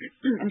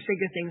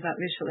figure things out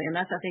visually, and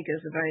that I think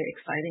is a very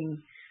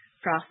exciting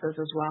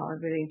process as well, a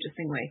really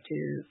interesting way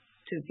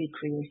to be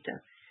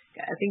creative.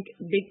 I think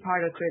a big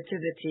part of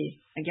creativity,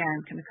 again,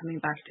 kind of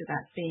coming back to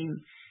that theme,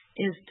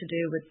 is to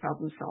do with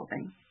problem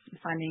solving,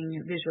 finding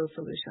visual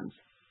solutions.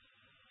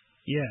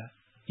 Yeah.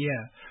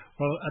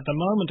 Well, at the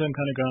moment, I'm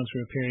kind of going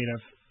through a period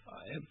of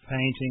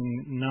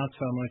painting, not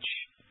so much,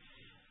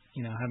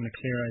 having a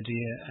clear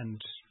idea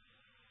and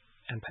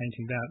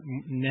painting that.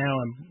 Now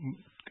I'm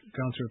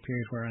going through a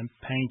period where I'm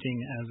painting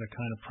as a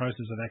kind of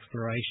process of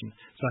exploration.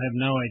 So I have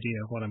no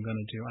idea what I'm going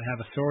to do. I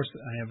have a source.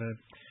 I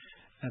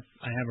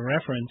have a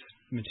reference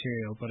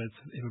material, but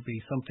it would be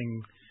a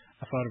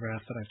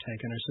photograph that I've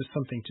taken. It's just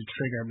something to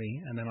trigger me,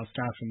 and then I'll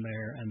start from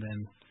there, and then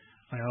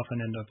I often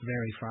end up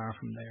very far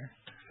from there.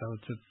 So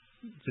it's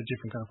a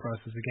different kind of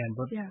process again,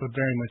 but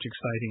very much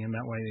exciting in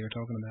that way that you're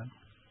talking about.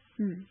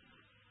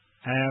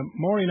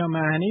 Maureen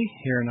O'Mahony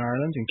here in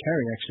Ireland, in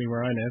Kerry actually,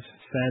 where I live,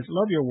 says,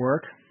 "Love your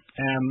work.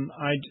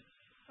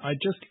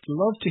 I'd just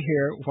love to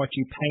hear what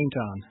you paint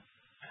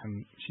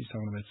on." She's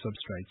talking about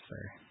substrates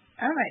there.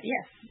 All right.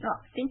 Yes. Oh,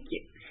 thank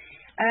you.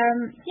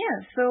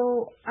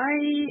 So I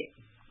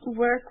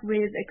work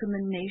with a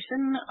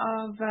combination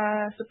of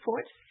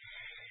supports.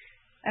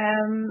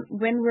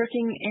 When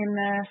working in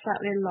a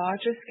slightly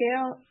larger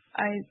scale,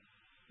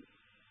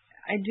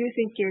 I do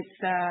think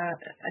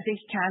I think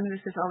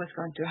canvas is always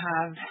going to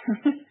have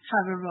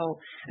a role,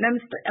 and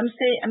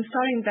I'm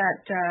starting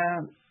that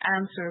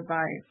answer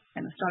by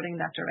starting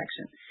that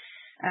direction,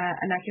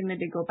 and I can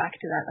maybe go back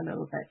to that a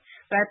little bit.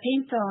 But I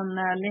paint on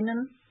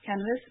linen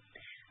canvas.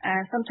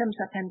 Sometimes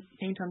I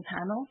paint on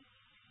panel,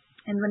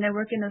 and when I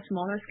work in a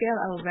smaller scale,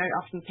 I will very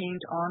often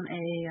paint on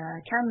a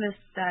canvas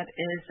that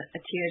is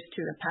adhered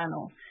to the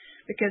panel,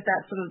 because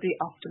that's sort of the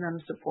optimum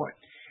support.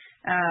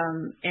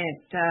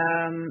 It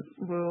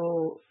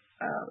will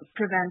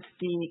prevent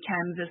the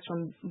canvas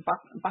from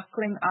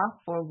buckling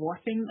up or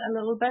warping a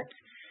little bit,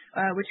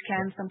 which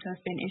can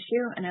sometimes be an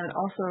issue, and it would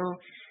also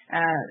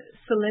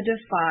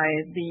solidify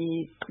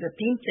the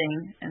painting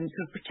and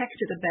sort of protect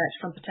it a bit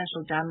from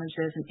potential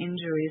damages and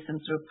injuries and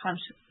sort of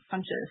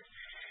punches.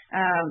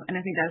 And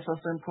I think that's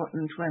also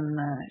important when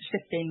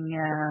shipping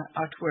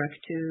artwork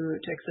to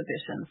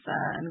exhibitions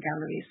and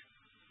galleries.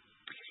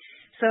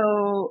 So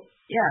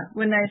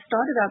when I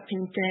started out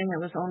painting,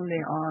 it was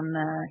only on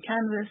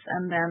canvas,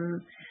 and then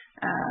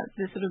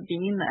there's sort of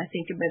been, I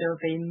think, a bit of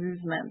a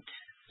movement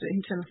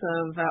in terms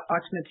of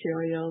art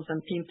materials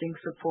and painting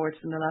supports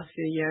in the last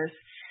few years.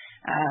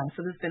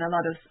 So there's been a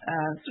lot of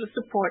sort of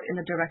support in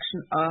the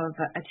direction of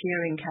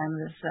adhering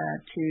canvas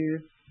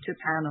to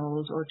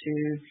panels or to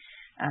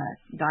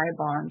dye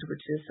bond,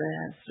 which is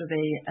sort of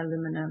a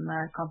aluminum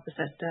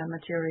composite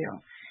material.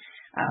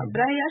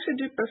 But I actually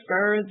do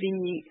prefer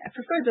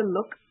the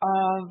look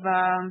of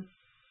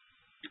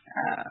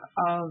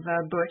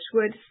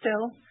birchwood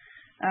still.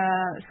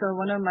 So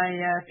one of my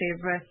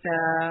favorite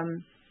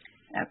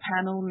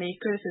panel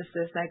makers is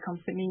this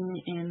company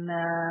in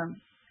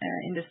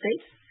the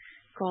States.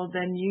 called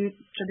the New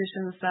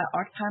Traditions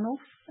Art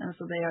Panels, and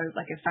so they are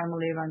like a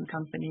family-run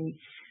company,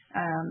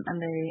 and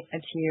they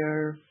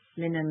adhere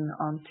linen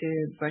onto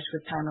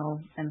birchwood panel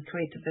and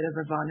create a bit of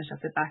a varnish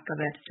at the back of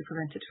it to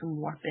prevent it from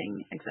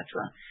warping, etc.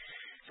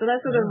 So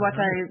that's sort of what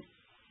I,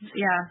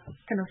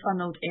 kind of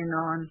funneled in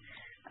on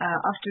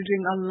after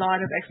doing a lot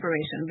of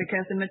exploration,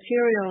 because the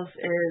materials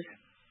is,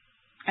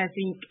 I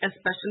think,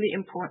 especially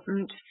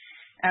important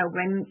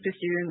when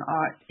pursuing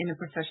art in a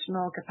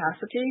professional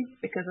capacity,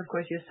 because of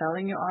course you're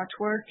selling your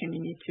artwork and you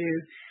need to,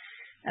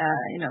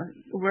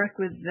 work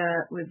with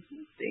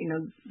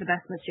the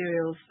best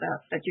materials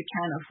that you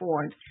can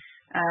afford.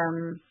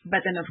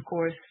 But then of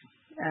course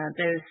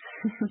there's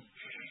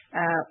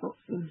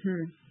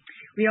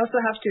we also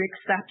have to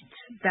accept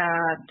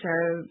that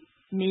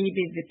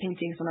maybe the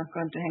paintings are not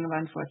going to hang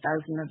around for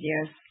thousands of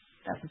years,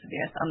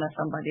 unless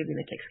somebody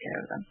really takes care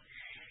of them.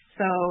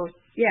 So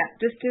yeah,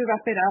 just to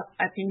wrap it up,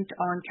 I paint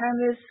on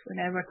canvas when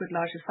I work with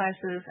larger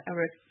sizes. I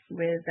work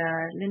with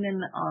linen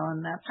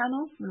on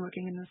panel when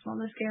working in a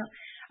smaller scale.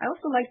 I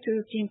also like to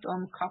paint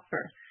on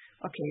copper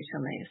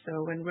occasionally.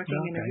 So when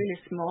working in a really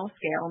small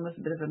scale, almost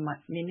a bit of a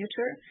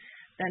miniature,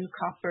 then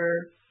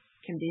copper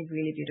can be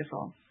really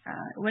beautiful.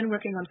 When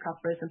working on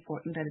copper, it's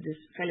important that it is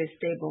fairly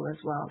stable as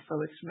well. So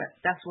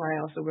that's why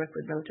I also work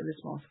with relatively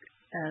small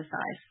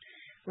size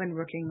when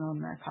working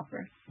on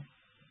copper.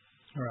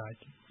 All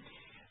right.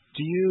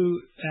 Do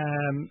you,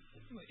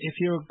 if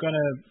you're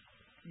gonna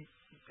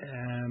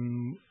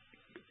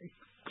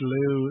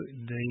glue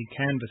the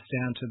canvas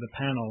down to the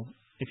panel,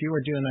 if you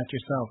were doing that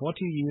yourself, what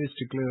do you use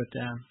to glue it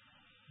down?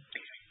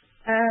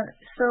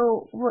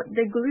 So what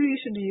the glue you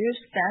should use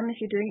then,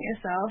 if you're doing it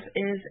yourself,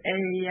 is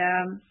a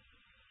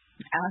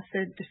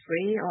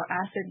acid-free or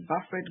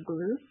acid-buffered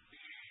glue.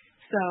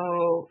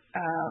 So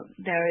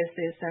there is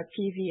this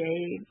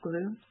PVA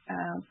glue,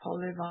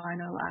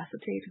 polyvinyl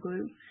acetate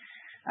glue.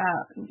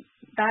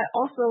 That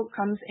also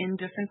comes in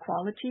different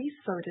qualities,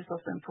 so it is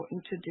also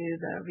important to do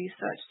the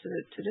research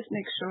to just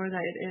make sure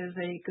that it is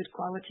a good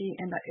quality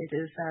and that it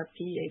is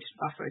pH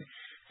buffered,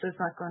 so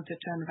it's not going to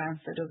turn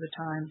rancid over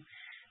time,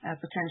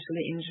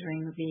 potentially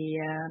injuring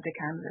the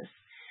canvas.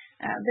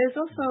 There's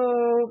also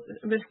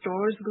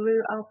Restor's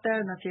glue out there. I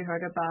don't know if you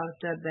heard about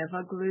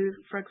Beva glue,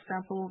 for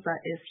example,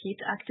 that is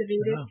heat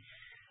activated.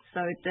 So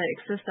it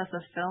exists as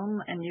a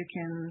film, and you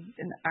can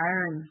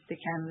iron the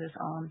canvas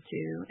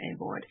onto a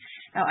board.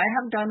 Now, I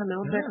have done a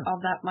little bit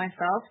of that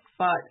myself,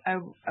 but I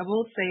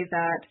will say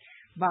that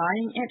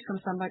buying it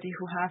from somebody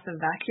who has a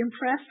vacuum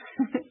press,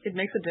 it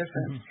makes a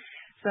difference.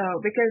 So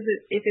because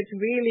if it's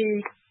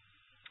really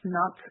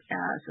not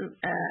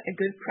a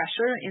good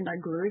pressure in that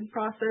gluing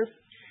process,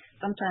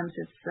 sometimes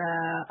it's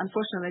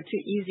unfortunately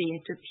too easy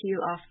to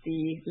peel off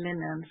the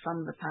linen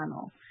from the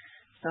panel.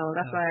 So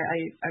that's why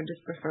I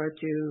just prefer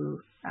to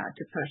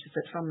purchase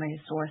it from a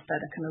source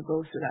that kind of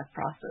goes through that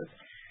process.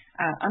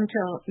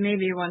 Until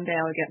maybe one day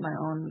I'll get my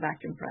own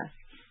vacuum press.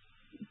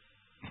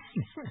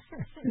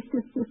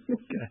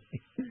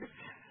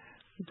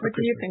 What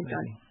do you think,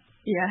 John?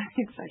 Yeah,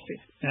 exactly.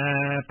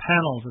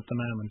 Panels at the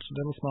moment,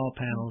 little small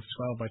panels,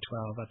 12 by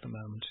 12 at the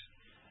moment.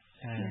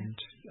 And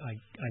I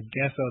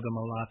gesso them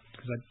a lot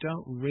because I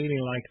don't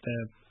really like the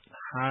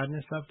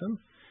hardness of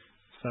them.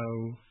 So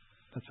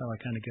that's how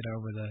I kind of get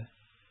over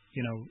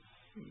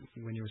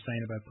when you were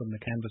saying about putting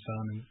the canvas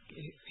on, and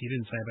you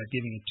didn't say about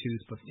giving it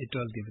tooth, but it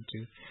does give it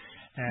tooth.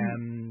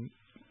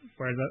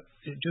 Whereas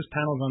just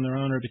panels on their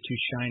own are a bit too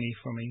shiny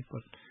for me,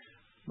 but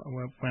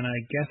when I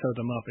gesso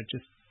them up, it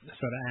just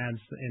sort of adds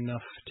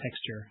enough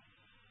texture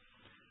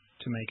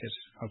to make it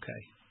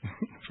okay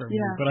for me.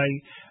 But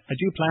I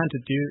do plan to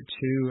do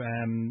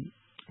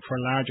for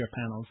larger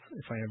panels,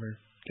 if I ever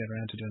get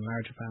around to doing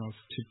larger panels,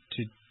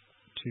 to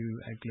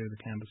glue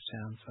the canvas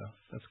down. So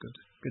that's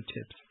good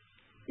tips.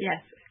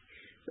 Yes,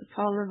 the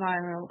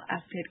polyvinyl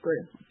acetate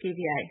glue,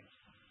 PVA.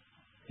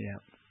 Yeah,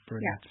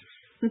 brilliant.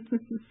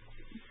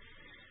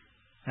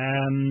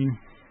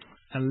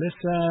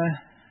 Alyssa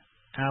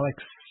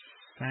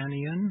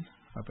Alexanian,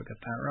 hope I got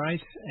that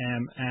right,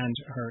 and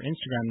her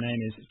Instagram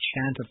name is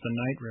Chant of the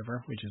Night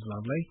River, which is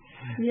lovely.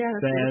 Yeah,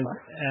 that's beautiful.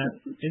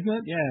 Isn't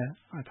it? Yeah,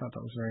 I thought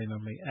that was very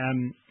lovely.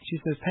 She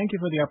says, thank you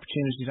for the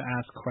opportunity to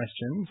ask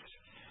questions.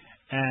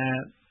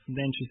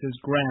 Then she says,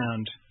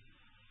 ground.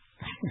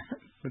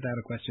 Without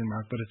a question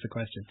mark, but it's a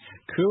question.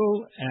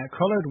 Cool,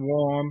 colored,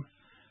 warm,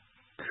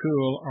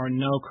 cool, or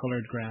no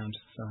colored ground.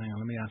 So hang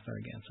on, let me ask that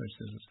again. So it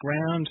says it's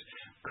ground,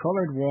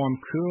 colored, warm,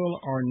 cool,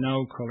 or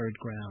no colored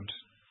ground.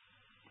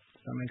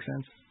 Does that make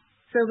sense?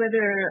 So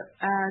whether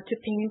to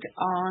paint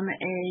on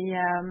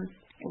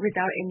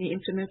without any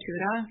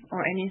imprimatura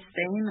or any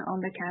stain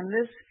on the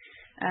canvas,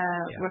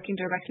 working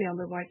directly on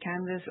the white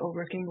canvas or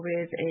working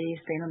with a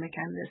stain on the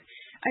canvas.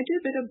 I do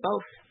a bit of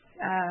both,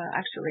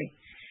 actually.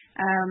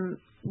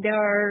 There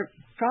are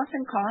pros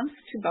and cons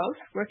to both.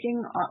 Working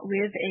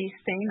with a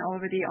stain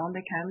already on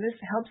the canvas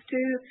helps to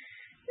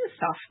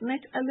soften it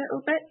a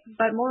little bit,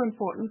 but more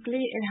importantly,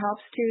 it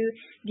helps to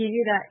give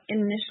you that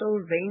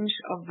initial range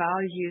of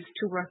values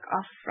to work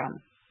off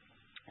from.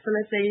 So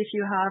let's say if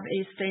you have a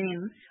stain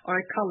or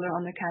a color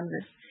on the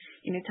canvas,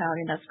 in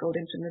Italian that's called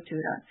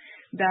imprimatura,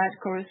 that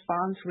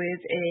corresponds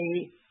with a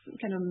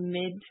kind of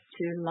mid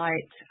to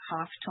light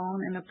half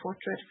tone in a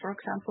portrait, for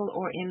example,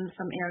 or in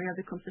some area of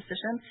the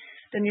composition,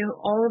 then you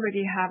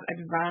already have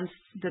advanced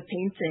the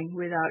painting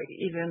without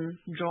even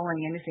drawing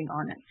anything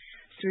on it,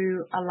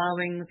 through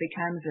allowing the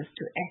canvas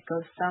to echo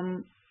some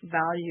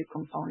value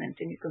component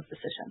in your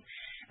composition.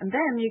 And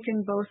then you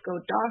can both go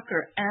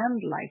darker and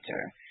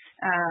lighter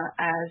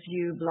as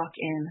you block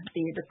in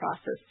the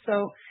process.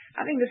 So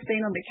having the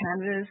stain on the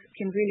canvas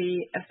can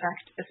really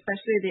affect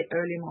especially the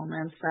early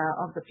moments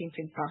of the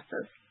painting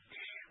process.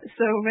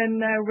 So when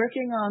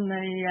working on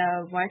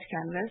a white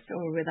canvas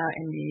or without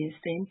any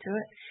stain to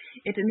it,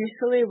 it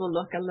initially will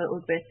look a little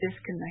bit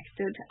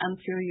disconnected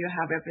until you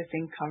have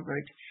everything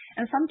covered.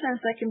 And sometimes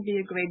that can be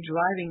a great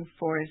driving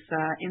force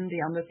in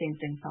the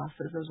underpainting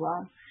process as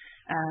well.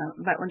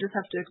 But one just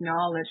have to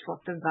acknowledge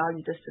what the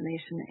value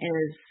destination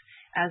is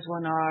as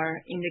one are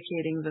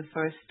indicating the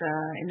first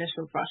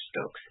initial brush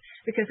strokes,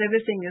 because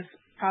everything is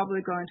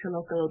probably going to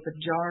look a little bit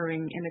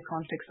jarring in the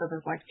context of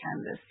a white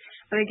canvas.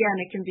 But again,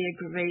 it can be a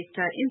great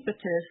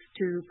impetus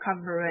to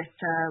cover it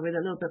with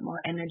a little bit more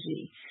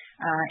energy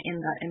in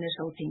that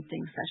initial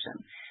painting session.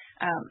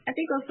 I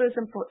think also it's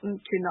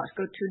important to not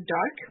go too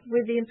dark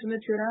with the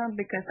imprimatura,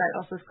 because that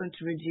also is going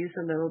to reduce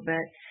a little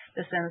bit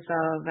the sense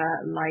of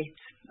light,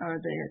 or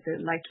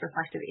the light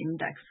refractive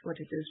index, what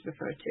it is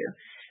referred to.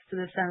 So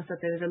the sense that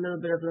there is a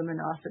little bit of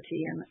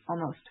luminosity and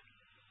almost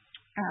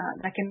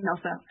that can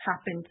also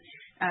happen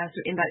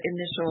in that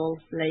initial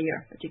layer,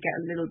 that you get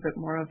a little bit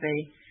more of the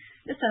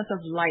sense of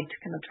light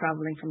kind of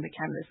traveling from the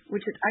canvas,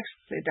 which it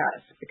actually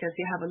does, because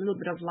you have a little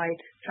bit of light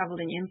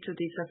traveling into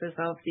the surface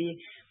of the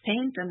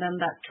paint, and then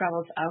that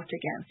travels out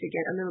again. So you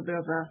get a little bit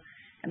of a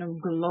kind of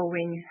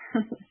glowing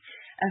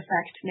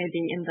effect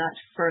maybe in that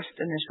first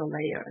initial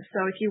layer.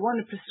 So if you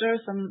want to preserve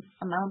some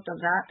amount of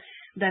that,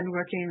 then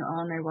working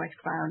on a white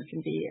ground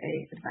can be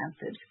an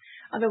advantage.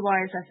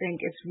 Otherwise, I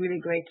think it's really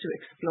great to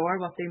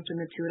explore what the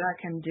imprimatura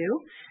can do,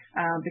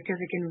 because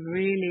it can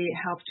really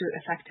help to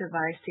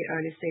effectivize the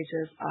early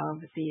stages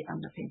of the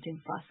underpainting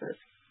process.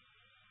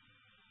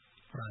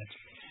 Right.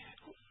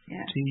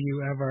 Yeah. Do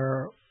you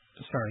ever,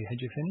 sorry,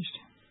 had you finished?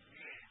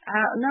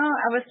 No,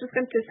 I was just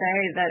going to say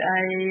that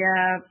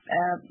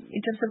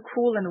in terms of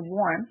cool and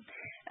warm,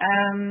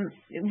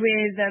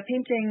 with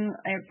painting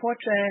a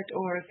portrait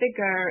or a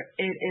figure,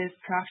 it is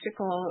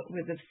practical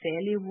with a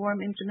fairly warm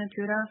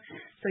imprimatura.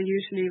 So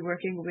usually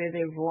working with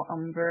a raw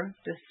umber,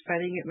 just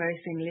spreading it very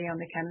thinly on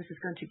the canvas is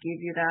going to give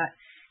you that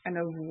kind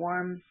of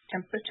warm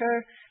temperature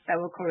that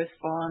will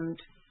correspond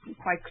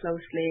quite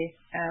closely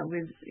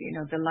with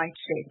the light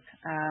shape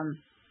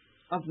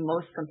of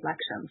most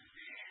complexions.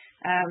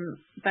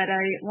 But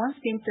I once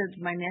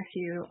painted my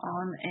nephew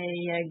on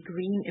a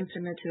green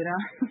imprimatura.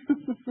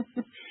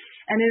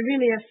 And it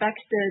really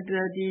affected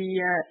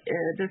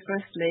the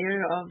first layer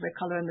of the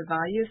color and the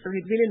value. So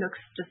it really looks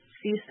just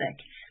seasick,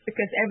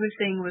 because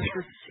everything was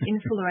just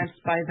influenced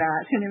by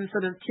that, and it was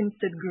sort of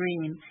tinted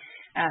green.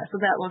 So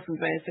that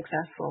wasn't very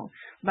successful.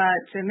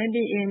 But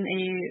maybe in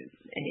a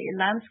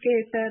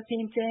landscape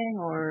painting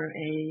or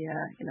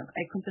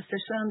a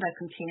composition that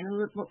contains a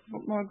little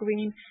bit more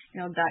green,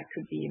 that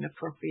could be an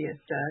appropriate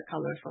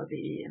color for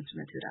the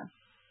imprimatura.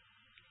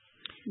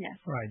 Yeah.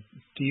 Right.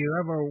 Do you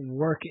ever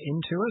work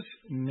into it?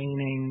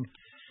 Meaning,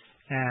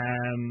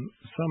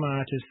 some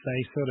artists,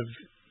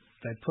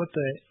 they put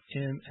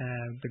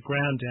the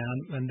ground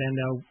down, and then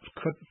they'll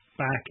cut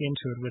back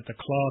into it with the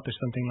cloth or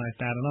something like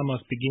that, and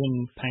almost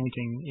begin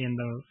painting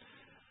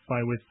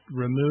with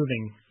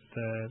removing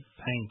the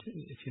paint,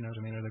 if you know what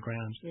I mean, or the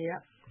ground.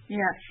 Yeah.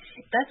 Yeah,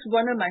 that's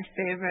one of my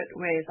favorite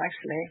ways,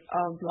 actually,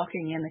 of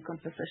blocking in a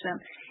composition.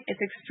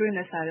 It's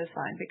extremely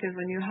satisfying, because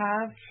when you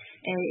have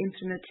a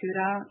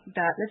imprimatura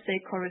that, let's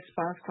say,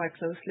 corresponds quite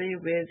closely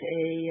with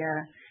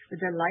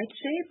a light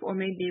shape, or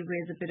maybe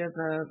with a bit of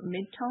a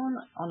mid-tone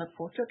on a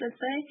portrait, let's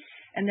say,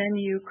 and then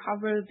you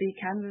cover the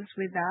canvas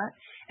with that,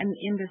 and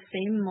in the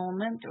same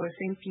moment or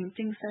same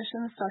painting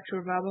session start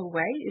to rub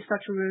away, you start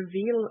to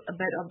reveal a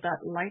bit of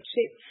that light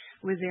shape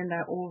within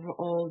that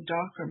overall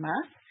darker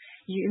mass.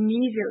 You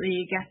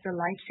immediately get the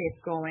light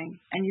shape going,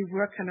 and you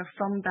work kind of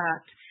from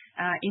that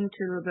into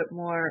a little bit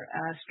more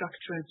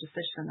structure and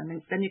precision, and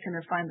then you can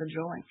refine the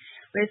drawing.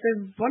 But it's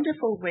a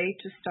wonderful way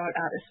to start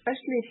out,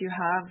 especially if you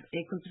have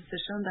a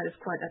composition that is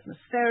quite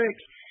atmospheric,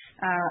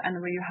 and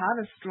where you have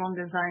a strong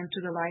design to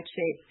the light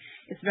shape.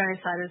 It's very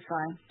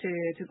satisfying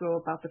to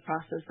go about the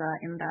process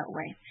in that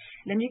way.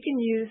 Then you can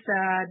use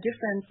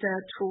different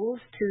tools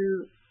to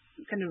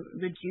kind of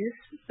reduce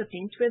the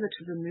paint with, or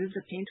to remove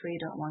the paint where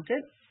you don't want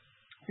it.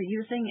 So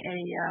using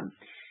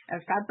a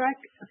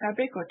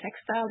fabric or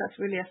textile, that's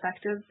really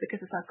effective,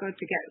 because it's not good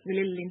to get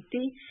really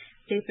linty.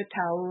 Paper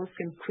towels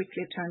can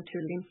quickly turn to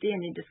linty, and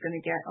you're just going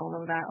to get all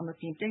of that on the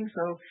painting.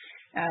 So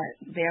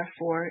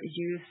therefore,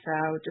 use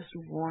just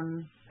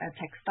one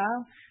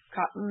textile.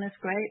 Cotton is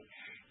great.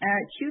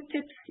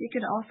 Q-tips you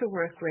can also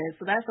work with.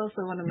 So that's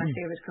also one of my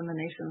favorite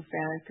combinations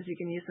there, because you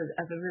can use it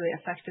as a really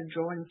effective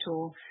drawing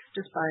tool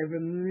just by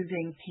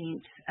removing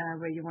paint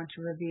where you want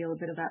to reveal a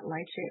bit of that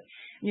light shape.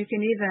 You can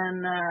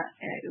even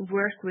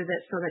work with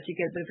it so that you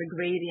get a bit of a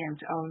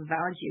gradient of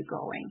value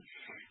going.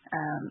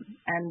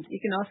 And you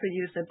can also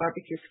use a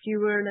barbecue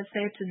skewer, let's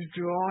say, to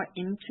draw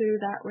into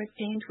that with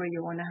paint where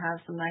you want to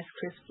have some nice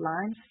crisp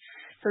lines.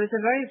 So it's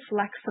a very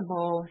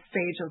flexible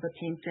stage of the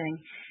painting,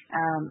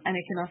 and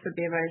it can also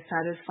be a very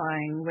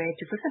satisfying way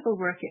to, for example,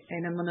 work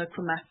in a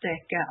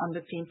monochromatic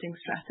underpainting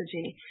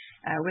strategy,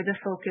 where the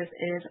focus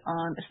is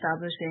on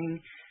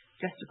establishing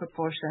gesture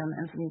proportion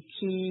and some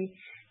key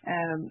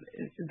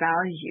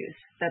values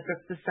that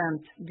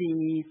represent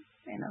the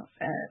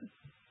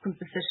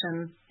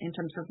composition in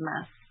terms of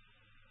mass.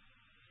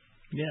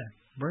 Yeah,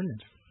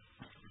 brilliant.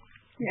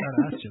 Yeah.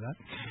 I asked you that.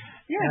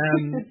 Yeah.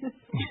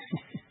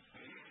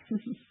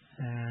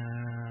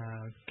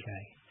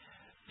 Okay.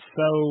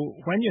 So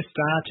when you're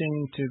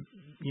starting to,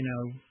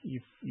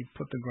 you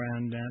put the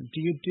ground down,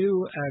 do you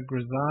do a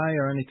grisaille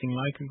or anything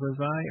like a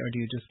grisaille, or do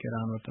you just get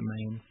on with the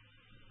main?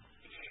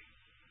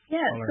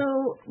 Yeah, color? so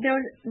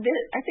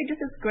I think this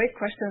is great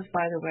questions,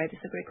 by the way. These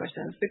are great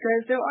questions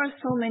because there are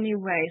so many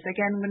ways.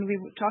 Again, when we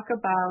talk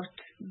about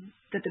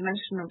the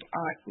dimension of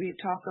art, we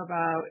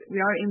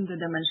are in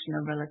the dimension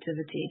of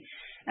relativity.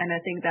 And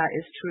I think that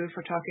is true for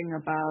talking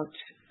about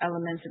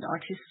elements in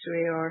art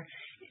history or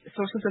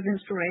sources of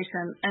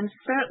inspiration. And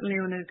certainly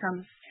when it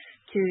comes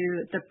to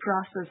the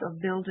process of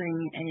building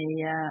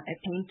a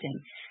painting,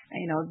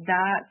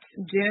 that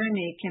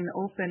journey can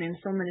open in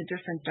so many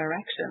different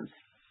directions.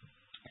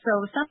 So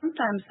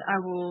sometimes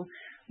I will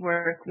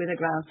work with the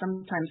ground,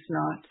 sometimes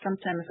not.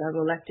 Sometimes I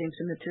will let the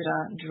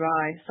imprimatura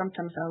dry.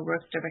 Sometimes I'll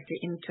work directly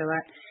into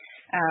it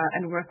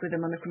and work with a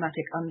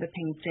monochromatic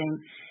underpainting.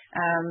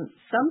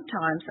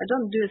 Sometimes, I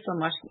don't do it so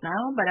much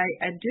now, but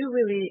I do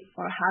really,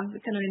 or have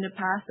kind of in the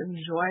past,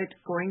 enjoyed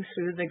going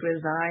through the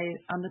grisaille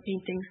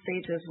underpainting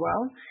stage as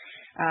well.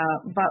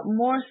 But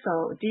more so,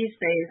 these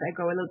days, I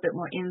go a little bit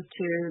more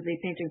into the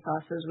painting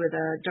process with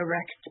a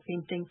direct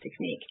painting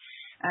technique.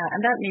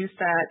 And that means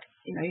that,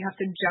 you have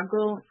to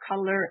juggle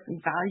color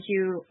and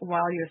value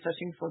while you're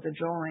searching for the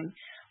drawing.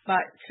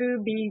 But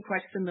through being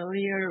quite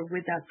familiar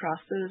with that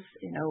process,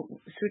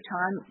 through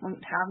time, one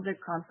have the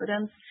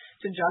confidence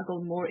to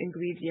juggle more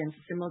ingredients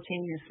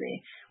simultaneously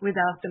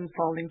without them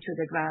falling to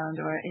the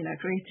ground or,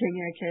 creating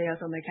a chaos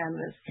on the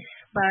canvas.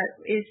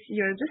 But if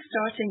you're just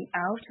starting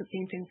out the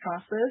painting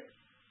process,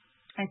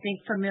 I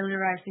think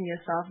familiarizing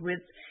yourself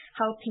with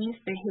how paints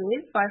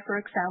behave by,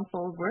 for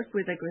example, work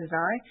with a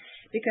grisaille,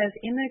 because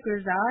in a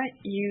grisaille,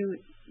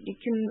 you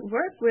can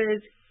work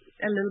with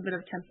a little bit of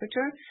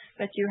temperature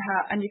that you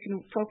have, and you can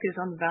focus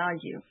on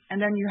value.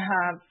 And then you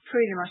have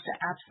pretty much the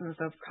absence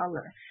of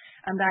color.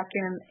 And that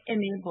can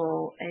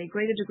enable a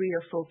greater degree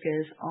of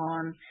focus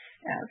on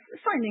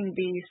finding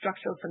the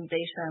structural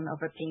foundation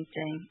of a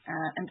painting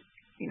and,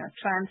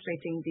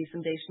 translating the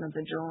foundation of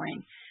the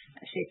drawing,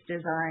 shape,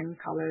 design,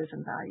 colors,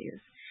 and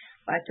values.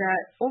 But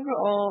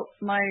overall,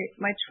 my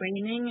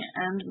training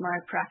and my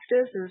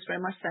practice is very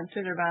much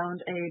centered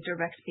around a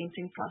direct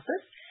painting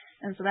process.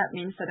 And so that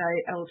means that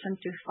I will tend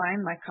to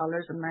find my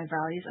colors and my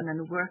values and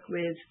then work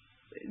with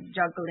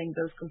juggling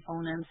those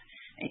components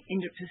in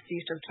the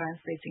pursuit of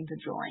translating the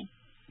drawing.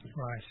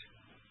 Right.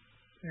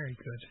 Very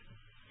good.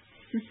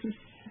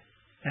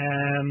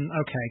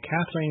 Okay,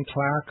 Kathleen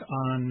Clark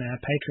on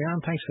Patreon.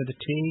 Thanks for the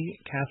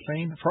tea,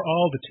 Kathleen. For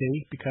all the tea,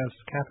 because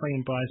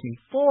Kathleen buys me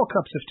 4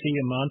 cups of tea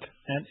a month.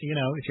 And, if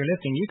you're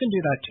listening, you can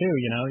do that too,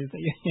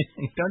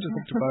 You don't just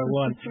have to buy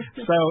one.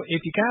 So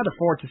if you can't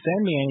afford to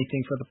send me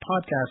anything for the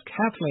podcast,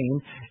 Kathleen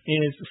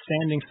is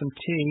sending some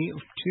tea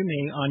to me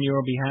on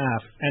your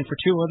behalf and for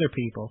 2 other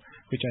people,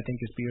 which I think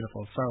is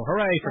beautiful. So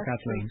hooray for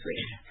Kathleen. So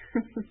sweet.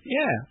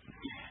 Yeah.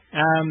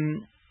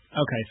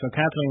 Okay, so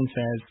Kathleen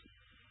says,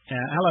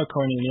 hello,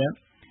 Cornelia.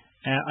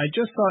 I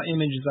just saw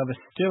images of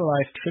a still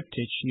life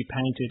triptych you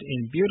painted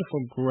in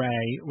beautiful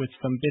grey with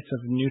some bits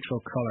of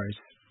neutral colours.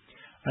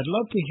 I'd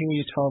love to hear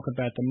you talk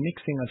about the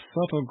mixing of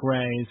subtle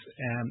greys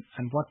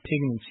and what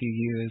pigments you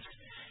use,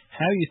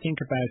 how you think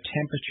about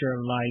temperature,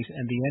 light,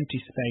 and the empty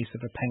space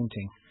of a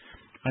painting.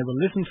 I will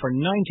listen for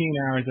 19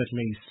 hours at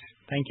least.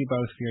 Thank you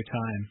both for your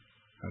time.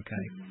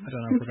 Okay. I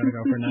don't know if we're going to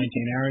go for 19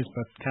 hours,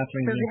 but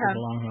Kathleen thinks it's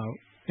a long haul.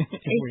 18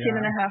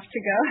 and a half to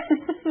go.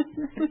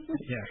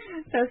 Yes.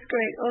 That's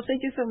great. Well,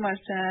 thank you so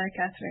much,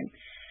 Catherine.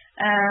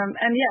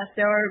 And yes,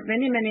 there are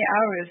many, many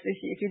hours.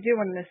 If you do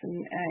want to listen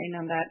in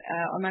on that,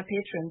 on my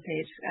Patreon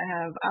page, I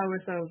have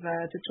hours of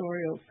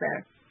tutorials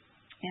there.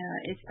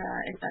 If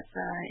that's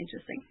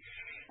interesting.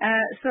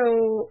 So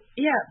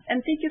yeah, and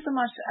thank you so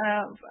much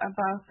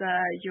about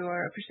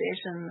your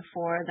appreciation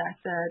for that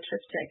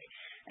triptych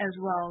as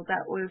well.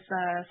 That was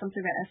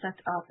something that I set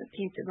up, a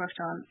team that worked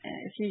on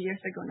a few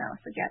years ago now. I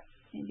forget.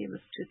 Maybe it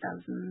was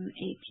 2018,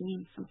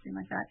 something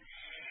like that.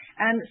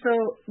 And so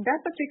that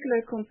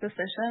particular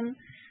composition,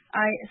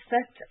 I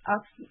set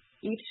up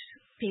each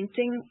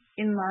painting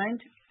in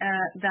mind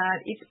that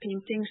each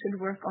painting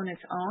should work on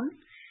its own.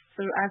 So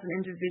sort of as an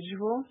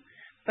individual,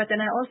 but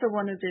then I also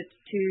wanted it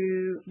to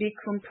be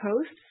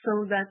composed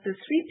so that the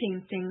three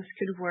paintings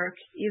could work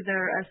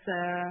either as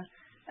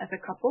a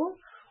couple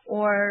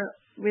or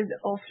with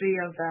all three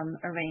of them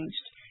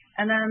arranged.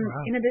 And then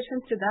in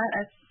addition to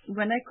that,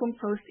 when I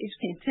composed each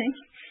painting,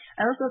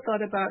 I also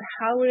thought about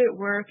how would it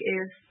work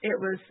if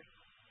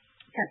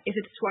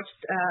it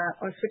switched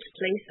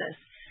places,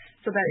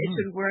 so that it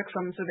should work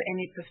from sort of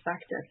any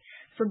perspective.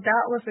 So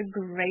that was a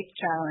great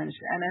challenge,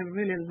 and I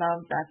really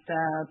loved that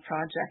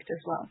project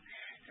as well.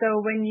 So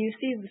when you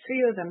see the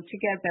three of them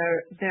together,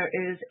 there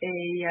is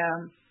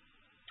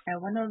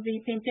one of the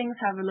paintings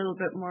have a little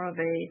bit more of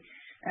a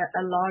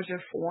larger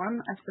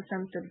form as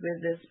presented with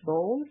this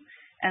bowl,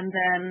 and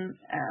then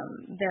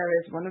there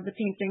is one of the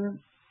paintings,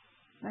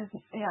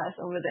 it's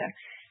over there,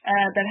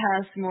 that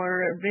has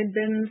more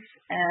ribbons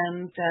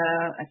and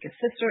like a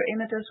scissor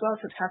in it as well.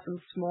 So it has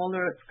some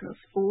smaller kind of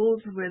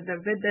spools with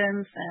the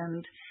ribbons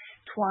and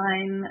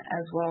twine,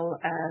 as well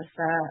as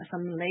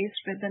some lace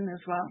ribbon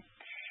as well.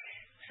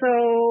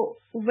 So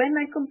when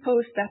I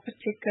composed that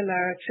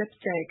particular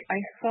triptych, I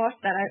thought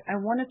that I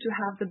wanted to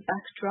have the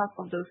backdrop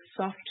of those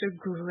softer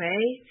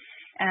gray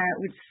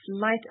with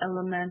slight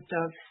element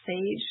of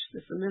sage.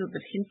 There's a little bit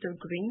hint of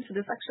green. So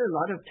there's actually a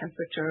lot of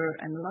temperature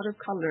and a lot of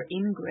color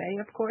in gray,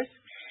 of course,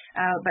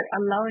 but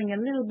allowing a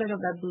little bit of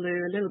that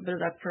blue, a little bit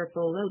of that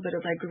purple, a little bit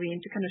of that green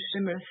to kind of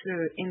shimmer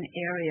through in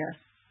areas.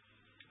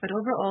 But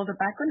overall, the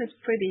background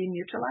is pretty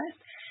neutralized.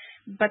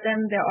 But then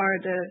there are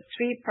the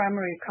three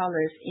primary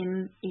colors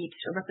in each,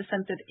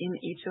 represented in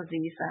each of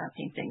these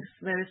paintings.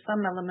 There is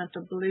some element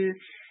of blue,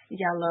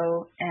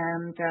 yellow,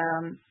 and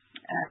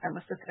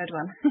what's the third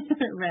one?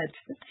 Red.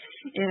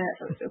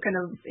 Kind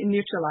of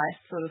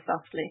neutralized sort of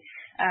softly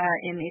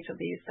in each of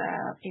these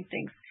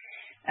paintings.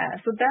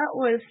 So there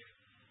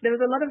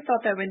was a lot of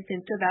thought that went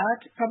into that.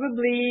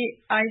 Probably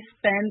I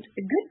spent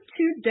a good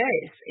 2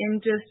 days in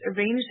just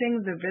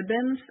arranging the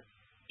ribbons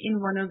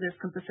in one of these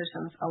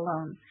compositions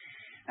alone.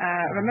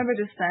 I remember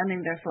just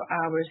standing there for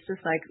hours,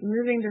 just like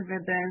moving the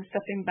ribbon,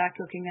 stepping back,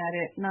 looking at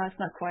it. No, it's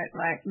not quite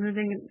right.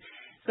 Moving.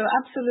 So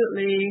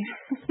absolutely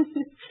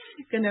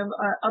kind of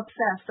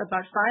obsessed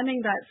about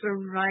finding that sort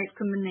of right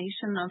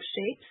combination of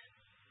shapes.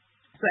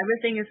 So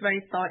everything is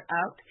very thought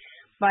out,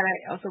 but I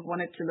also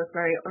want it to look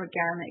very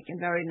organic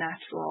and very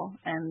natural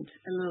and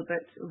a little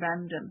bit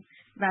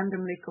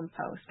randomly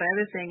composed. But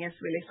everything is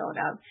really thought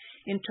out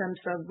in terms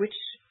of which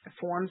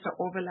forms are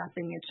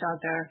overlapping each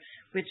other,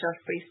 which are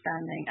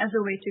freestanding, as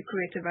a way to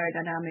create a very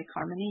dynamic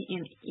harmony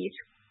in each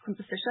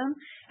composition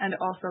and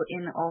also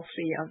in all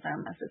three of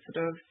them as it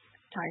sort of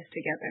ties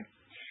together.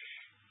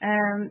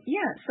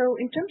 So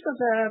in terms of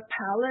the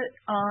palette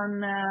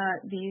on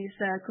these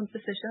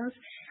compositions,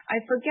 I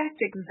forget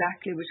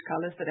exactly which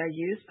colors that I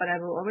use, but I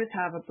will always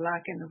have a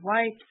black and a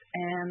white,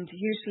 and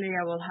usually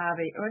I will have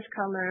a earth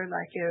color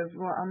like a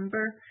raw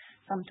umber.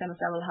 Sometimes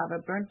I will have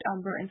a burnt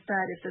umber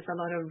instead if there's a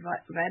lot of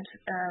red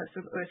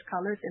sort of earth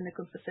colors in the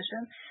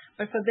composition.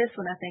 But for this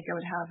one, I think I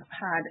would have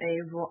had a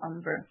raw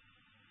umber.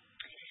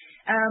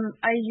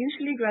 I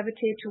usually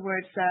gravitate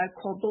towards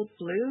cobalt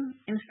blue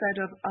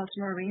instead of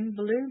ultramarine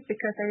blue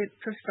because I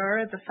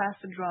prefer the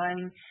faster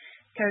drying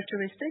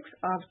characteristics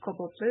of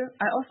cobalt blue.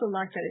 I also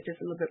like that it is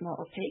a little bit more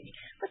opaque,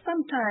 but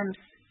sometimes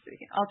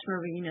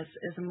ultramarine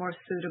is a more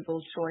suitable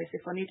choice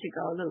if I need to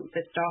go a little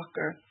bit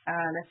darker,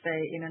 let's say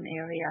in an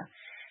area.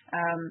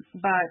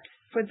 But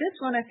for this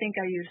one, I think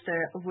I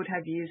would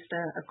have used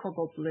a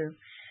cobalt blue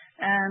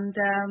and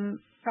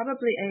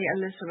probably a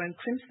alizarin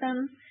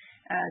crimson.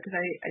 Because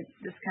I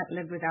just can't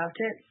live without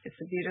it.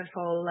 It's a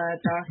beautiful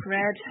dark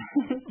red,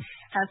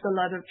 has a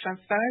lot of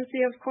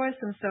transparency, of course,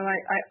 and so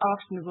I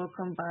often will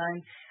combine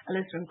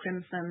alizarin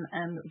crimson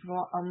and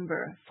raw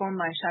umber for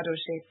my shadow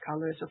shade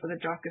colors or for the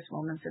darkest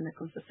moments in the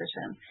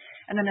composition.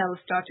 And then I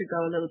will start to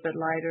go a little bit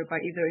lighter by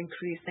either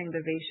increasing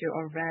the ratio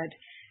of red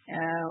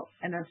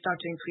and then start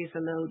to increase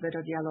a little bit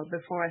of yellow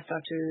before I start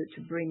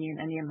to bring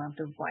in any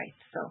amount of white.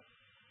 So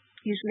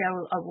usually I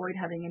will avoid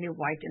having any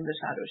white in the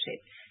shadow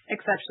shade.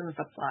 Exceptions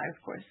apply,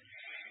 of course.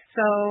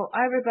 So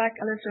ivory black,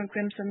 alizarin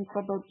crimson,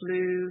 cobalt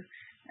blue,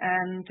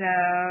 and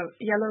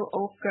yellow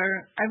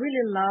ochre. I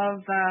really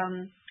love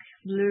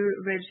blue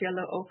ridge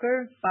yellow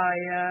ochre by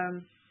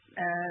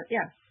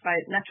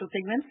Natural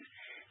Pigments.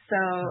 So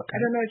I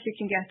don't know if you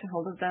can get a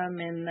hold of them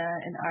in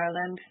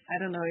Ireland. I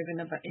don't know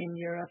even about in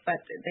Europe, but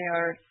they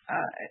are.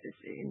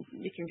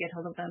 You can get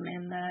hold of them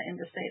in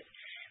the States.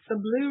 So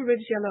blue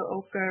ridge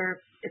yellow ochre,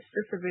 it's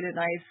just a really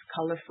nice,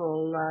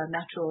 colorful,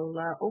 natural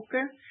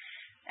ochre.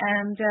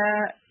 And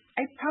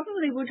I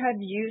probably would have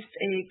used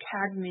a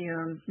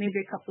cadmium, maybe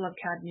a couple of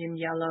cadmium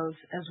yellows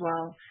as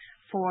well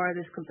for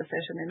this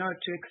composition in order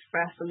to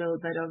express a little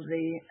bit of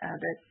the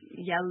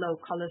yellow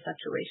color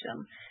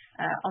saturation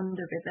on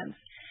the ribbons.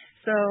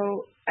 So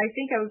I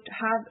think I would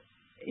have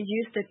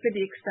used a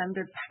pretty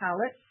extended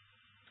palette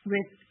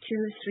with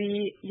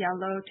 2-3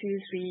 yellow,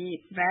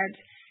 2-3 red,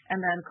 and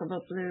then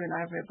cobalt blue and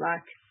ivory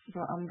black,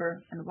 raw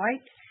umber, and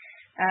white.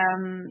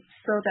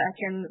 so that I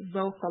can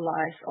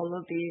vocalize all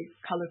of the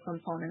color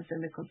components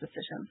in the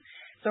composition.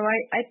 So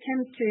I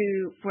tend to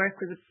work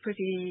with a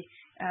pretty,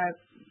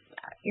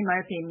 in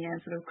my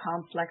opinion, sort of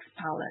complex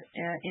palette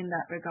in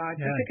that regard,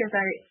 just because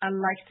I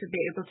like to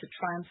be able to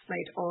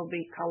translate all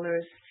the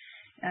colors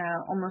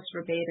almost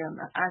verbatim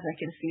as I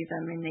can see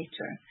them in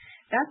nature.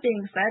 That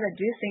being said, I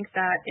do think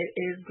that it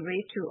is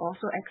great to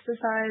also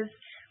exercise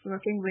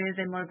working with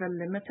a more of a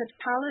limited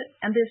palette,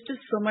 and there's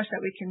just so much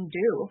that we can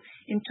do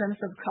in terms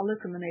of color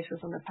combinations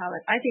on the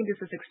palette. I think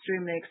this is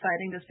extremely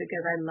exciting just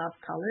because I love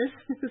colors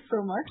so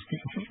much,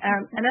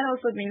 and that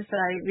also means that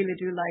I really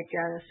do like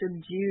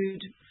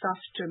subdued,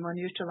 softer, more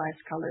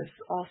neutralized colors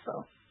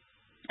also,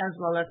 as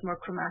well as more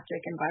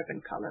chromatic and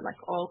vibrant color,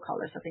 like all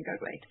colors I think are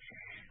great.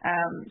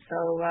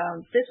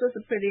 This was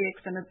a pretty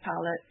extended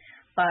palette.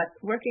 But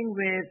working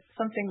with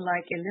something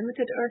like a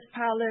limited earth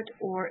palette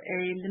or a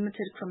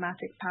limited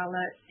chromatic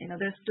palette,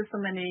 there's just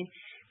so many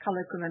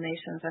color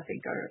combinations I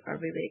think are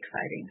really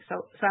exciting.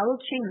 So I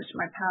will change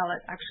my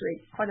palette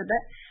actually quite a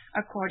bit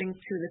according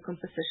to the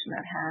composition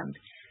at hand.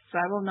 So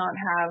I will not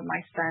have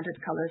my standard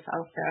colors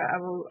out there. I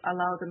will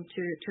allow them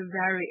to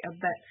vary a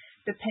bit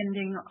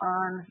depending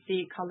on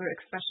the color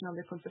expression of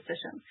the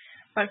composition.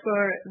 But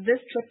for this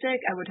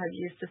triptych, I would have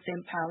used the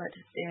same palette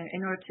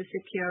in order to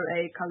secure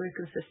a color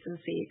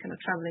consistency kind of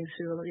traveling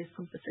through all of these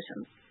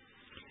compositions.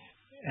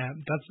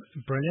 That's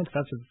brilliant.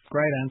 That's a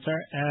great answer.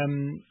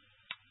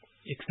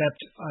 Except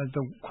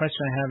the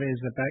question I have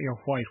is about your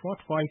white. What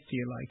white do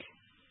you like?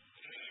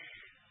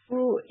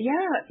 Oh,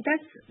 yeah,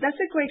 that's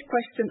a great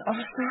question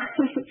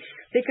also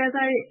because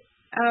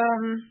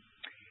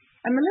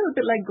I'm a little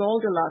bit like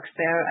Goldilocks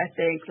there, I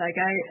think. Like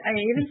I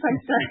even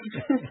sometimes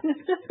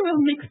will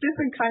mix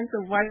different kinds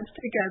of whites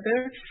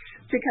together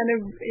to kind of,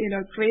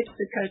 create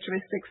the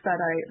characteristics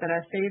that I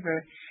favor.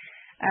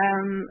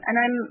 And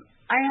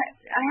I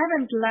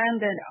haven't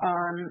landed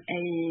on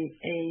a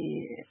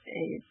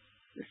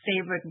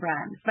favorite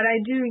brand, but I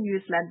do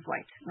use lead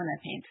white when I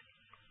paint.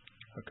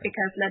 Okay.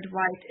 Because lead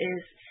white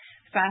is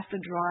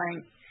faster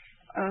drying.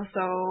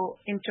 Also,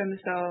 in terms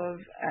of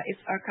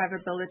its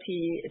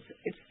archivability,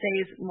 it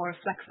stays more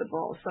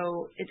flexible.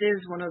 So it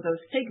is one of those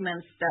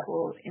pigments that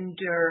will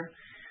endure,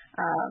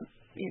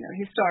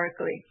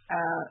 historically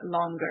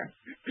longer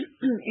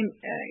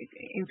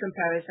in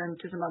comparison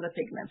to some other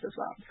pigments as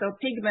well. So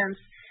pigments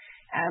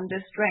and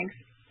their strength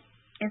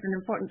is an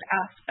important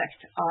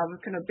aspect of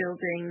kind of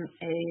building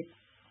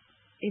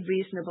a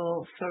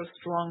reasonable, sort of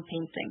strong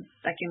painting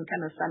that can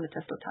kind of stand the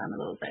test of time a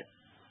little bit.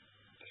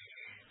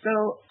 So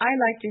I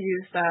like to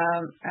use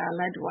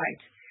lead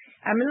white.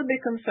 I'm a little bit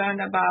concerned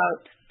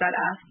about that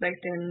aspect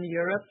in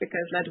Europe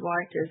because lead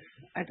white is,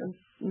 I don't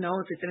know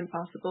if it's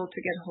impossible to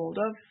get hold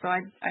of. So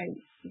I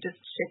just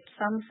shipped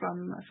some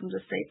from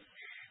the States,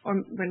 or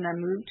when I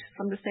moved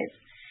from the States.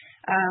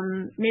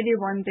 Maybe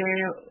one day,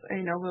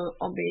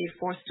 I'll be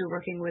forced to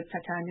working with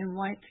titanium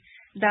white.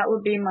 That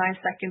would be my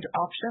second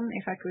option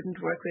if I couldn't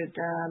work with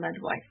lead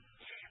white.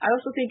 I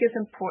also think it's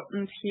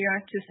important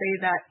here to say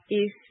that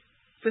if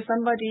for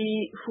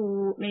somebody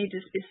who may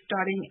just be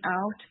starting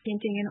out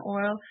painting in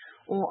oil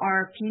or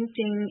are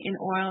painting in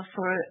oil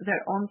for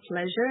their own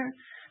pleasure,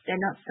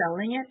 they're not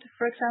selling it,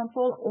 for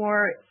example,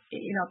 or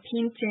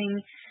painting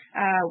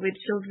with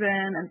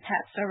children and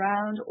pets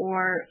around,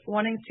 or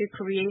wanting to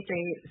create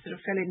a sort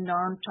of fairly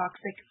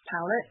non-toxic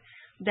palette,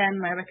 then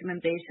my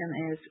recommendation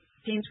is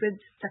paint with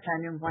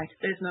titanium white.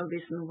 There's no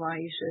reason why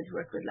you should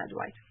work with lead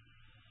white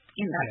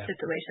in that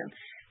situation.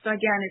 So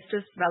again, it's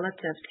just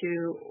relative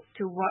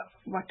to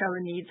what our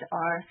needs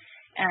are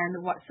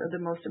and what's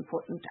the most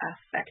important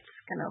aspects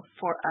kind of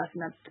for us in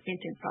that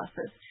painting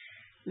process.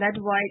 Lead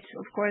white,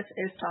 of course,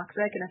 is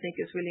toxic, and I think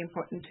it's really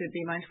important to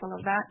be mindful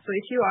of that. So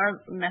if you are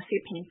a messy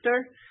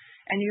painter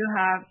and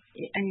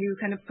you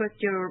kind of put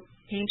your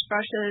paint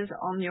brushes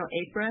on your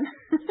apron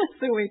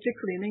as a way to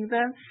cleaning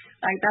them,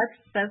 like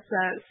that's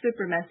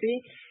super messy.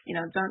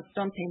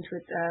 Don't paint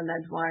with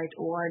lead white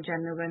or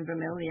genuine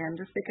vermilion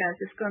just because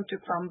it's going to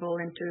crumble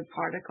into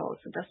particles,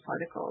 dust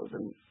particles,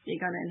 and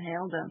you're going to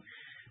inhale them.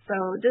 So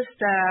just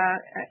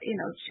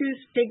choose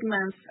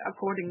pigments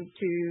according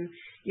to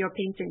your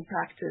painting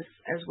practice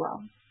as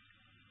well.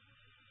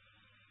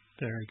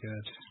 Very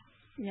good.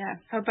 Yeah.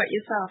 How about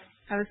yourself?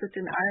 How is it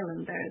in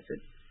Ireland? There is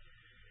it.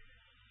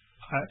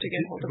 To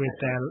get hold of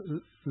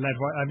with lead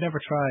white, I've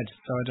never tried,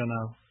 so I don't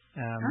know.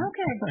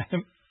 Okay.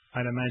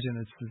 I'd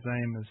imagine it's the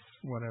same as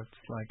what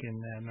it's like in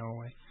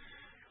Norway.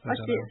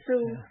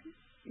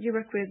 You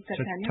work with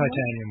titanium?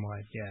 Titanium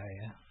white,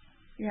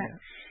 yeah.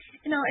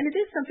 And it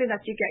is something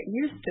that you get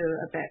used to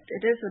a bit.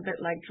 It is a bit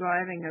like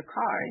driving a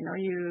car.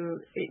 You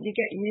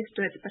get used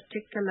to its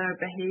particular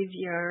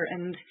behavior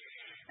and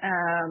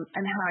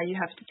how you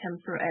have to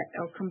temper it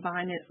or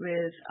combine it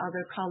with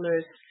other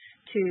colors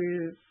to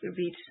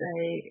reach a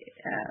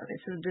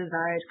sort of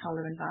desired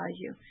color and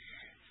value.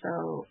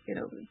 So,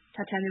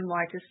 titanium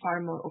white is far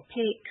more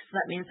opaque. So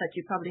that means that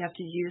you probably have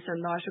to use a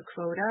larger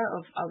quota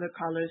of other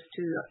colors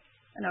to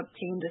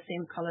obtain the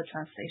same color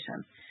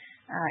translation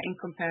in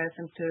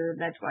comparison to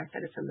lead white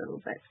that is a little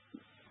bit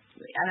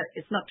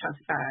it's not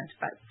transparent,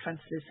 but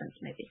translucent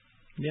maybe.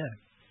 Yeah.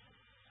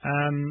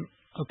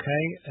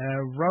 Okay.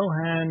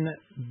 Rohan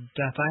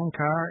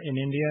Dathankar in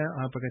India.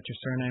 I hope I got your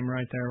surname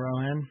right there,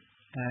 Rohan.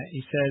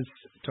 He says,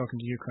 talking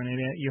to you,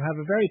 Cornelia, you have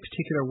a very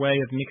particular way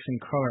of mixing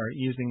color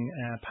using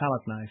a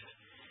palette knife.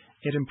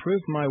 It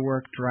improved my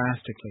work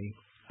drastically.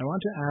 I want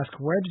to ask,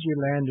 where did you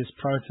learn this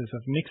process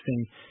of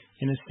mixing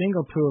in a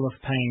single pool of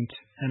paint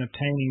and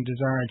obtaining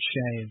desired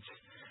shades?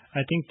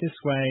 I think this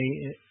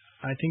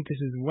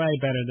is way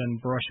better than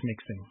brush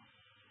mixing.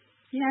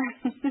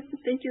 Yeah,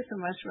 thank you so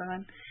much,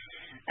 Rohan.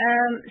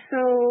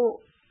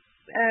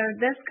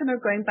 That's kind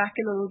of going back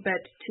a little bit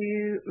to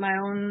my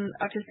own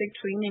artistic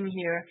training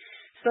here.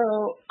 So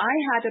I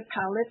had a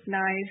palette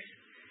knife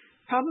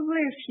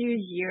probably a few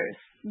years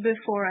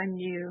before I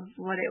knew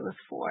what it was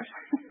for.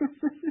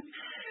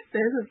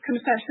 This is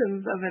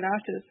confessions of an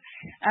artist.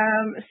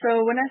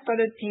 So when I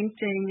started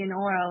painting in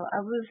oil, I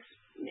was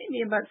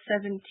maybe about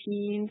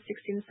 16,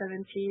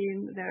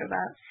 17,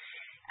 thereabouts.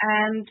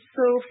 And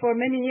so for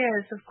many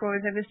years, of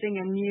course, everything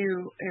I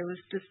knew, it was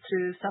just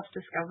through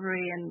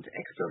self-discovery and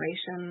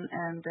exploration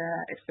and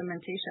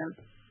experimentation.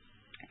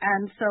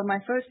 And so my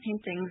first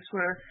paintings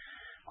were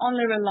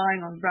only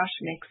relying on brush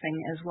mixing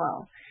as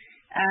well.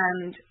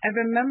 And I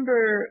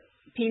remember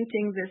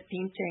painting this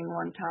painting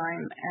one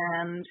time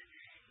and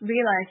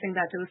realizing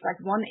that there was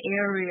like one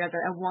area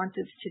that I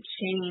wanted to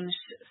change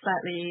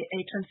slightly, a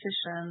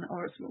transition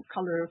or some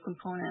color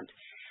component.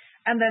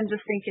 And then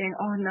just thinking,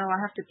 oh no,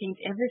 I have to paint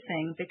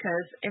everything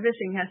because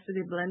everything has to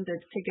be blended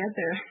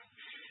together.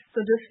 So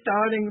just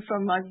starting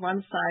from like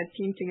one side,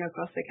 painting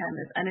across the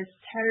canvas, and it's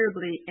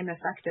terribly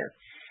ineffective.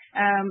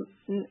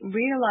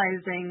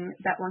 Realizing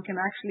that one can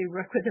actually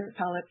work with the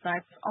palette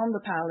knife on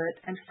the palette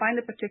and find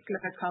a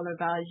particular color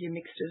value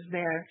mixtures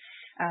there,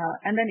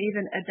 and then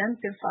even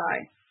identify,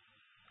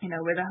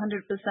 with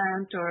 100%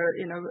 or,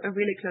 a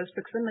really close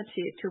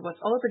proximity to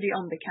what's already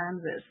on the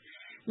canvas.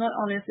 Not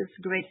only is this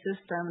a great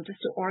system just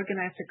to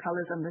organize the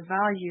colors and the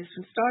values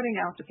from starting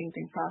out the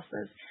painting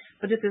process,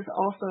 but it is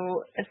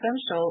also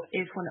essential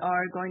if one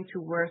are going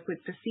to work with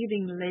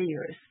preceding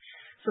layers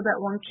so that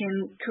one can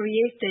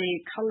create a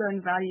color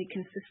and value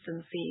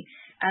consistency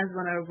as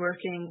one are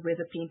working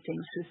with a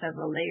painting through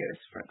several layers,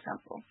 for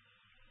example.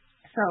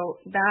 So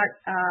that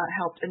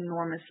helped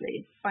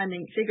enormously,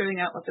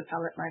 figuring out what the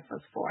palette knife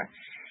was for.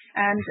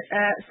 And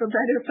so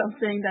that is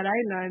something that I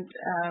learned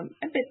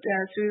a bit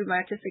through my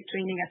artistic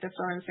training at the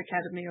Florence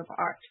Academy of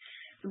Art.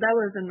 So that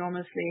was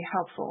enormously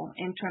helpful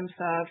in terms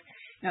of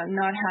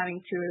not having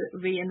to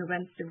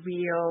reinvent the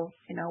wheel,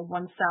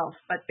 oneself,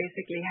 but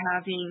basically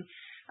having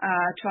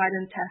tried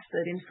and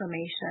tested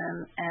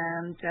information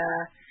and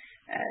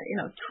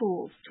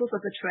tools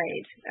of the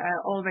trade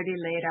already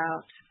laid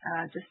out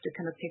just to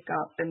kind of pick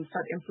up and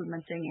start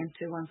implementing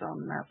into one's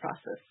own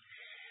process.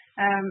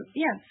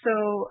 So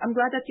I'm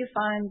glad that you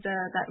find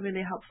that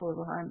really helpful,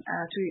 Rohan,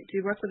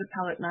 to work with a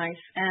palette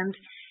knife. And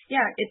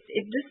it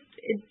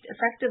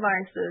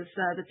effectivizes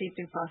the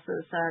painting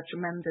process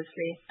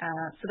tremendously,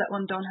 so that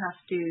one don't have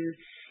to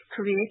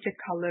create a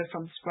color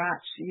from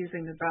scratch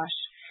using the brush.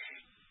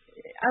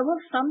 I will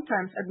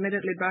sometimes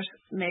admittedly brush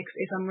mix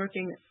if I'm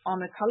working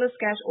on a color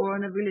sketch or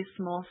on a really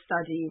small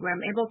study where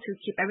I'm able to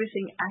keep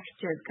everything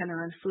active kind of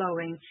and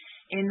flowing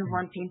in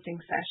one painting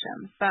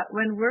session. But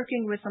when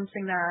working with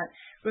something that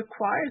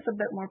requires a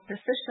bit more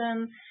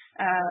precision,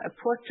 a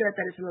portrait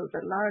that is a little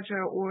bit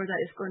larger or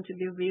that is going to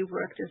be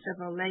reworked in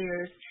several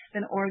layers,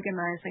 then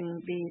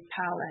organizing the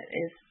palette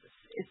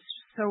is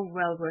so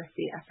well worth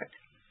the effort.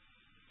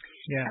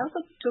 Yeah. I also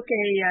took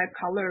a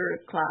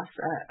color class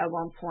at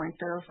one point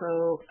that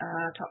also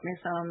taught me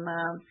some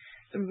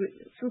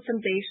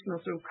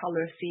foundational sort of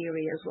color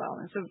theory as well.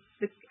 And so,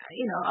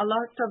 a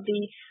lot of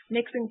the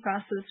mixing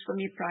process for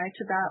me prior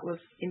to that was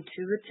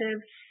intuitive.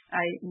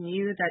 I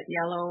knew that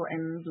yellow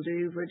and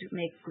blue would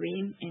make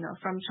green,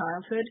 from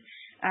childhood.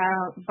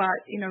 But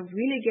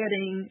really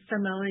getting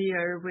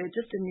familiar with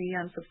just the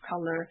nuance of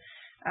color,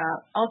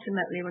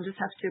 ultimately one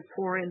just has to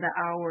pour in the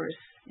hours,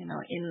 in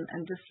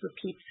and just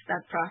repeat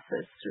that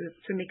process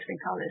through mixing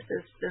colors.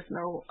 There's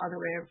no other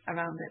way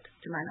around it,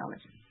 to my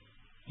knowledge.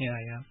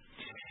 Yeah.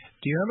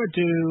 Do you ever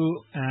do,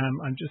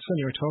 I'm just when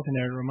you were talking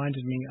there, it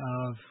reminded me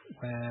of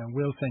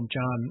Will St.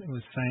 John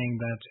was saying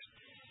that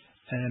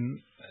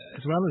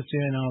as well as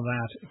doing all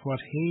that, what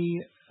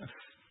he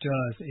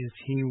does is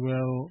he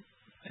will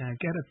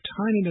get a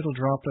tiny little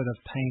droplet of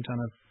paint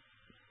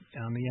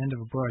on the end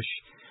of a brush,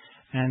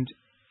 and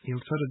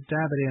he'll sort of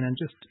dab it in and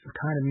just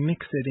kind of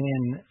mix it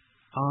in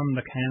on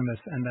the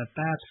canvas, and that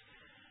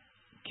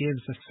gives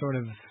a sort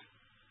of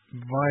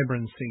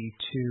vibrancy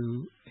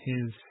to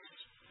his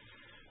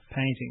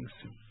paintings,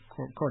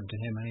 according to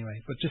him anyway.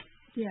 But just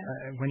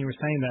when you were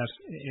saying that,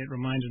 it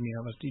reminded me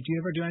of it. Did you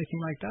ever do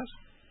anything like that?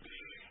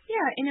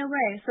 Yeah, in a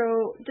way. So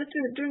just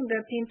during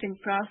the painting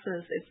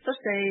process, it's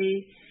such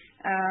a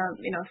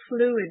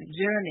fluid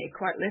journey,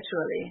 quite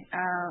literally.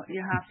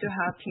 You have to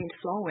have paint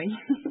flowing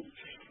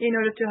in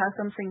order to have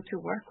something to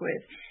work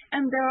with.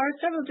 And there are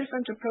several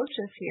different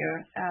approaches here.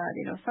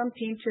 Some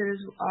painters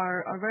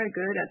are very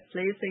good at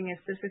placing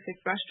a specific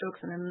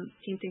brushstrokes and then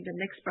painting the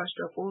next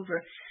brushstroke over.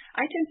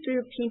 I tend to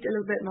paint a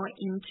little bit more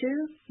into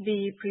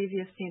the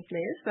previous paint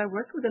layers. So I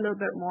work with a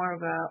little bit more of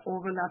a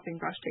overlapping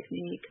brush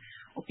technique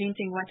or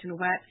painting wet and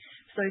wet.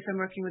 So if I'm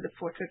working with a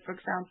portrait, for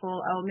example,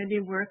 I'll maybe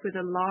work with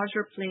the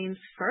larger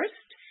planes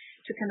first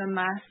to kind of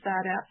mask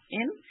that up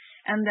in,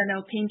 and then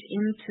I'll paint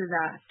into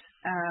that.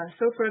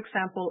 So, for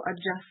example,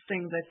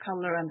 adjusting the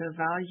color and the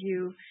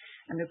value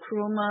and the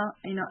chroma,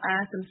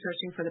 as I'm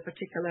searching for the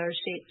particular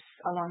shapes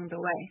along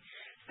the way.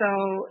 So,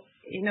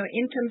 in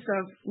terms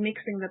of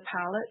mixing the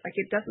palette, like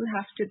it doesn't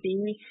have to be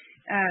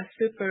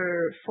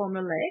super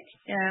formulaic.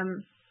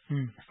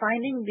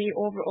 Finding the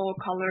overall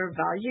color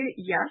value,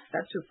 yes,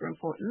 that's super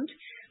important,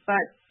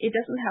 but it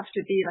doesn't have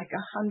to be like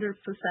 100%,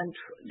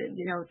 10%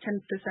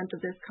 of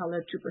this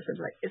color,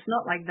 2%. Like it's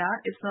not like that.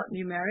 It's not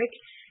numeric.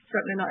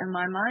 Certainly not in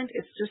my mind.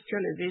 It's just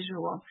purely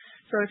visual.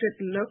 So if it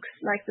looks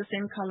like the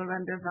same color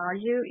render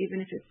value,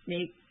 even if it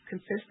may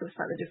consist of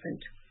slightly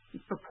different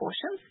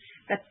proportions,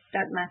 that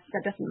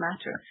doesn't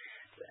matter.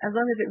 As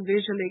long as it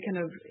visually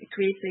kind of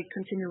creates a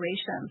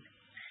continuation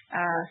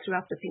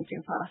throughout the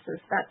painting process,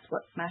 that's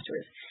what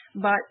matters.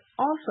 But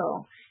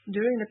also,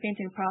 during the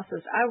painting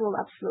process, I will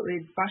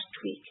absolutely brush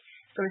tweak.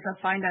 So if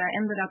I find that I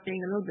ended up being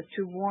a little bit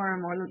too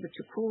warm or a little bit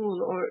too cool,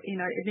 or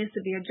it needs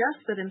to be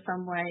adjusted in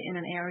some way in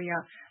an area,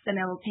 then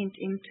I will paint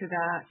into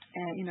that,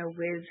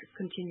 with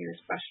continuous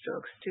brush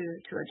strokes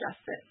to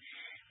adjust it.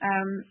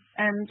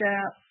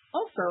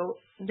 Also,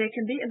 there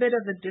can be a bit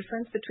of a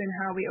difference between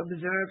how we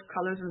observe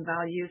colors and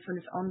values when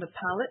it's on the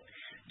palette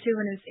to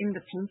when it's in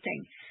the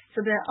painting.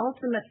 So the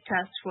ultimate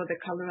test for the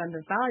color and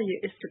the value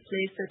is to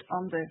place it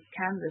on the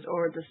canvas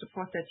or the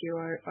support that you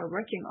are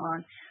working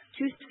on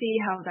to see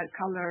how that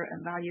color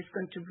and value is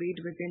going to read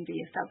within the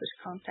established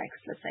context,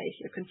 let's say, if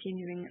you're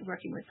continuing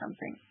working with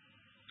something.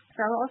 So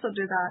I'll also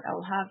do that. I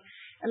will have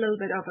a little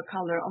bit of a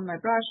color on my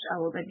brush.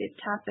 I will maybe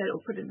tap it or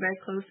put it very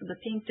close to the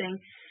painting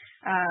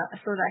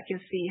so that I can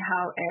see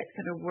how it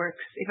kind of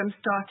works. If I'm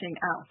starting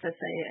out, let's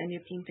say, a new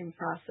painting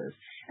process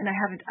and I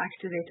haven't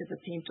activated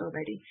the paint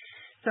already.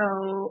 So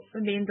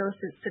in those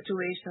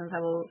situations,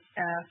 I will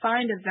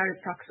find a very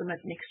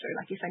proximate mixture.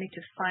 Like if I need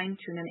to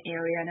fine-tune an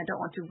area and I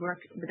don't want to work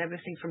with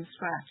everything from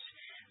scratch,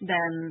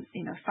 then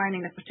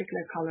finding a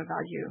particular color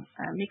value,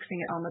 mixing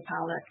it on the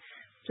palette,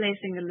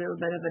 placing a little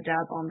bit of a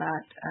dab on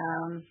that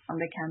on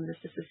the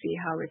canvas just to see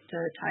how it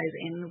ties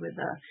in with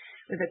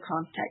the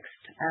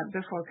context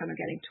before kind of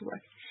getting to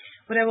work.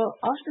 What I will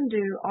often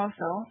do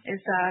also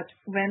is that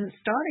when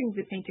starting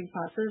the painting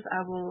process,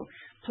 I will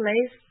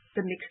place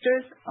the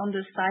mixtures on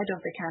the side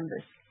of the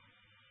canvas.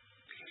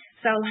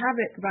 So I'll have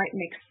it right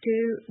next to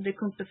the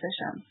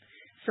composition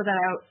so that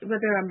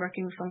whether I'm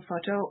working from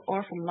photo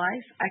or from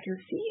life, I can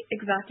see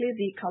exactly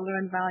the color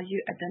and value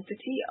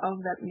identity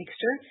of that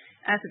mixture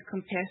as it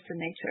compares to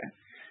nature.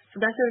 So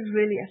that's a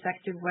really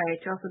effective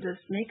way to also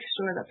just make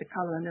sure that the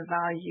color and the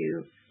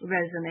value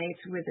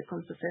resonates with the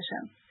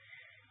composition.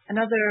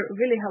 Another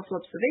really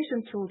helpful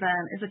observation tool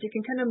then is that you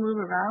can kind of move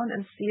around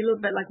and see a little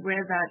bit like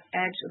where that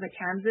edge of the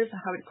canvas,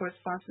 how it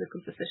corresponds to the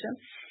composition.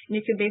 And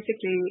you can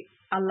basically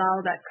allow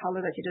that color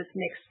that you just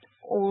mixed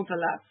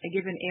overlap a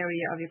given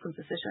area of your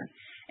composition.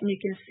 And you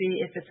can see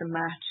if it's a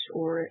match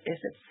or if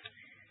it's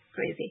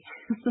crazy.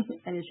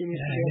 And if you need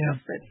to be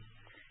adjusted.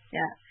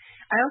 Yeah.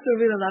 I also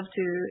really love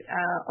to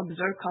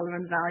observe color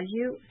and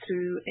value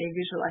through a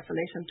visual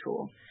isolation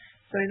tool.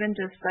 So even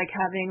just like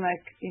having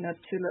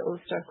two little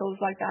circles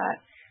like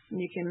that,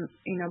 you can,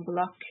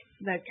 block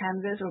the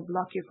canvas or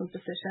block your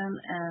composition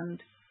and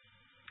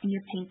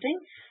your painting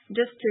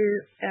just to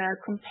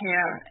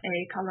compare a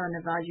color and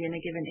a value in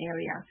a given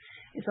area.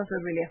 It's also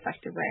a really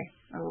effective way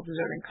of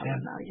observing color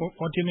and value.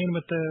 What do you mean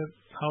with the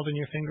holding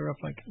your finger up?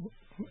 Like,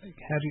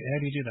 how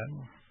do you do that?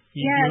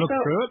 You look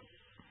through it?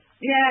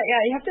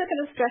 Yeah. You have to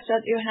kind of stretch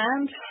out your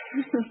hand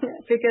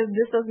because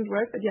this doesn't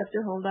work, but you have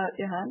to hold out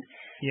your hand.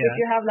 Yeah. If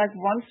you have like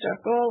one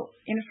circle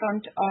in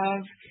front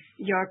of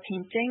your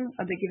painting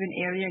or the given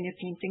area in your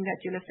painting that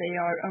you, let's say,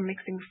 are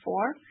mixing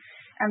for,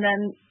 and then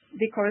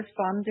the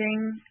corresponding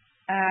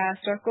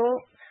circle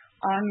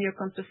on your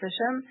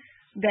composition,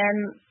 then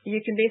you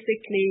can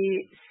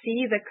basically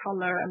see the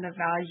color and the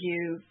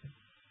value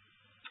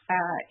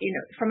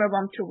from a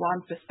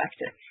one-to-one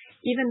perspective.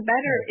 Even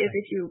better is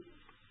if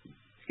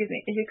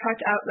you cut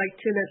out like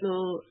two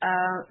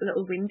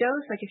little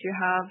windows, like if you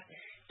have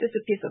just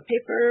a piece of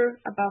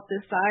paper about the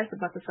size of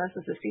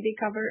the CD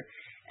cover,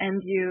 and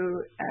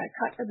you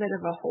cut a bit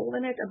of a hole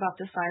in it about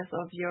the size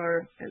of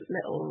your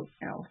little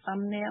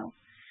thumbnail,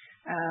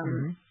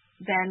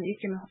 then you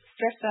can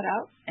stretch that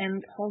out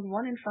and hold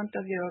one in front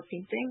of your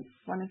painting,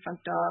 one in front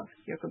of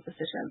your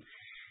composition.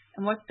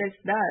 And what this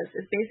does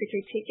is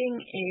basically taking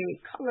a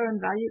color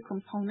and value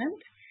component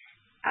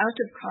out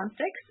of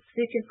context so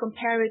you can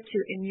compare it to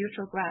a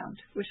neutral ground,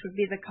 which would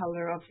be the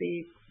color of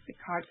the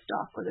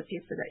cardstock or the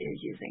paper that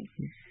you're using.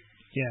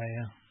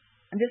 Yeah.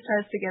 And this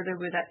ties together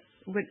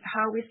with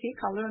how we see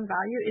color and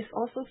value is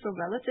also so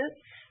relative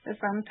that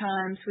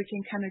sometimes we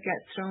can kind of get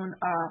thrown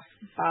off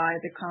by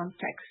the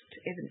context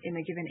in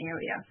a given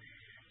area.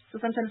 So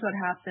sometimes what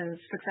happens,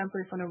 for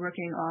example, if we're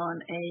working on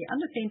a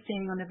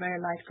underpainting on a very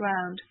light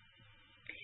ground,